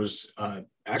one. There was,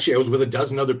 actually, I was with a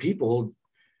dozen other people.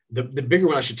 The bigger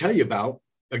one I should tell you about,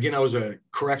 again, I was a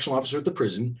correctional officer at the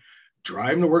prison,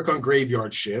 driving to work on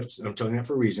graveyard shifts. And I'm telling you that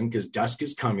for a reason, because dusk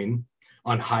is coming.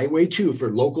 On Highway 2,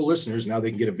 for local listeners, now they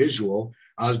can get a visual.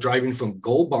 I was driving from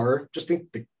Gold Bar, just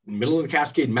think the middle of the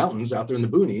Cascade Mountains out there in the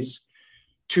boonies,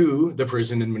 to the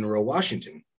prison in Monroe,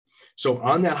 Washington. So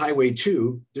on that Highway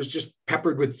 2, there's just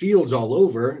peppered with fields all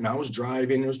over. And I was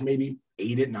driving, it was maybe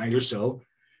 8 at night or so.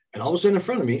 And all of a sudden in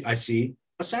front of me, I see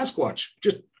a Sasquatch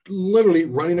just literally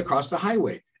running across the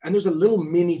highway. And there's a little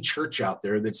mini church out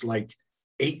there that's like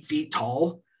 8 feet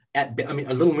tall. A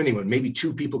little mini one, maybe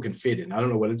 2 people can fit in. I don't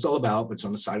know what it's all about, but it's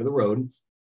on the side of the road.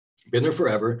 Been there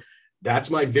forever. That's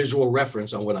my visual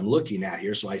reference on what I'm looking at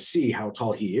here. So I see how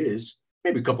tall he is,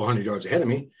 maybe a couple 100 yards ahead of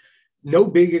me. No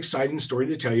big exciting story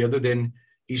to tell you other than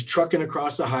he's trucking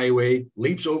across the highway,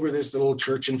 leaps over this little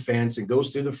church and fence and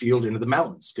goes through the field into the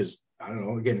mountains. Because I don't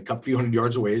know, again, a few hundred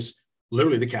yards away is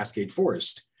literally the Cascade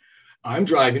Forest. I'm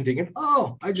driving thinking,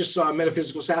 oh, I just saw a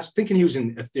metaphysical Sasquatch, thinking he was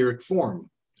in etheric form.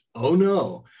 Oh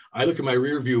no. I look at my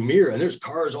rear view mirror and there's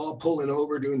cars all pulling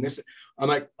over doing this. I'm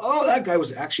like, oh, that guy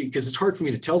was actually, because it's hard for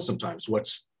me to tell sometimes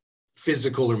what's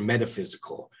physical or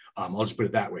metaphysical. I'll just put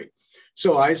it that way.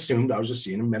 So I assumed I was just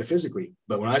seeing him metaphysically.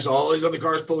 But when I saw all these other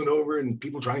cars pulling over and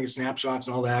people trying to get snapshots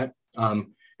and all that, it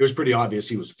was pretty obvious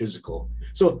he was physical.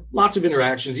 So lots of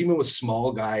interactions, even with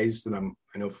small guys that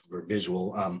I know for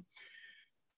visual.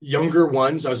 Younger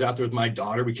ones, I was out there with my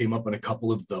daughter. We came up on a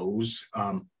couple of those.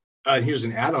 Here's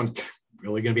an add-on,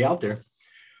 really going to be out there.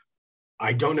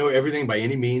 I don't know everything by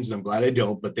any means, and I'm glad I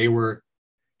don't, but they were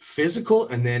physical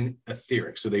and then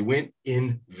etheric. So they went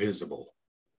invisible.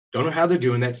 Don't know how they're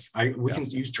doing that. We can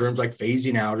use terms like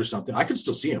phasing out or something. I could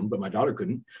still see them, but my daughter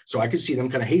couldn't. So I could see them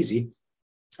kind of hazy.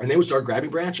 And they would start grabbing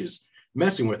branches,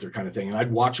 messing with her kind of thing. And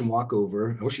I'd watch them walk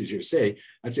over. I wish she was here to say,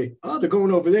 I'd say, oh, they're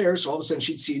going over there. So all of a sudden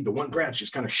she'd see the one branch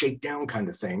just kind of shake down kind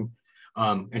of thing.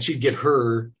 And she'd get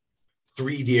her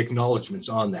 3D acknowledgements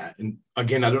on that. And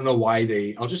again, I don't know why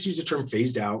I'll just use the term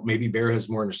phased out. Maybe Bear has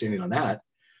more understanding on that.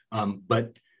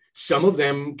 But some of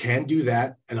them can do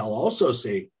that. And I'll also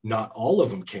say not all of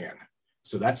them can.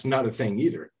 So that's not a thing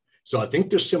either. So I think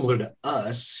they're similar to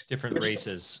us. Different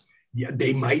races. Yeah,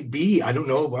 they might be. I don't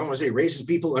know if I want to say races,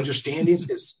 people, understandings,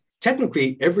 because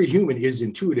technically every human is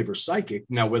intuitive or psychic.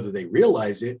 Now, whether they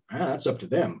realize it, that's up to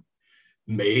them.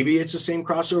 Maybe it's the same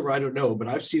crossover. I don't know, but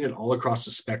I've seen it all across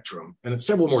the spectrum and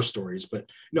several more stories. But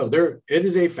no, it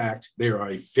is a fact. They are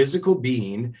a physical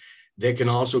being that can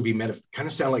also be kind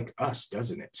of sound like us,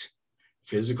 doesn't it?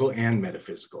 Physical and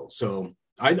metaphysical. So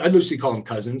I loosely call them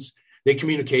cousins. They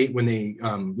communicate when they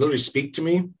literally speak to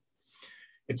me.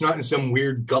 It's not in some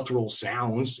weird guttural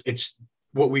sounds. It's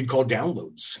what we'd call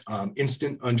downloads,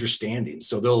 instant understanding.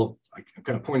 So I'm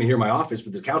kind of pointing here in my office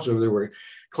with the couch over there where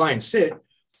clients sit.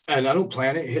 And I don't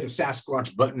plan it, hit a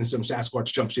Sasquatch button and some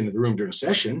Sasquatch jumps into the room during a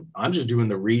session. I'm just doing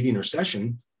the reading or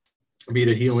session, be it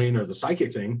a healing or the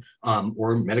psychic thing,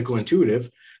 or medical intuitive.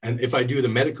 And if I do the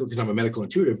medical, because I'm a medical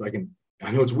intuitive,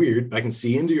 I know it's weird, but I can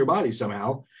see into your body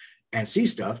somehow and see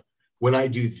stuff. When I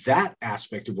do that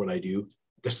aspect of what I do,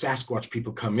 the Sasquatch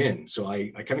people come in. So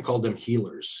I kind of call them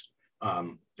healers.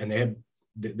 And they're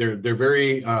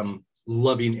very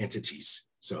loving entities.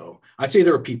 So I'd say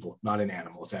they're a people, not an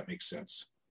animal, if that makes sense.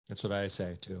 That's what I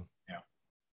say too. Yeah.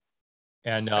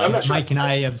 And Mike and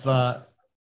I have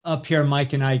up here.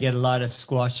 Mike and I get a lot of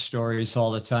Squatch stories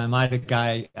all the time. I had a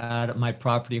guy out at my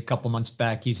property a couple months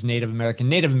back. He's Native American.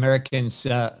 Native Americans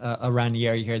around the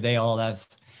area here, they all have,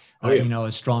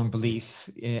 a strong belief,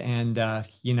 and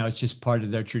it's just part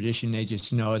of their tradition. They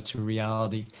just know it's a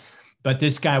reality. But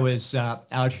this guy was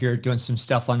out here doing some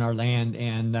stuff on our land,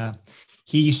 and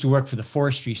he used to work for the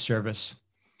Forestry Service,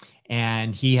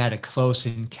 and he had a close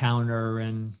encounter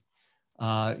and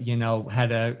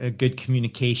had a good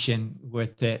communication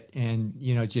with it, and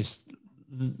just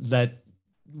let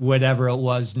whatever it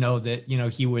was know that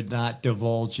he would not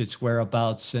divulge its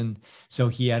whereabouts. And so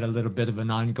he had a little bit of an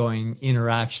ongoing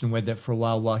interaction with it for a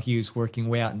while he was working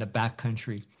way out in the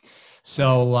backcountry.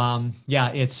 So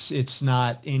yeah, it's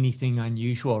not anything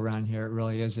unusual around here. It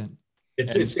really isn't.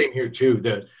 It's the same here too.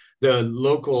 The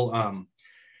local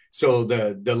so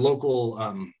the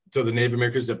local so the Native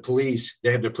Americans, the police,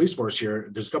 they have their police force here.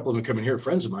 There's a couple of them coming here,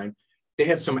 friends of mine. They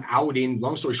had some outing,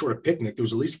 long story short, a picnic. There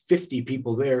was at least 50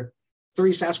 people there.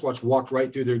 3 Sasquatch walked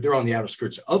right through there. They're on the outer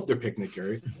skirts of their picnic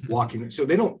area, walking. So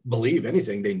they don't believe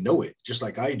anything. They know it, just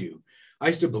like I do. I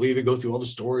used to believe it, go through all the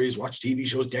stories, watch TV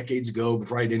shows decades ago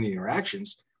before I had any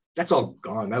interactions. That's all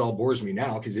gone. That all bores me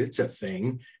now because it's a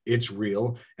thing. It's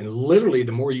real. And literally,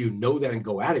 the more you know that and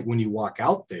go at it when you walk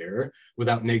out there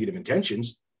without negative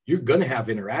intentions, you're going to have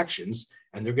interactions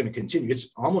and they're going to continue. It's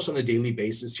almost on a daily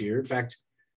basis here. In fact,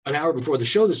 an hour before the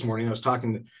show this morning, I was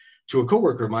talking to a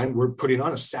coworker of mine. We're putting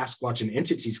on a Sasquatch and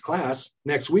Entities class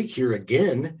next week here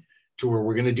again, to where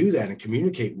we're going to do that and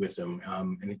communicate with them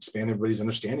and expand everybody's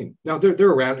understanding. Now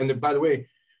they're around, and by the way,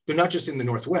 they're not just in the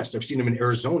Northwest. I've seen them in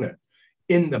Arizona,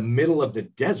 in the middle of the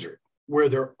desert where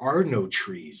there are no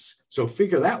trees. So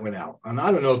figure that one out. And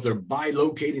I don't know if they're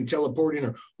bilocating, teleporting,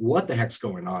 or what the heck's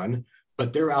going on,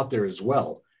 but they're out there as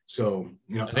well. So,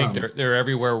 I think they're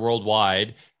everywhere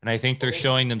worldwide, and I think they're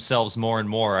showing themselves more and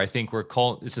more. I think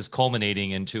this is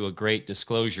culminating into a great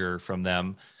disclosure from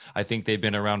them. I think they've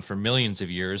been around for millions of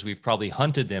years. We've probably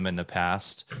hunted them in the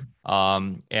past.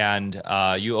 And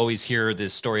you always hear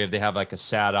this story of they have like a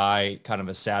sad eye, kind of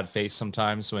a sad face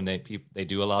sometimes when they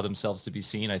do allow themselves to be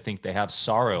seen. I think they have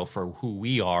sorrow for who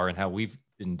we are and how we've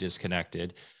been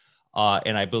disconnected.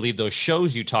 And I believe those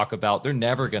shows you talk about, they're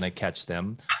never going to catch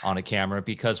them on a camera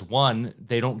because, one,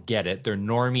 they don't get it. They're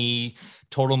normie,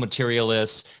 total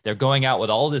materialists. They're going out with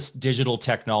all this digital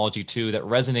technology too that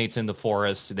resonates in the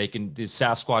forest. The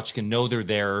Sasquatch can know they're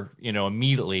there,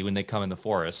 immediately when they come in the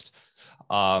forest.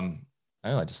 I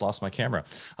just lost my camera.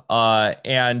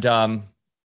 And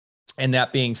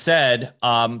that being said,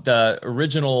 the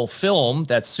original film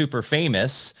that's super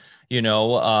famous,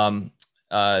 from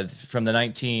the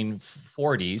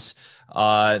 1940s,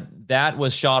 that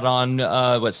was shot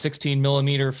on 16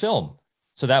 millimeter film.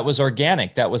 So that was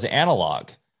organic. That was analog,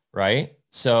 right?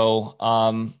 So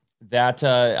that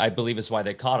I believe is why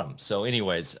they caught him. So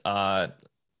anyways, I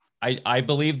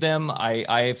believe them.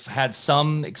 I've had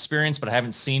some experience, but I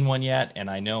haven't seen one yet, and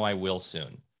I know I will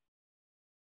soon.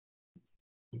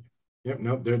 Yep,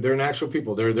 no, they're natural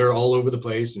people. They're all over the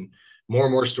place, and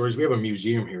more stories. We have a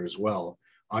museum here as well.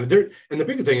 And the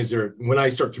bigger thing is when I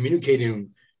start communicating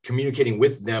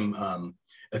with them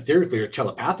etherically or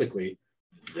telepathically,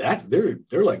 that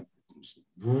they're like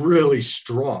really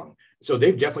strong. So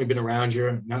they've definitely been around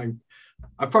here. Now,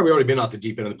 I've probably already been off the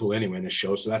deep end of the pool anyway in this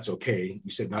show, so that's okay.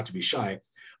 You said not to be shy.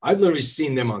 I've literally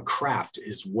seen them on craft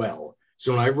as well.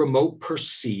 So when I remote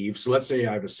perceive, so let's say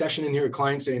I have a session in here, a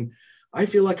client saying, I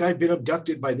feel like I've been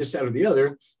abducted by this, that, or the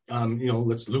other.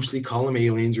 Let's loosely call them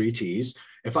aliens or ETs.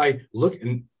 If I look,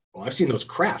 and I've seen those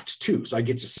craft too, so I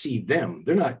get to see them.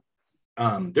 They're not,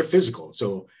 they're physical.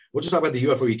 So we'll just talk about the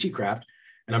UFO ET craft,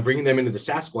 and I'm bringing them into the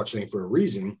Sasquatch thing for a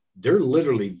reason. They're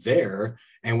literally there.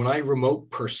 And when I remote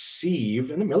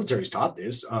perceive, and the military's taught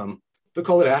this, they'll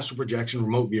call it astral projection,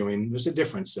 remote viewing. There's a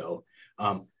difference though.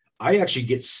 I actually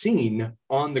get seen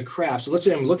on the craft. So let's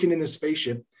say I'm looking in this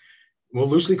spaceship. We'll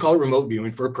loosely call it remote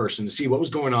viewing for a person to see what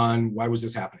was going on. Why was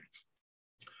this happening?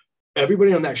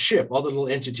 Everybody on that ship, all the little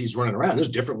entities running around, there's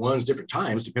different ones, different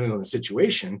times, depending on the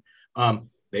situation.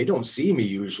 They don't see me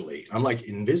usually. I'm like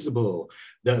invisible.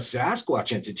 The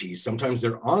Sasquatch entities, sometimes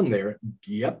they're on there.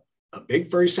 Yep. A big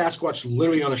furry Sasquatch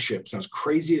literally on a ship. Sounds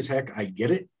crazy as heck. I get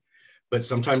it. But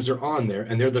sometimes they're on there,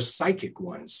 and they're the psychic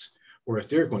ones or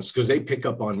etheric ones because they pick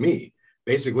up on me.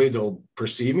 Basically, they'll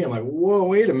perceive me. I'm like, whoa,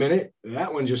 wait a minute.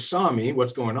 That one just saw me.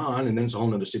 What's going on? And then it's a whole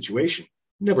nother situation.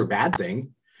 Never a bad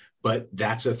thing, but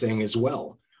that's a thing as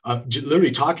well.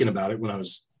 Literally talking about it when I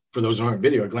was, for those who aren't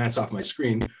video, I glanced off my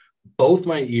screen. Both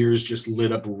my ears just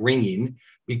lit up ringing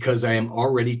because I am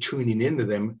already tuning into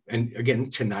them. And again,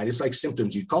 tinnitus like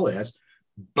symptoms, you'd call it as,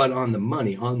 but on the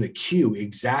money, on the cue,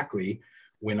 exactly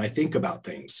when I think about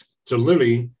things. So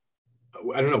literally,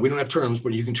 I don't know, we don't have terms,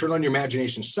 but you can turn on your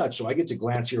imagination such. So I get to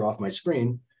glance here off my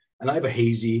screen and I have a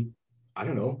hazy, I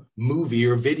don't know, movie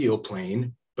or video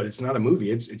playing, but it's not a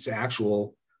movie. It's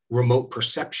actual remote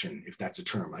perception, if that's a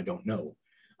term. I don't know.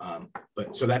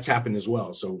 But so that's happened as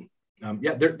well. So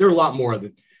yeah, they're a lot more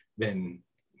than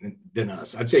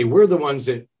us. I'd say we're the ones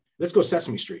that, let's go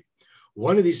Sesame Street.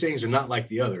 One of these things are not like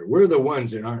the other. We're the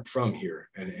ones that aren't from here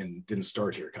and didn't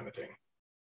start here, kind of thing.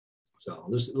 So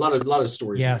there's a lot of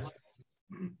stories. Yeah.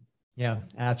 Mm-hmm. Yeah,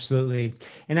 absolutely.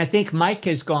 And I think Mike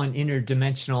has gone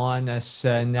interdimensional on us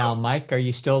now. Mike, are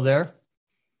you still there?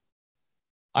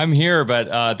 I'm here,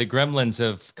 but the gremlins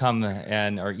have come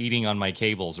and are eating on my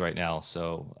cables right now.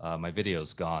 So my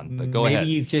video's gone, but go ahead.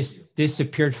 Maybe you've just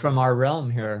disappeared from our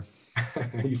realm here.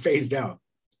 You phased out.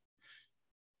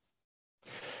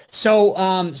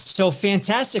 So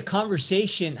fantastic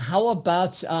conversation. How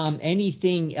about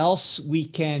anything else we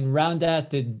can round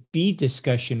out the bee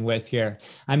discussion with here?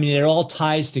 I mean, it all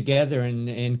ties together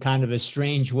in kind of a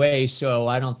strange way. So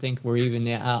I don't think we're even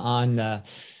on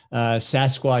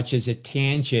Sasquatch as a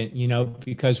tangent,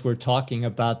 because we're talking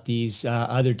about these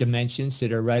other dimensions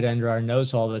that are right under our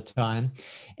nose all the time.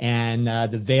 And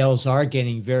the veils are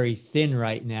getting very thin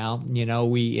right now.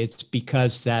 It's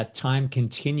because that time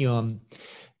continuum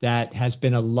that has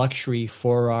been a luxury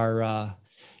for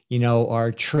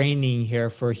our training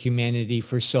here for humanity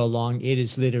for so long. It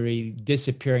is literally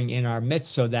disappearing in our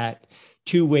midst. So that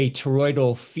two-way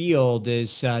toroidal field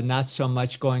is not so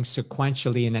much going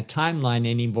sequentially in a timeline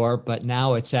anymore, but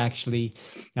now it's actually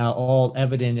all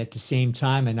evident at the same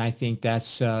time. And I think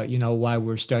that's, why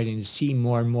we're starting to see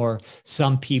more and more.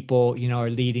 Some people, are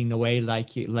leading the way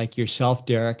like yourself,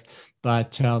 Derek,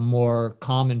 but more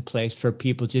commonplace for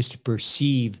people just to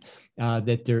perceive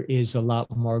that there is a lot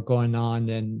more going on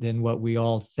than what we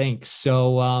all think.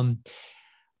 So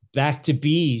back to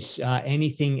bees.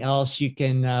 Anything else you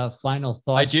can, final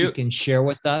thoughts you can share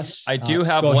with us? I do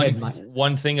have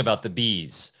one thing about the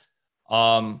bees.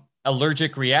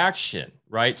 Allergic reaction,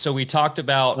 right? So we talked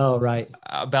about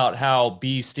about how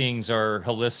bee stings are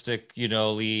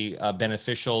holistically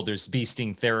beneficial. There's bee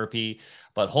sting therapy.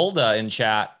 But Hulda in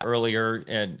chat earlier,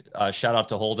 and shout out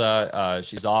to Hulda,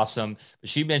 she's awesome. But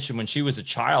she mentioned when she was a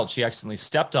child, she accidentally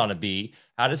stepped on a bee,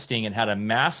 had a sting, and had a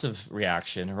massive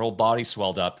reaction. Her whole body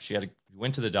swelled up. She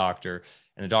went to the doctor,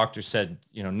 and the doctor said,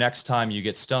 next time you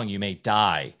get stung, you may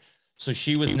die. So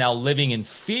she was now living in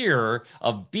fear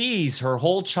of bees her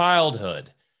whole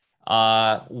childhood.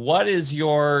 What is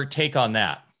your take on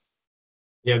that?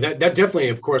 Yeah, that definitely,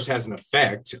 of course, has an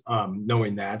effect,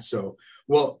 knowing that. So,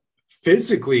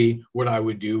 physically, what I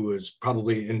would do is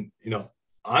probably, and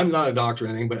I'm not a doctor or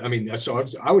anything, but I mean, so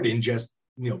I would ingest,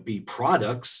 bee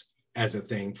products as a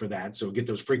thing for that. So get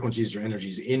those frequencies or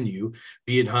energies in you,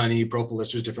 be it honey,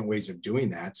 propolis, there's different ways of doing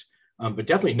that. But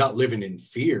definitely not living in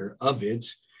fear of it.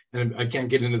 And I can't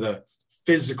get into the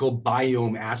physical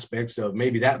biome aspects of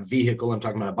maybe that vehicle, I'm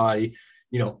talking about a body,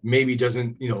 maybe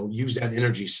doesn't, use that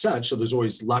energy such. So there's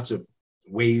always lots of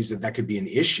ways that could be an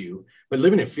issue, but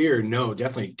living in fear, no,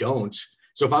 definitely don't.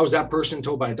 So if I was that person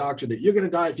told by a doctor that you're going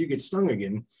to die if you get stung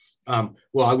again,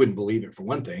 well, I wouldn't believe it for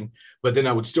one thing, but then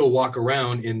I would still walk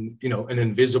around in, an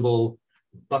invisible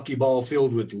buckyball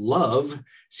filled with love,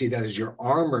 see that as your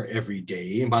armor every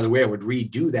day. And by the way, I would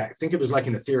redo that. Think of it as like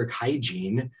an etheric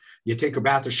hygiene. You take a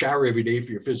bath or shower every day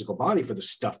for your physical body for the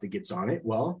stuff that gets on it.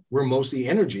 Well, we're mostly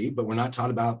energy, but we're not taught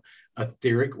about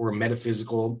etheric or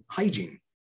metaphysical hygiene.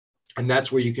 And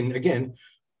that's where you can, again,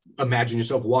 imagine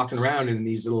yourself walking around in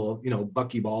these little,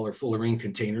 buckyball or Fuller-ring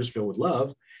containers filled with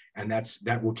love. And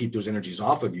that will keep those energies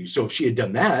off of you. So if she had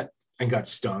done that and got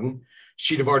stung,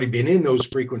 she'd have already been in those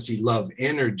frequency love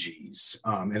energies.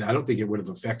 And I don't think it would have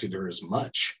affected her as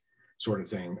much, sort of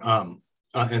thing.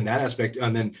 And that aspect.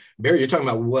 And then, Barry, you're talking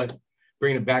about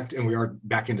bringing it back, and we are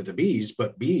back into the bees,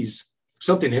 but bees,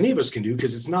 something any of us can do,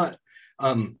 because it's not,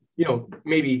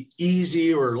 maybe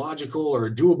easy or logical or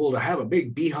doable to have a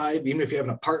big beehive, even if you have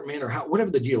an apartment or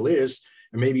whatever the deal is.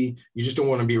 And maybe you just don't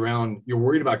want to be around, you're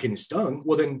worried about getting stung.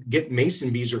 Well, then get mason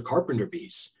bees or carpenter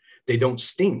bees. They don't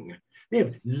sting. They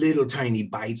have little tiny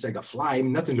bites like a fly,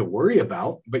 nothing to worry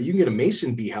about. But you can get a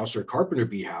mason bee house or a carpenter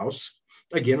bee house,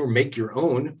 again, or make your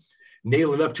own,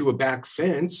 nail it up to a back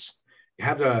fence,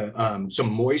 have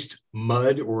some moist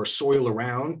mud or soil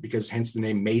around, because hence the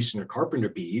name mason or carpenter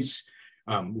bees.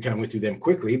 We kind of went through them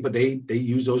quickly, but they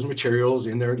use those materials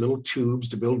in their little tubes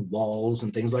to build walls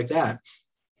and things like that.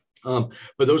 But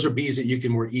those are bees that you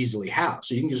can more easily have.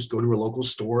 So you can just go to a local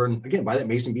store and, again, buy that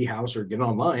mason bee house or get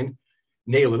online,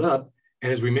 nail it up.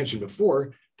 And as we mentioned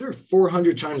before, they're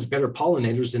 400 times better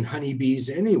pollinators than honeybees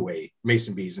anyway,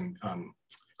 mason bees and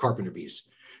carpenter bees.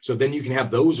 So then you can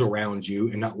have those around you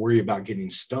and not worry about getting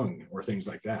stung or things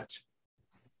like that.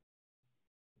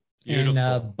 Beautiful.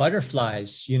 And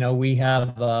butterflies, we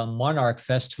have a Monarch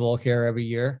Festival here every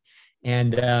year.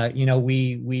 And,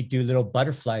 we do little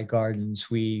butterfly gardens.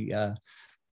 We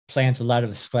plant a lot of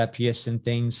Asclepias and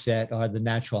things that are the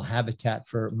natural habitat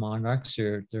for monarchs.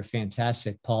 They're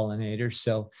fantastic pollinators.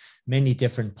 So many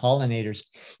different pollinators.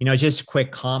 Just a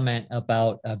quick comment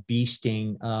about bee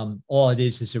sting. All it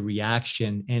is a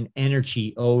reaction, and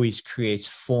energy always creates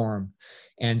form.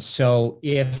 And so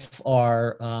if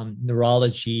our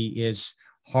neurology is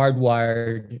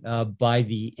hardwired by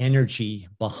the energy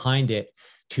behind it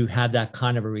to have that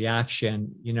kind of a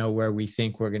reaction, where we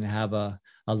think we're going to have a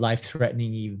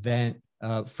life-threatening event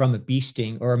from a bee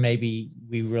sting, or maybe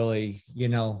we really,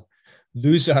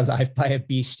 lose our life by a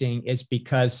bee sting, it's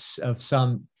because of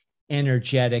some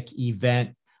energetic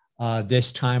event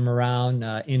this time around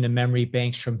in the memory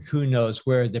banks from who knows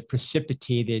where that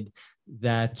precipitated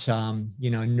that,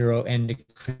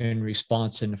 neuroendocrine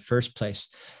response in the first place.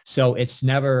 So it's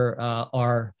never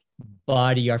our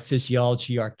body, our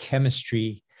physiology, our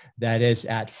chemistry that is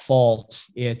at fault.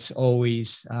 It's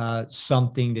always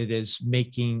something that is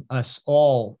making us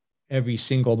all every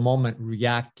single moment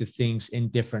react to things in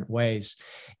different ways.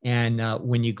 And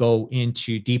when you go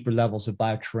into deeper levels of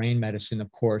bioterrain medicine,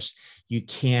 of course, you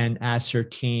can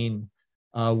ascertain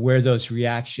where those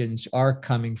reactions are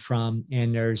coming from.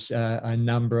 And there's a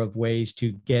number of ways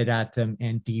to get at them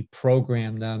and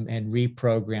deprogram them and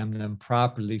reprogram them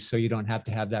properly, so you don't have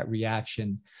to have that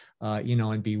reaction,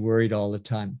 and be worried all the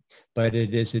time. But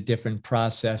it is a different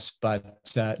process, but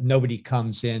nobody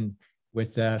comes in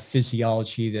with a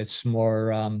physiology that's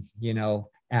more,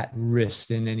 at risk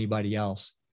than anybody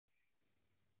else.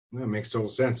 That makes total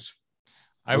sense.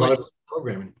 A lot of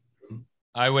programming.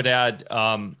 I would add,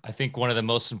 I think one of the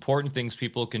most important things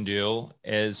people can do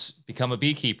is become a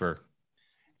beekeeper.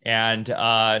 And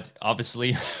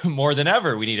obviously, more than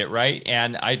ever, we need it, right?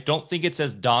 And I don't think it's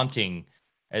as daunting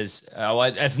as,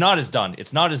 it's not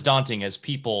as daunting as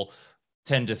people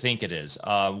tend to think it is.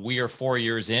 We are 4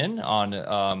 years in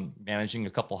on managing a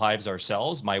couple hives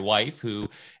ourselves. My wife, who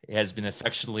has been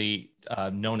affectionately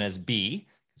known as Bee,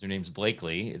 because her name's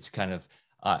Blakely, it's kind of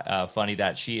funny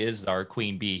that she is our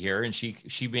queen bee here, and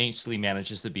she basically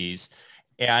manages the bees.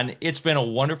 And it's been a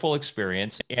wonderful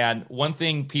experience. And one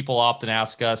thing people often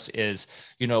ask us is,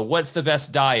 what's the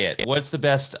best diet? What's the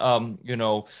best,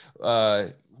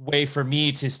 way for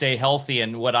me to stay healthy?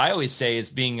 And what I always say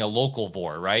is being a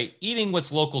localvore, right? Eating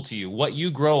what's local to you, what you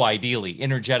grow ideally,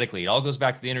 energetically. It all goes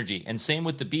back to the energy. And same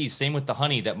with the bees, same with the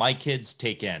honey that my kids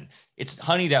take in. It's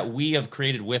honey that we have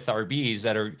created with our bees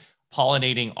that are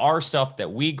pollinating our stuff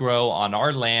that we grow on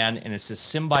our land. And it's a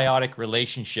symbiotic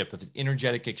relationship of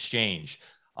energetic exchange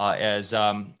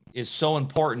is so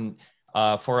important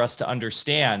for us to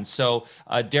understand. So,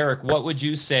 Derek, what would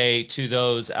you say to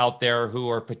those out there who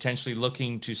are potentially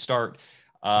looking to start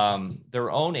their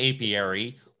own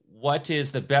apiary? What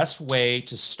is the best way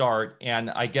to start?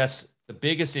 And I guess the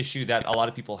biggest issue that a lot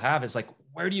of people have is like,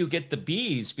 where do you get the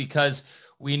bees? Because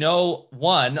we know,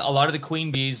 one, a lot of the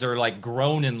queen bees are like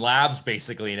grown in labs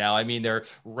basically now. I mean, they're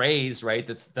raised, right?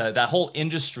 That whole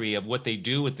industry of what they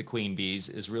do with the queen bees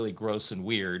is really gross and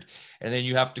weird. And then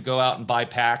you have to go out and buy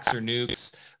packs or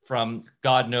nukes from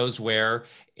God knows where.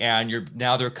 And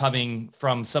now they're coming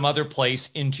from some other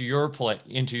place into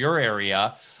your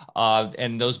area.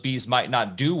 And those bees might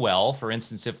not do well. For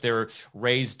instance, if they're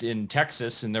raised in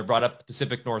Texas and they're brought up the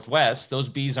Pacific Northwest, those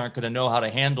bees aren't going to know how to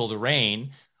handle the rain.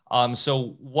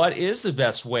 So what is the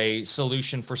best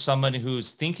solution for someone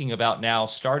who's thinking about now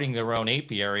starting their own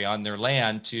apiary on their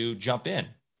land to jump in?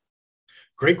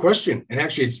 Great question. And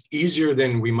actually, it's easier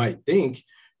than we might think.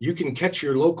 You can catch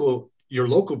your local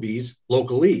bees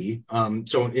locally.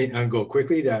 So I'll go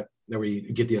quickly that we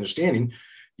get the understanding.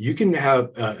 You can have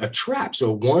a trap.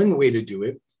 So one way to do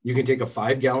it, you can take a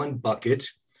 5-gallon bucket,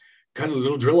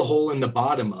 drill a hole in the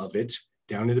bottom of it,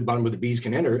 down to the bottom where the bees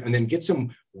can enter, and then get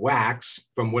some wax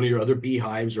from one of your other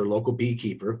beehives or local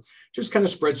beekeeper. Just kind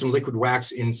of spread some liquid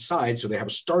wax inside so they have a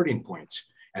starting point.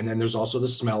 And then there's also the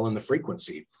smell and the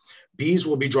frequency. Bees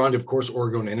will be drawn to, of course,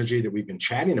 orgone energy that we've been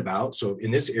chatting about. So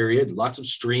in this area, lots of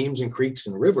streams and creeks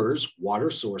and rivers, water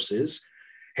sources.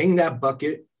 Hang that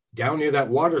bucket down near that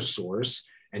water source,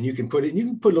 and you can put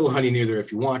a little honey near there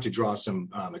if you want to draw some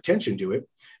attention to it,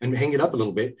 and hang it up a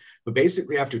little bit. But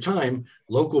basically, after time,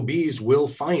 local bees will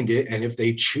find it. And if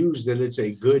they choose that it's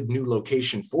a good new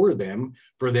location for them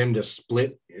to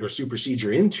split or supersede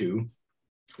into,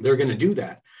 they're going to do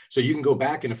that. So you can go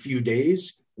back in a few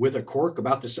days with a cork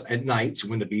about this at night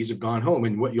when the bees have gone home.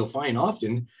 And what you'll find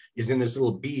often is in this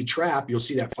little bee trap, you'll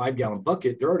see that 5-gallon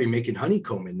bucket. They're already making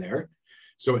honeycomb in there.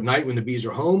 So at night when the bees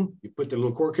are home, you put the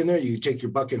little cork in there, you take your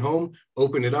bucket home,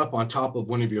 open it up on top of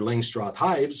one of your Langstroth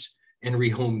hives and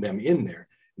rehome them in there.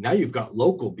 Now you've got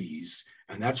local bees,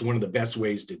 and that's one of the best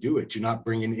ways to do it. You're not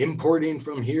importing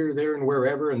from here, there, and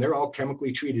wherever, and they're all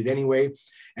chemically treated anyway.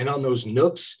 And on those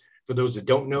nooks, for those that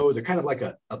don't know, they're kind of like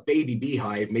a baby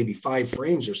beehive, maybe 5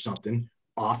 frames or something,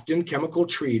 often chemical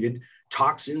treated,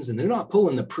 toxins, and they're not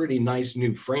pulling the pretty nice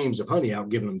new frames of honey out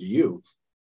and giving them to you.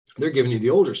 They're giving you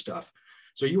the older stuff.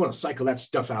 So you want to cycle that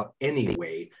stuff out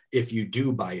anyway if you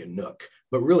do buy a Nook.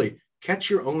 But really, catch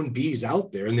your own bees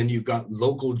out there, and then you've got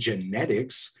local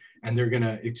genetics, and they're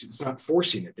gonna, it's not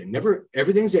forcing it.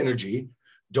 Everything's energy.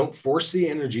 Don't force the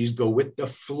energies, go with the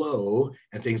flow,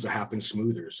 and things will happen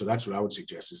smoother. So that's what I would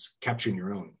suggest, is capturing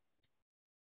your own.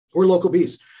 Or local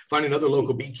bees. Find another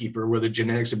local beekeeper where the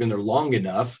genetics have been there long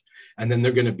enough, and then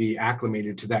they're going to be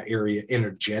acclimated to that area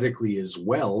energetically as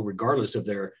well, regardless of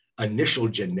their initial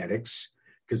genetics,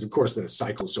 because of course the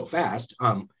cycle's so fast.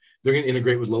 They're going to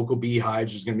integrate with local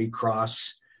beehives. There's going to be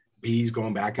cross bees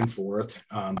going back and forth.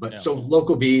 So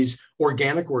local bees,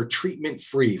 organic or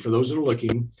treatment-free, for those that are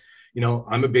looking.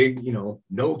 I'm a big,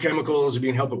 no chemicals are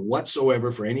being helped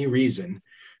whatsoever for any reason.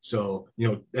 So,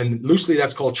 and loosely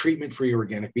that's called treatment-free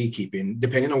organic beekeeping,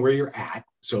 depending on where you're at.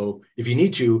 So if you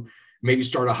need to, maybe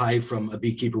start a hive from a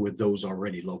beekeeper with those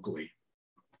already locally.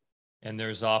 And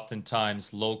there's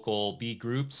oftentimes local bee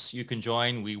groups you can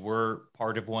join. We were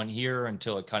part of one here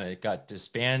until it kind of got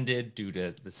disbanded due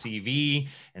to the CV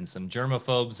and some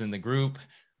germaphobes in the group.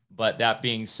 But that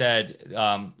being said,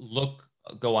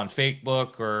 go on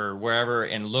Facebook or wherever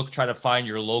and try to find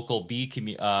your local bee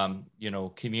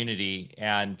community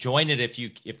and join it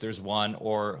if there's one,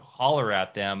 or holler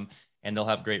at them and they'll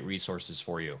have great resources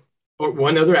for you. Or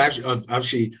one other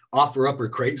actually offer up or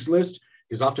Craigslist,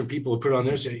 because often people will put on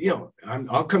there and say,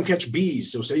 I'll come catch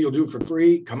bees. So say you'll do it for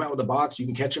free, come out with a box, you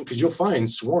can catch them, because you'll find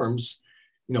swarms,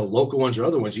 local ones or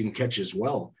other ones you can catch as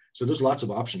well. So there's lots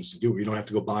of options to do. You don't have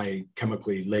to go buy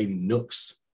chemically laden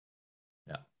Nooks.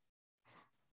 Yeah.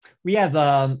 We have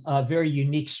a very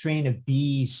unique strain of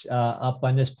bees up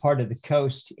on this part of the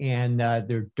coast, and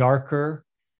they're darker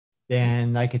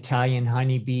than like Italian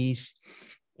honeybees.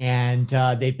 And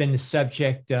they've been the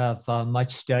subject of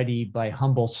much study by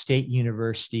Humboldt State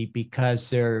University, because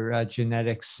their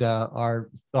genetics are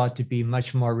thought to be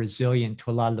much more resilient to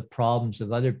a lot of the problems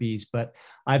of other bees. But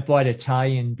I've bought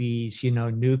Italian bees,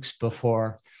 Nukes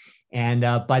before. And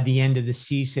by the end of the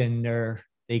season,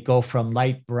 they go from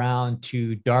light brown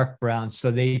to dark brown.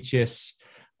 So they just,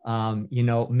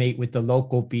 mate with the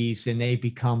local bees, and they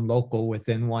become local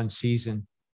within one season.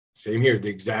 Same here. The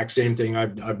exact same thing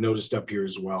I've noticed up here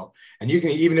as well. And you can,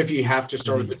 even if you have to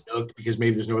start with the Nook because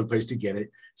maybe there's no other place to get it,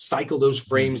 cycle those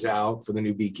frames out for the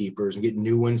new beekeepers and get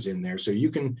new ones in there. So you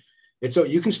can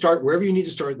start wherever you need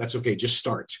to start. That's okay. Just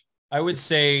start. I would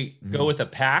say go with a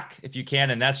pack if you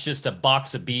can. And that's just a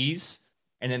box of bees.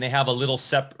 And then they have a little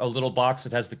box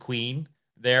that has the queen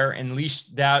there. And at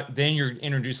least then you're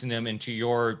introducing them into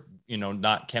your,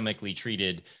 not chemically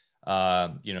treated,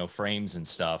 frames and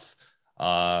stuff.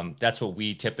 That's what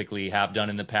we typically have done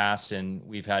in the past, and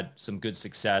we've had some good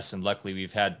success. And luckily,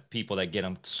 we've had people that get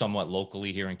them somewhat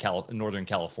locally here in Northern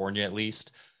California, at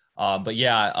least. But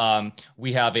yeah,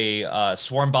 we have a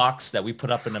swarm box that we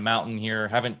put up in the mountain here.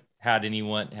 Hadn't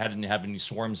have any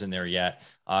swarms in there yet.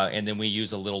 And then we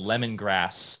use a little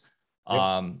lemongrass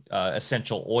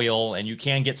essential oil, and you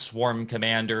can get Swarm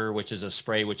Commander, which is a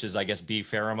spray, which is, I guess, bee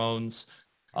pheromones.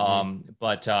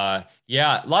 But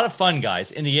yeah, a lot of fun,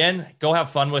 guys. In the end, go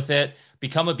have fun with it.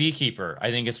 Become a beekeeper. I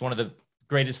think it's one of the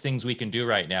greatest things we can do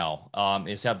right now,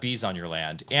 is have bees on your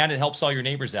land. And it helps all your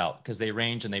neighbors out, because they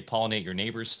range and they pollinate your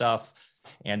neighbors' stuff.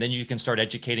 And then you can start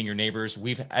educating your neighbors.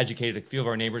 We've educated a few of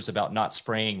our neighbors about not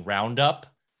spraying Roundup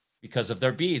because of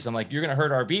their bees. I'm like, you're going to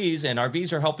hurt our bees, and our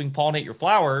bees are helping pollinate your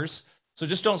flowers. So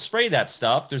just don't spray that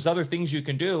stuff. There's other things you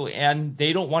can do. And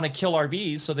they don't want to kill our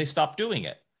bees, so they stop doing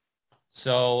it.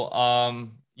 So,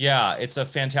 yeah, it's a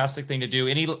fantastic thing to do.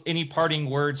 Any parting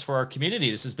words for our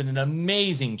community? This has been an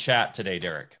amazing chat today,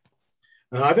 Derek.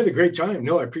 I've had a great time.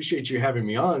 No, I appreciate you having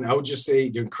me on. I would just say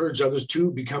to encourage others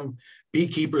to become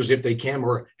beekeepers if they can,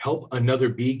 or help another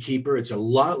beekeeper. It's a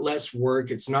lot less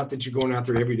work. It's not that you're going out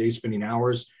there every day spending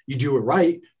hours. You do it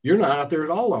right, you're not out there at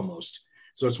all almost.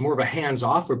 So it's more of a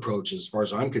hands-off approach as far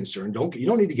as I'm concerned. You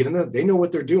don't need to get in there. They know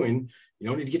what they're doing. You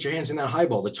don't need to get your hands in that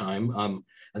hive all the time.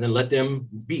 And then let them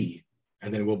be,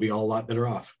 and then we'll be all a lot better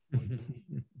off.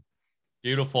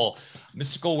 Beautiful.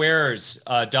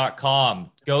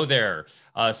 mysticalwares.com. Go there,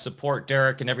 support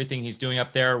Derek and everything he's doing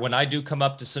up there. When I do come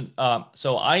up to some,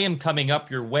 so I am coming up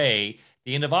your way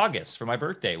the end of August for my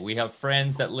birthday. We have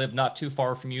friends that live not too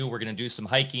far from you. We're going to do some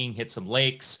hiking, hit some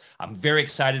lakes. I'm very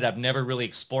excited. I've never really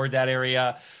explored that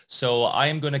area. So I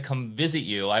am going to come visit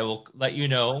you. I will let you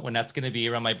know when that's going to be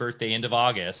around my birthday, end of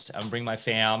August. I'm bring my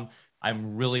fam.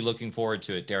 I'm really looking forward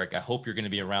to it, Derek. I hope you're going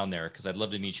to be around there because I'd love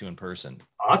to meet you in person.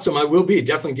 Awesome. I will be.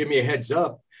 Definitely give me a heads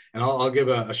up. And I'll give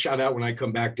a shout out when I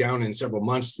come back down in several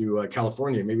months through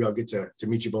California. Maybe I'll get to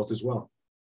meet you both as well.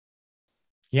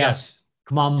 Yes.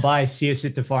 Come on by. See us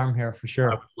at the farm here for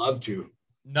sure. I would love to.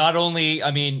 Not only,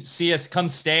 I mean, see us, come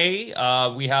stay.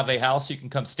 We have a house you can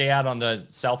come stay at on the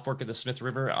South Fork of the Smith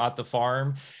River at the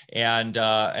farm. And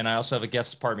I also have a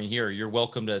guest apartment here. You're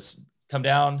welcome to come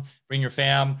down, bring your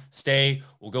fam, stay.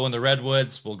 We'll go in the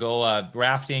redwoods. We'll go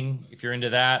rafting if you're into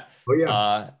that. Oh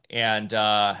yeah. And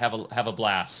have a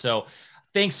blast. So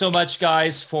thanks so much,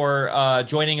 guys, for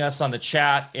joining us on the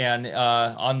chat and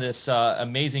on this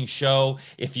amazing show.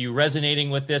 If you're resonating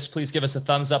with this, please give us a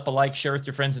thumbs up, a like, share with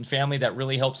your friends and family. That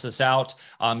really helps us out.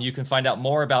 You can find out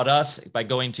more about us by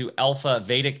going to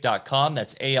alphavedic.com.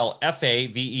 That's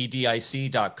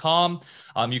ALFAVEDIC.com.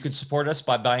 You can support us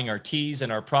by buying our teas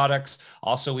and our products.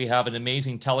 Also, we have an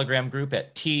amazing Telegram group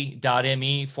at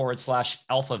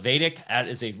t.me/AlphaVedic. That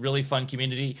is a really fun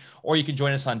community. Or you can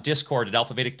join us on Discord at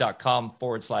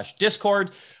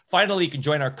alphavedic.com/Discord. Finally, you can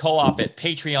join our co-op at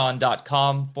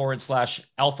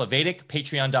patreon.com/AlphaVedic,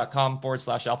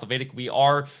 patreon.com/AlphaVedic. We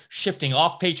are shifting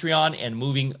off Patreon and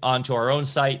moving on to our own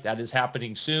site. That is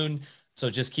happening soon. So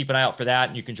just keep an eye out for that.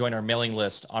 And you can join our mailing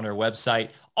list on our website.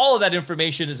 All of that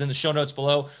information is in the show notes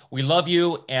below. We love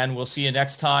you, and we'll see you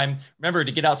next time. Remember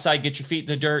to get outside, get your feet in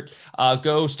the dirt,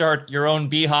 go start your own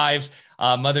beehive.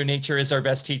 Mother Nature is our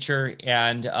best teacher,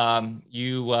 and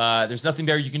there's nothing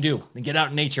better you can do than get out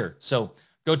in nature. So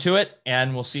go to it,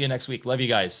 and we'll see you next week. Love you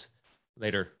guys.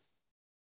 Later.